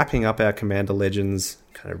wrapping up our Commander Legends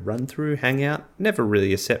kind of run through, hangout. Never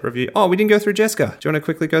really a set review. Oh, we didn't go through Jessica. Do you want to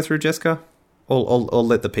quickly go through Jessica? I'll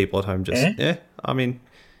let the people at home just... Yeah, I mean,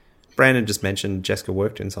 Brandon just mentioned Jessica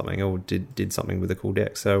worked in something or did something with a cool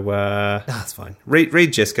deck. So that's fine.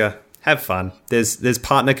 Read Jessica. Have fun. There's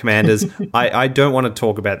partner commanders. I don't want to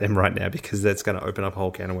talk about them right now because that's going to open up a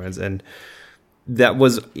whole can of worms. And that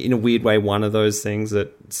was, in a weird way, one of those things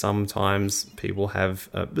that sometimes people have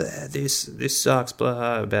this sucks,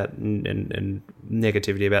 blah, about and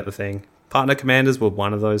negativity about the thing. Partner commanders were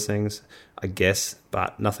one of those things, I guess,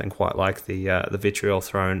 but nothing quite like the vitriol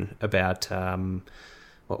thrown about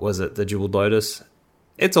what was it, the Jeweled Lotus.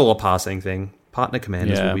 It's all a passing thing. Partner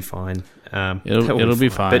commanders will be fine. It'll be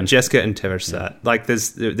fine. But Jessica and Tevesh Sat,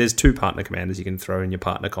 there's 2 partner commanders you can throw in your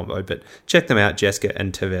partner combo. But check them out, Jessica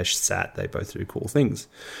and Tevesh Sat. They both do cool things.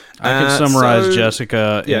 I can summarize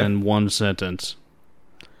Jessica in one sentence.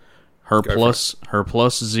 Her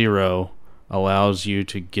plus 0 allows you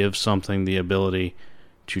to give something the ability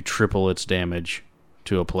to triple its damage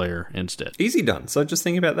to a player instead. Easy done. So just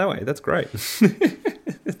think about it that way. That's great.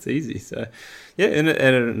 It's easy. So yeah, and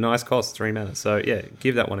at a nice cost, 3 mana. So yeah,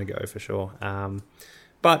 give that one a go for sure.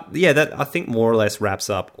 But yeah, that I think more or less wraps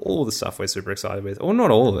up all the stuff we're super excited with, or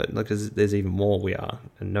not all of it, because there's even more we are,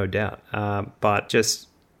 and no doubt. But just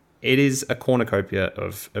it is a cornucopia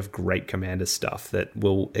of great Commander stuff that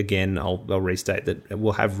will, again, I'll restate that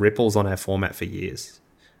will have ripples on our format for years,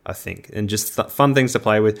 I think, and just fun things to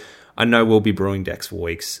play with. I know we'll be brewing decks for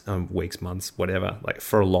weeks, months, whatever, like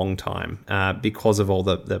for a long time, because of all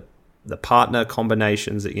the partner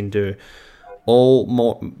combinations that you can do. All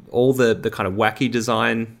the kind of wacky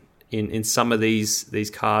design in some of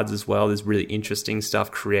these cards as well. There's really interesting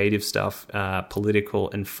stuff, creative stuff,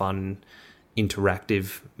 political and fun,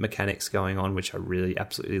 interactive mechanics going on, which I really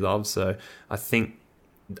absolutely love. So I think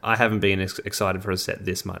I haven't been excited for a set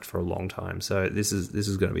this much for a long time. So this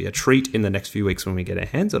is going to be a treat in the next few weeks when we get our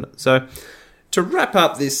hands on it. So to wrap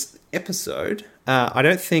up this episode, I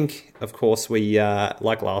don't think, of course, we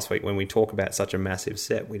like last week when we talk about such a massive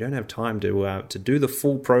set, we don't have time to do the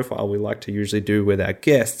full profile we like to usually do with our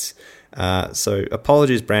guests. So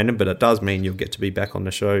apologies, Brandon, but it does mean you'll get to be back on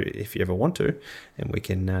the show if you ever want to, and we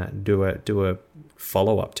can do a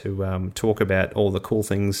follow up to talk about all the cool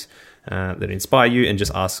things that inspire you, and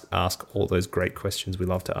just ask all those great questions we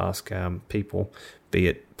love to ask people, be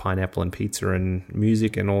it pineapple and pizza and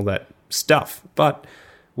music and all that stuff. But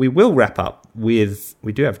we will wrap up with,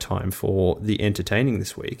 we do have time for the entertaining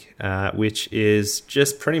this week, which is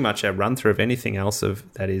just pretty much our run through of anything else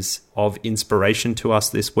that is of inspiration to us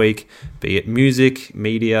this week, be it music,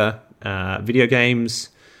 media, video games,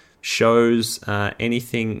 shows,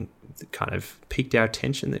 anything that kind of piqued our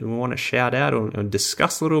attention that we want to shout out or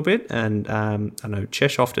discuss a little bit. And I know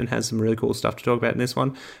Chesh often has some really cool stuff to talk about in this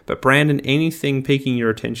one. But Brandon, anything piquing your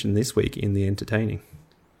attention this week in the entertaining?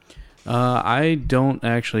 I don't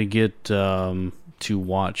actually get to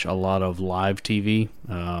watch a lot of live TV,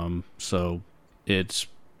 so it's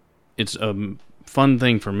a fun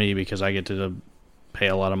thing for me because I get to pay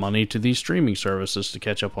a lot of money to these streaming services to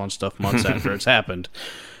catch up on stuff months after it's happened.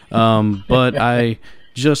 But I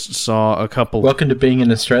just saw a couple... Welcome to being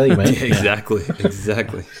in Australia, mate. Exactly.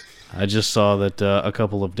 I just saw that a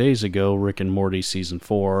couple of days ago, Rick and Morty Season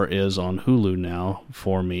 4 is on Hulu now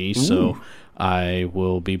for me, Ooh. so I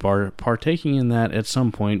will be partaking in that at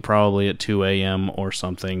some point, probably at 2 a.m. or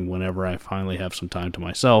something, whenever I finally have some time to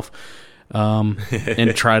myself, and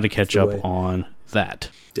try to catch up on that.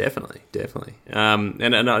 Definitely.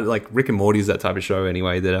 And I, like Rick and Morty is that type of show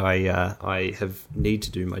anyway that I need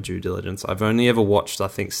to do my due diligence. I've only ever watched, I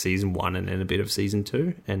think, season 1 and then a bit of season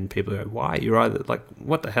 2, and people go, "Why? You're either like,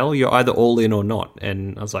 what the hell? You're either all in or not."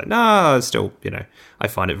 And I was like, "No, still, I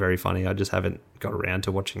find it very funny. I just haven't got around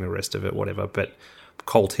to watching the rest of it, whatever." But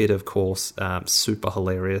Cold Hit, of course, super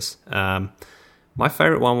hilarious. My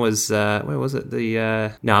favorite one was, where was it?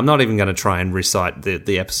 No, I'm not even going to try and recite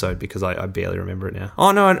the episode because I barely remember it now.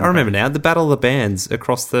 Oh, no, I remember now. The Battle of the Bands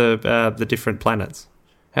across the different planets.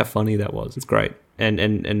 How funny that was. It's great.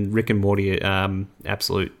 And Rick and Morty,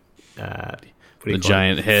 absolute... the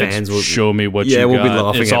giant heads, show me what you got. We'll be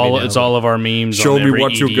laughing it's all of our memes. Show on me every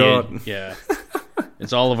what you got. Yeah.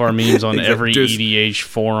 It's all of our memes on every EDH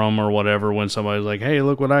forum or whatever when somebody's like, "Hey,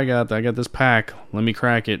 look what I got. I got this pack. Let me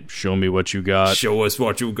crack it. Show me what you got. Show us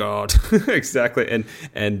what you got." Exactly.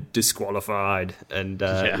 And disqualified. And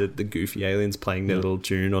the goofy aliens playing their little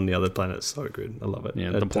tune on the other planet. So good. I love it. Yeah,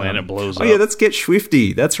 the planet blows up. Oh, yeah, let's get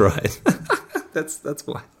Swifty. That's right. That's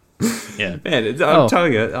why. Yeah. Man, I'm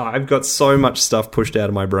telling you, I've got so much stuff pushed out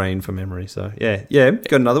of my brain for memory. So, yeah.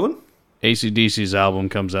 Got another one? AC/DC's album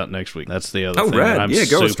comes out next week. That's the other thing rad. that I'm go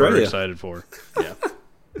super Australia. excited for. Yeah.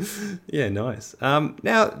 Yeah, nice.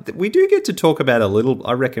 Now, we do get to talk about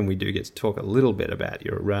I reckon we do get to talk a little bit about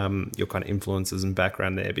your kind of influences and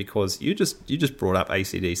background there, because you just brought up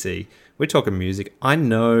AC/DC. We're talking music. I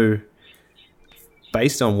know,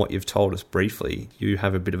 based on what you've told us briefly, you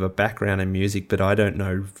have a bit of a background in music, but I don't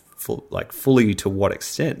know fully to what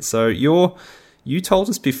extent. So you told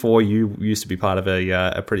us before you used to be part of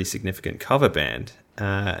a pretty significant cover band.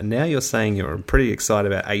 Now you're saying you're pretty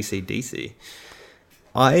excited about AC/DC.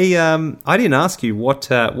 I didn't ask you what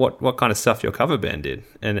kind of stuff your cover band did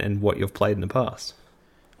and what you've played in the past.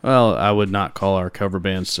 Well, I would not call our cover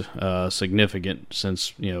bands significant,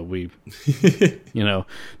 since we,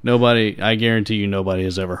 nobody. I guarantee you, nobody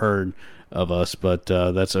has ever heard of us, but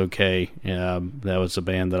that's okay. That was a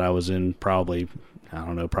band that I was in probably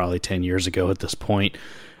 10 years ago at this point.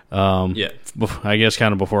 I guess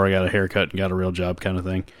kind of before I got a haircut and got a real job, kind of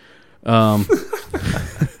thing.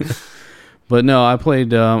 But no, I played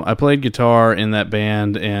guitar in that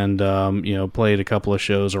band, and played a couple of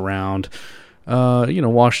shows around,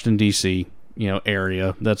 Washington D.C.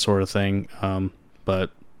 Area, that sort of thing.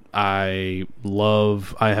 But I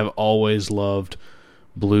have always loved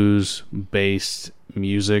blues-based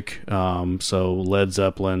music. So Led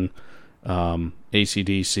Zeppelin,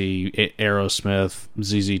 AC/DC, Aerosmith,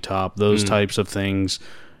 ZZ Top, those types of things,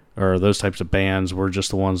 or those types of bands were just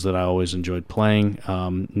the ones that I always enjoyed playing.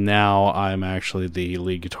 Now I'm actually the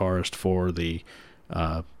lead guitarist for the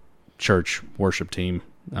church worship team,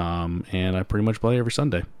 and I pretty much play every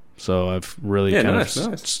Sunday. So I've really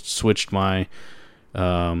switched my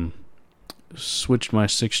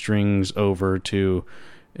six strings over to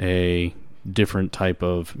a different type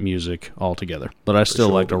of music altogether. But I still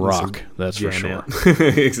like to rock, that's for sure.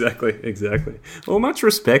 Exactly. Well, much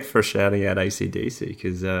respect for shouting out AC/DC,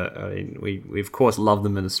 because we of course love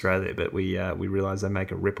them in Australia, but we realise they make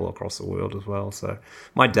a ripple across the world as well. So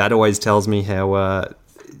my dad always tells me how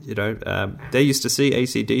they used to see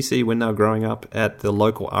AC/DC when they were growing up at the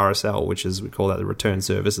local RSL, which is, we call that the Return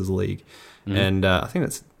Services League. And I think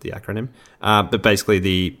that's the acronym. But basically,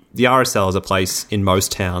 the RSL is a place in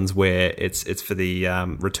most towns where it's for the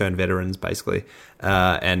returned veterans, basically,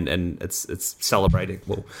 and it's celebrating.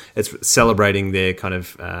 Well, it's celebrating their kind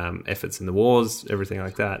of efforts in the wars, everything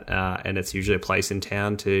like that. And it's usually a place in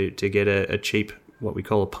town to get a cheap, what we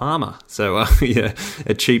call a palmer. So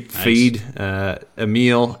a cheap feed, a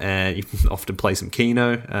meal, and you can often play some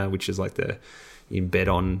Keno, which is like you bet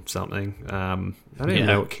on something. I don't even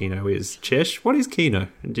know what Keno is. Chesh, what is Keno?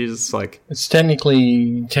 Just like, it's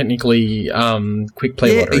technically quick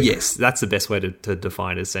play lottery. Yes, that's the best way to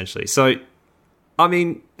define it, essentially. So, I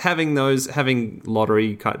mean, having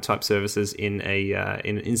lottery type services in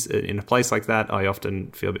a place like that, I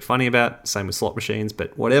often feel a bit funny about. Same with slot machines,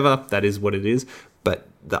 but whatever, that is what it is. But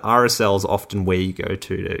the RSL is often where you go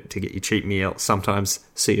to get your cheap meal, sometimes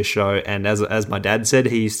see a show. And as my dad said,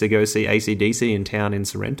 he used to go see AC/DC in town in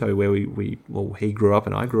Sorrento, where he grew up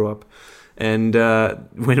and I grew up. And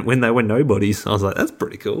when they were nobodies, I was like, that's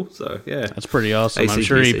pretty cool. So, yeah. That's pretty awesome. AC/DC. I'm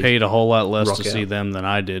sure he paid a whole lot less to see them than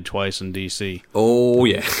I did twice in D.C. Oh,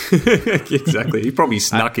 yeah. Exactly. He probably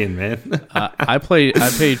snuck in, man. I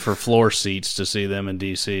paid for floor seats to see them in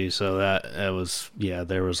D.C., so that was,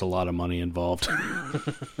 there was a lot of money involved.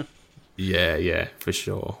 Yeah, for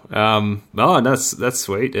sure. That's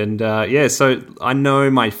sweet. And so I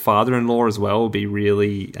know my father-in-law as well will be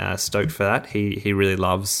really stoked for that. He really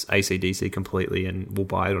loves AC/DC completely and will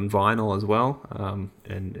buy it on vinyl as well.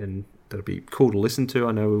 And that'll be cool to listen to.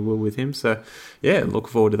 I know we will with him. So yeah, look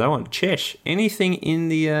forward to that one. Chesh, anything in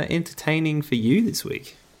the entertaining for you this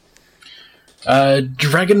week?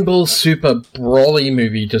 Dragon Ball Super Broly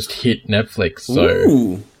movie just hit Netflix. So.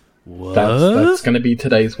 Ooh. What? That's going to be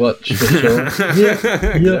today's watch for sure.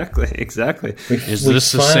 Exactly. Is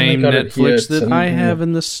this the same Netflix that I have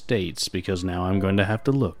in the States? Because now I'm going to have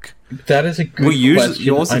to look. That is a good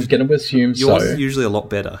question. I'm going to assume yours is usually a lot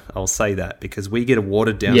better. I'll say that, because we get a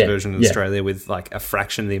watered down version in Australia with like a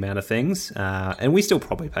fraction of the amount of things, and we still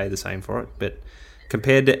probably pay the same for it. But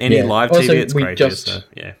compared to any live TV, it's great.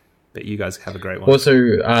 But you guys have a great one.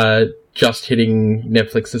 Also, just hitting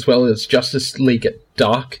Netflix as well as Justice League at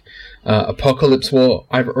Dark, Apocalypse War.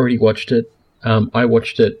 I've already watched it. I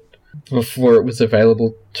watched it before it was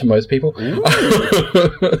available to most people.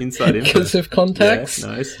 Inside info. Because of contacts. Yeah,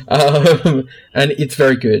 nice. And it's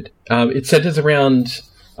very good. It centers around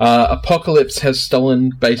Apocalypse has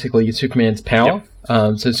stolen basically Superman's power.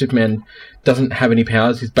 Yep. So Superman doesn't have any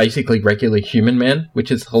powers. He's basically regular human man, which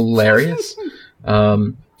is hilarious.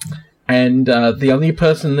 And the only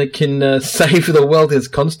person that can save the world is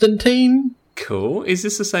Constantine. Cool. Is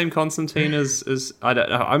this the same Constantine as I don't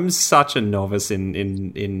know? I'm such a novice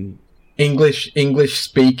in English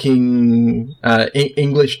speaking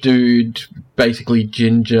English dude, basically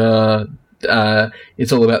ginger.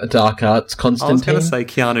 It's all about the dark arts. Constantine. I was going to say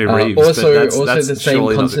Keanu Reeves. Also the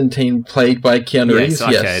same Constantine played by Keanu Reeves.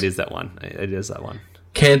 Okay, yes. It is that one. It is that one.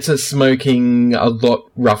 Cancer smoking, a lot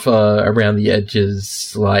rougher around the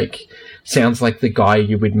edges, sounds like the guy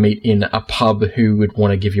you would meet in a pub who would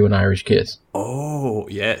want to give you an Irish kiss. Oh,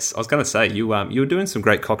 yes. I was going to say, you were doing some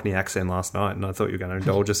great Cockney accent last night, and I thought you were going to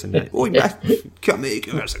indulge us in that. Come here,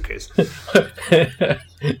 give us a kiss.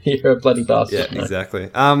 You're a bloody bastard. Yeah, exactly.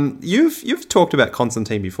 You've talked about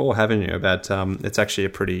Constantine before, haven't you? About it's actually a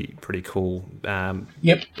pretty cool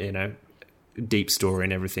deep story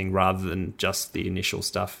and everything, rather than just the initial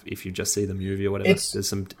stuff. If you just see the movie or whatever, there's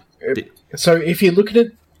some. So if you look at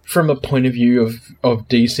it from a point of view of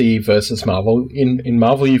DC versus Marvel, in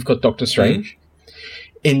Marvel you've got Doctor Strange.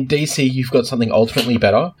 in DC, you've got something ultimately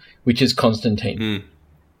better, which is Constantine.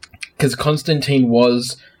 Because Constantine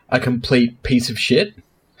was a complete piece of shit.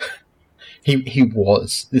 He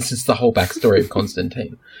was. This is the whole backstory of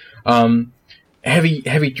Constantine.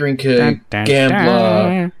 Heavy drinker,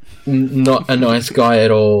 gambler, not a nice guy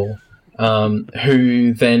at all,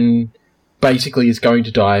 who then basically is going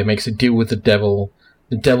to die, makes a deal with the devil.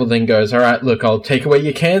 The devil then goes, all right, look, I'll take away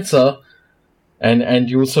your cancer, and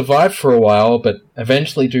you'll survive for a while, but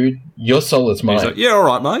eventually, dude, your soul is mine. He's like, yeah, all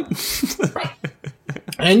right, mate.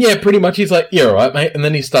 And yeah, pretty much he's like, yeah, all right, mate. And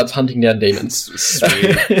then he starts hunting down demons.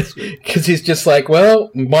 Because he's just like,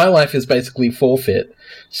 well, my life is basically forfeit,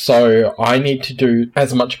 so I need to do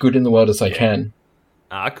as much good in the world as I can.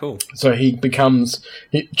 Ah, cool. So he becomes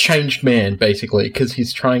a changed man, basically, because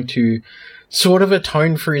he's trying to sort of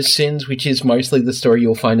atone for his sins, which is mostly the story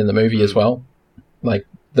you'll find in the movie as well. Like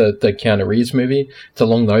the Keanu Reeves movie. It's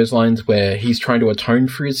along those lines where he's trying to atone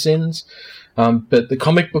for his sins. But the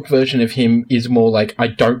comic book version of him is more like, I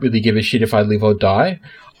don't really give a shit if I live or die.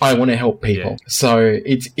 I want to help people. Yeah. So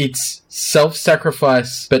it's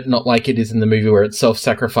self-sacrifice, but not like it is in the movie where it's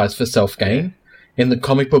self-sacrifice for self-gain. In the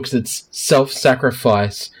comic books, it's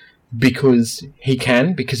self-sacrifice because he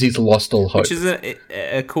can, because he's lost all hope. Which is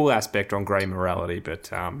a cool aspect on grey morality, but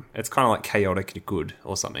it's kind of like chaotic good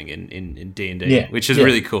or something in D&D, which is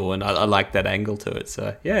really cool, and I like that angle to it.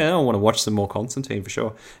 So, yeah, I want to watch some more Constantine for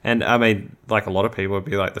sure. And, I mean, like a lot of people would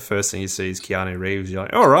be like, the first thing you see is Keanu Reeves. You're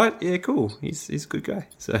like, all right, yeah, cool. He's a good guy.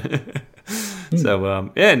 So...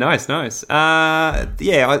 yeah, nice. I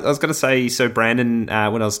was going to say, so Brandon,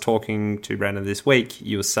 when I was talking to Brandon this week,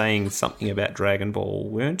 you were saying something about Dragon Ball,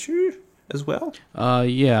 weren't you, as well?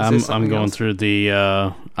 Yeah, I'm going through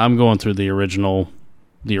the original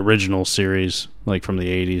series, like from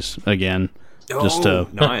the 80s again.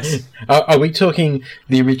 Nice. Are we talking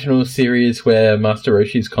the original series where Master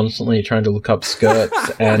Roshi's constantly trying to look up skirts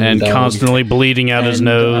and constantly bleeding out his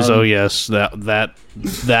nose? Oh yes, that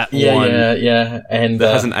one. Yeah, and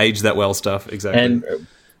that hasn't aged that well. Stuff exactly. And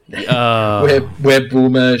where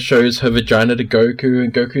Bulma shows her vagina to Goku,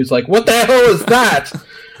 and Goku's like, "What the hell is that?"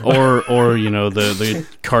 or you know the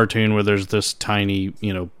cartoon where there's this tiny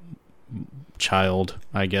child,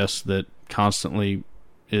 I guess, that constantly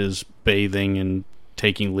is bathing and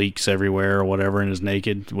taking leaks everywhere or whatever and is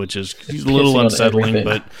naked, which is a little unsettling,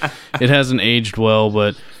 but it hasn't aged well.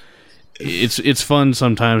 But it's fun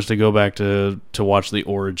sometimes to go back to watch the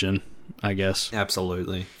origin, I guess.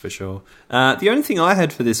 Absolutely, for sure. The only thing I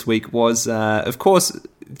had for this week was, of course,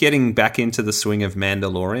 getting back into the swing of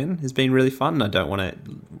Mandalorian has been really fun. I don't want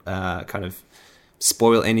to kind of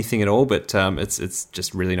spoil anything at all, but it's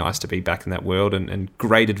just really nice to be back in that world and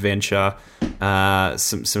great adventure.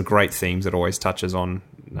 Some great themes that always touches on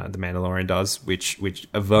the Mandalorian does, which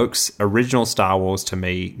evokes original Star Wars to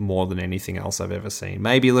me more than anything else I've ever seen.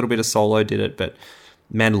 Maybe a little bit of Solo did it, but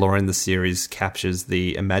Mandalorian, the series, captures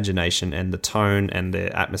the imagination and the tone and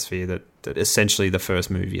the atmosphere that essentially the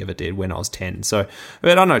first movie ever did when I was 10. So,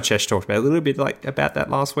 but I know Chesh talked about a little bit about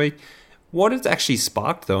that last week. What it's actually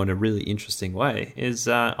sparked, though, in a really interesting way, is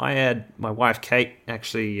I had my wife, Kate,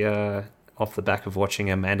 actually, off the back of watching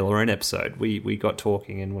a Mandalorian episode, we got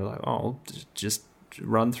talking and we're like, oh, just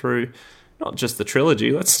run through, not just the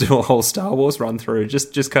trilogy, let's do a whole Star Wars run through,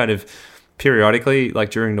 just kind of periodically, like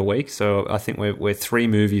during the week. So I think we're 3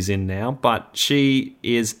 movies in now, but she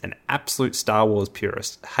is an absolute Star Wars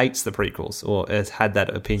purist, hates the prequels, or has had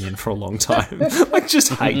that opinion for a long time. Like,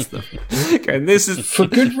 just hates them. And this is for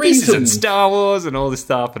good reason. This isn't Star Wars and all this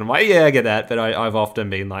stuff. And I'm like, yeah, I get that, but I've often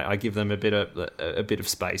been like, I give them a bit of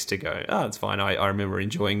space to go, oh, it's fine. I remember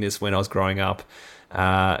enjoying this when I was growing up.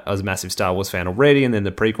 I was a massive Star Wars fan already, and then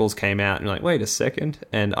the prequels came out, and you're like, wait a second.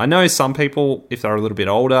 And I know some people, if they're a little bit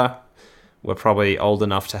older, were probably old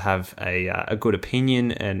enough to have a good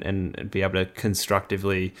opinion and be able to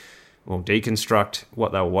constructively deconstruct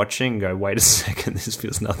what they were watching and go, wait a second, this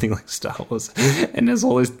feels nothing like Star Wars. And there's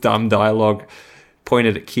all this dumb dialogue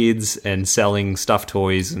pointed at kids and selling stuffed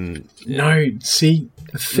toys. And no, see,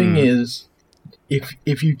 the thing is,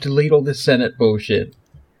 if you delete all the Senate bullshit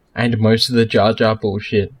and most of the Jar Jar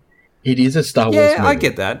bullshit, it is a Star Wars movie. Yeah, I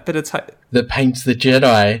get that, but it's... that paints the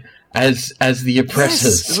Jedi as the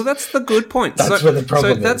oppressors. Yes, well, that's the good point. That's where the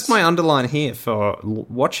problem is. So that's my underline here for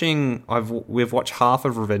watching. We've watched half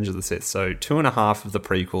of Revenge of the Sith, so 2.5 of the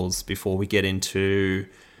prequels before we get into,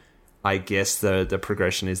 I guess, the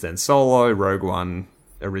progression is then Solo, Rogue One,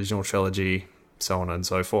 original trilogy, so on and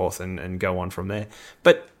so forth, and go on from there.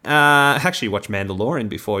 But actually watch Mandalorian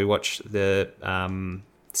before we watch the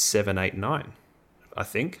 7, 8, 9. I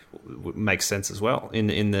think makes sense as well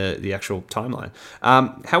in the actual timeline.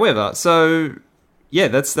 However, so yeah,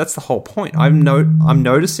 that's the whole point. I'm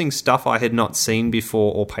noticing stuff I had not seen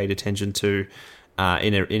before or paid attention to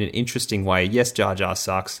in an interesting way. Yes, Jar Jar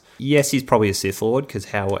sucks. Yes, he's probably a Sith Lord, because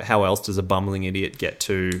how else does a bumbling idiot get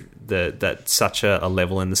to that such a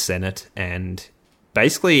level in the Senate? And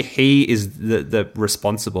basically, he is the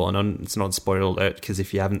responsible, and it's not a spoiler alert, because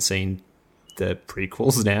if you haven't seen the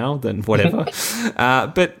prequels now, then whatever.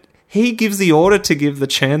 But he gives the order to give the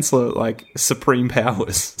Chancellor, like, supreme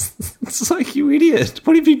powers. It's like, you idiot.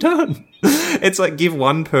 What have you done? It's like, give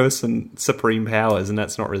one person supreme powers, and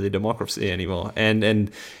that's not really democracy anymore. And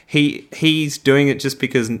he's doing it just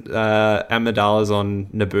because Amidala's on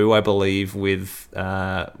Naboo, I believe, with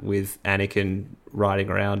Anakin riding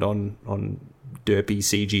around on derpy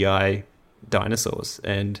CGI dinosaurs.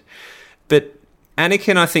 But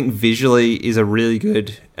Anakin, I think, visually is a really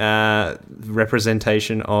good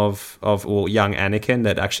representation of young Anakin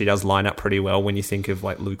that actually does line up pretty well when you think of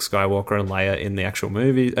like Luke Skywalker and Leia in the actual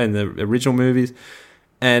movie and the original movies,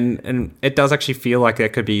 and it does actually feel like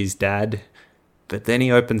that could be his dad, but then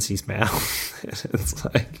he opens his mouth. It's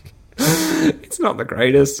like, it's not the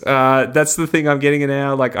greatest. That's the thing I'm getting at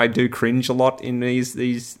now. Like, I do cringe a lot in these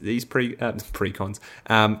prequels.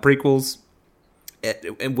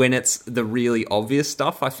 When it's the really obvious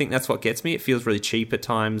stuff, I think that's what gets me. It feels really cheap at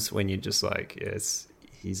times when you're just like, yes,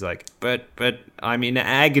 he's like, but I'm in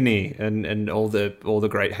agony, and all the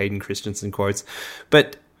great Hayden Christensen quotes.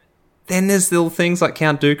 But then there's little things like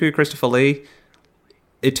Count Dooku, Christopher Lee.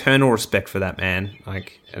 Eternal respect for that man,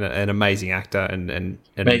 like an amazing actor, and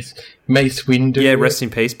Mace Windu. Yeah, rest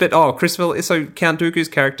in peace. But Christopher, so Count Dooku's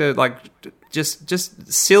character, like,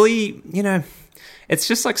 just silly, you know. It's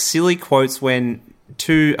just like silly quotes when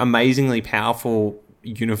two amazingly powerful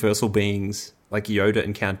universal beings like Yoda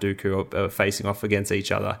and Count Dooku are facing off against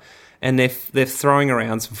each other, and they're throwing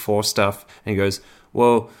around some Force stuff, and he goes,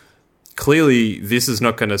 well, clearly this is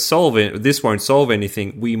not going to solve it. This won't solve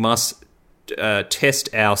anything. We must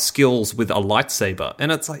test our skills with a lightsaber.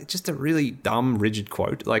 And it's like just a really dumb, rigid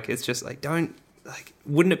quote. Like, it's just like,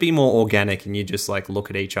 wouldn't it be more organic and you just like look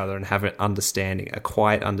at each other and have an understanding, a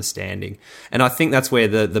quiet understanding? And I think that's where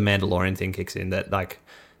the Mandalorian thing kicks in, that like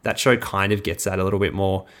that show kind of gets that a little bit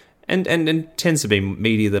more, and tends to be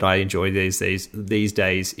media that I enjoy these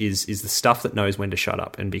days is the stuff that knows when to shut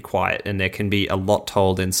up and be quiet, and there can be a lot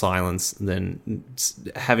told in silence than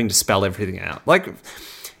having to spell everything out. Like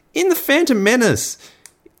in The Phantom Menace,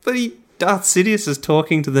 bloody Darth Sidious is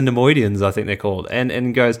talking to the Nemoidians, I think they're called,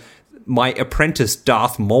 and goes, my apprentice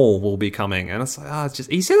Darth Maul will be coming. And it's like, it's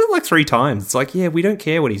just, he said it like 3 times. It's like, yeah, we don't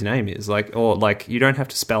care what his name is. Like, or like, you don't have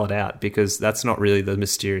to spell it out because that's not really the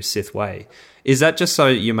mysterious Sith way. Is that just so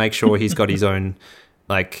you make sure he's got his own,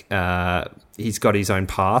 like, he's got his own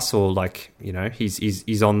pass, or like, you know,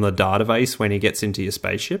 he's on the database when he gets into your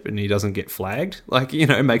spaceship and he doesn't get flagged? Like, you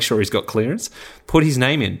know, make sure he's got clearance. Put his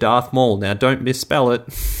name in, Darth Maul. Now, don't misspell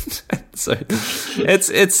it. So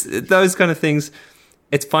it's those kind of things.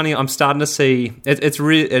 It's funny. I'm starting to see it's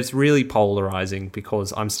really polarizing,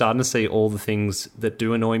 because I'm starting to see all the things that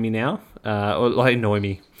do annoy me now, or like annoy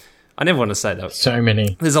me. I never want to say that. So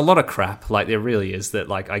many. There's a lot of crap, like there really is, that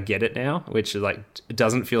like I get it now, which is like, it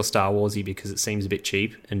doesn't feel Star Warsy because it seems a bit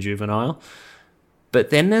cheap and juvenile. But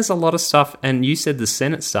then there's a lot of stuff, and you said the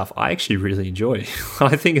Senate stuff, I actually really enjoy.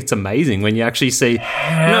 I think it's amazing when you actually see,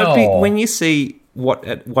 when you see what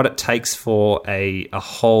it takes for a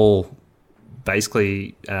whole,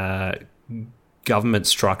 basically government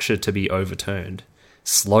structure to be overturned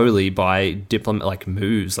slowly by like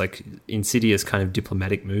moves, like insidious kind of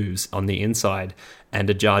diplomatic moves on the inside, and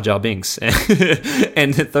a Jar Jar Binks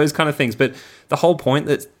and those kind of things. But the whole point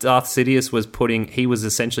that Darth Sidious was he was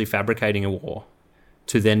essentially fabricating a war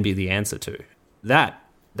to then be the answer to that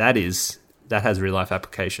has real life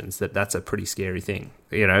applications. That's a pretty scary thing,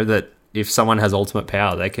 you know, that if someone has ultimate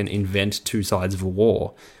power, they can invent 2 sides of a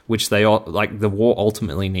war, which they like. The war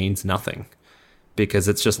ultimately means nothing because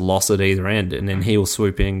it's just loss at either end, and then he will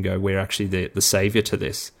swoop in and go, "We're actually the savior to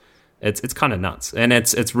this." It's kind of nuts, and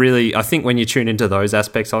it's really, I think when you tune into those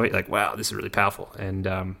aspects of it, like, wow, this is really powerful,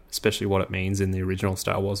 and especially what it means in the original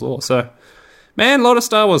Star Wars lore. So, man, a lot of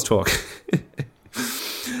Star Wars talk.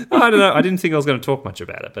 I don't know. I didn't think I was going to talk much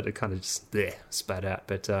about it, but it kind of just spat out.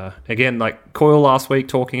 But again, like Coyle last week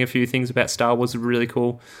talking a few things about Star Wars was really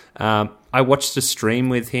cool. I watched a stream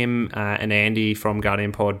with him and Andy from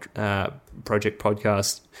Guardian Project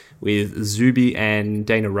Podcast with Zuby and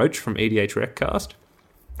Dana Roach from EDH Recast.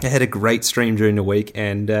 They had a great stream during the week,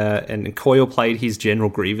 and Coyle played his General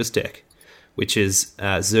Grievous deck, which is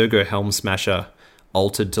Zergo Helm Smasher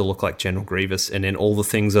altered to look like General Grievous, and then all the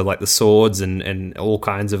things are like the swords and all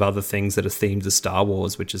kinds of other things that are themed to Star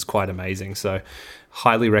Wars, which is quite amazing. So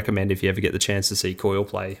highly recommend if you ever get the chance to see Coil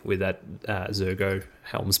play with that Zergo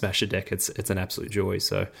Helm Smasher deck. It's an absolute joy.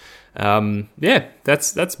 So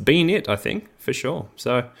that's been it, I think, for sure.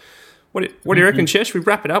 So what do you reckon, Chesh? We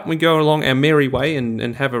wrap it up and we go along our merry way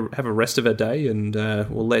and have a rest of our day, and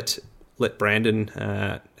we'll let Brandon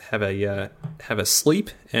have a sleep,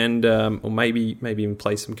 and or maybe even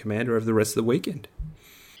play some Commander over the rest of the weekend.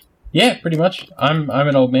 Yeah, pretty much. I'm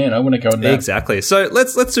an old man. I want to go now. Exactly. So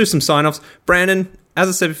let's do some sign-offs. Brandon, as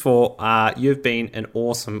I said before, you've been an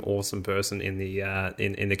awesome person in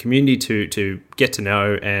the community to get to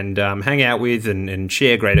know and hang out with and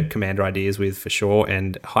share great Commander ideas with, for sure.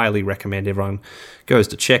 And highly recommend everyone goes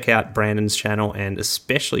to check out Brandon's channel, and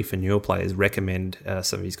especially for newer players, recommend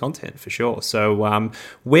some of his content for sure. So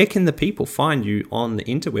where can the people find you on the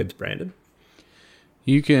interwebs, Brandon?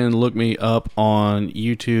 You can look me up on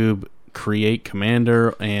YouTube, Create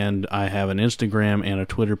Commander, and I have an Instagram and a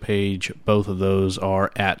Twitter page. Both of those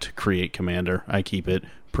are at Create Commander. I keep it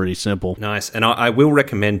pretty simple. Nice. And I will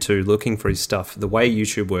recommend, too, looking for his stuff. The way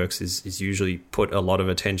YouTube works is usually put a lot of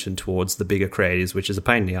attention towards the bigger creators, which is a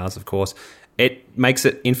pain in the ass, of course. It makes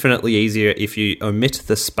it infinitely easier if you omit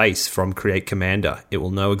the space from Create Commander. It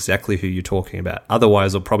will know exactly who you're talking about.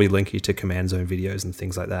 Otherwise, it'll probably link you to Command Zone videos and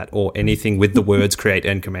things like that, or anything with the words Create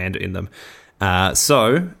and Commander in them.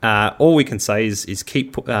 So all we can say is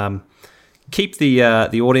keep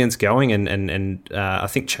the audience going, and I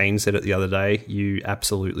think Chain said it the other day, you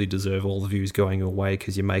absolutely deserve all the views going your way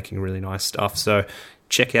because you're making really nice stuff. So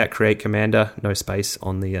check out Create Commander, no space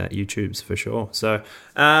on the YouTubes for sure. So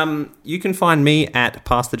you can find me at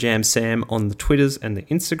Pass the Jam Sam on the Twitters and the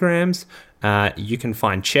Instagrams. You can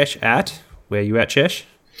find Chesh at, where are you at, Chesh?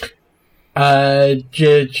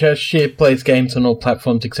 Chesh plays games on all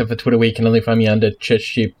platforms except for Twitter, where you can only find me under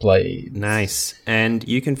Chesh Plays. Nice. And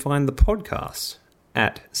you can find the podcast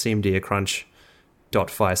at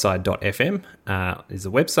cmdrcrunch.fireside.fm is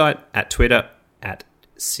the website, at Twitter at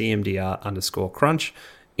cmdr_crunch,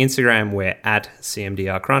 Instagram we're at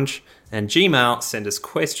cmdrcrunch, and Gmail, send us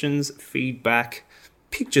questions, feedback,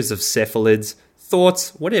 pictures of cephalids,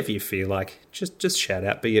 thoughts, whatever you feel like. Just shout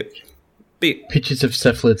out, be it pictures of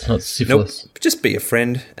cephalids, not syphilis. Nope, just be a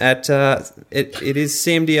friend at it is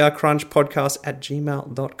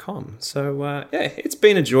cmdrcrunchpodcast@gmail.com. So it's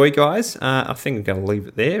been a joy, guys. I think I'm going to leave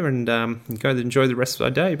it there and go enjoy the rest of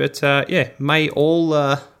our day. But may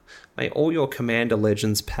all your Commander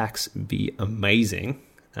Legends packs be amazing.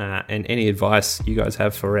 And any advice you guys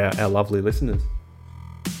have for our lovely listeners?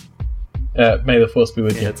 May the Force be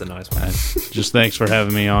with you. That's a nice one. Just thanks for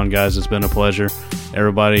having me on, guys. It's been a pleasure.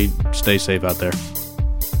 Everybody, stay safe out there.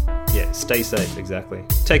 Yeah, stay safe, exactly.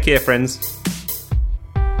 Take care, friends.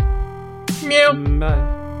 Meow.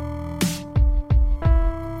 Bye.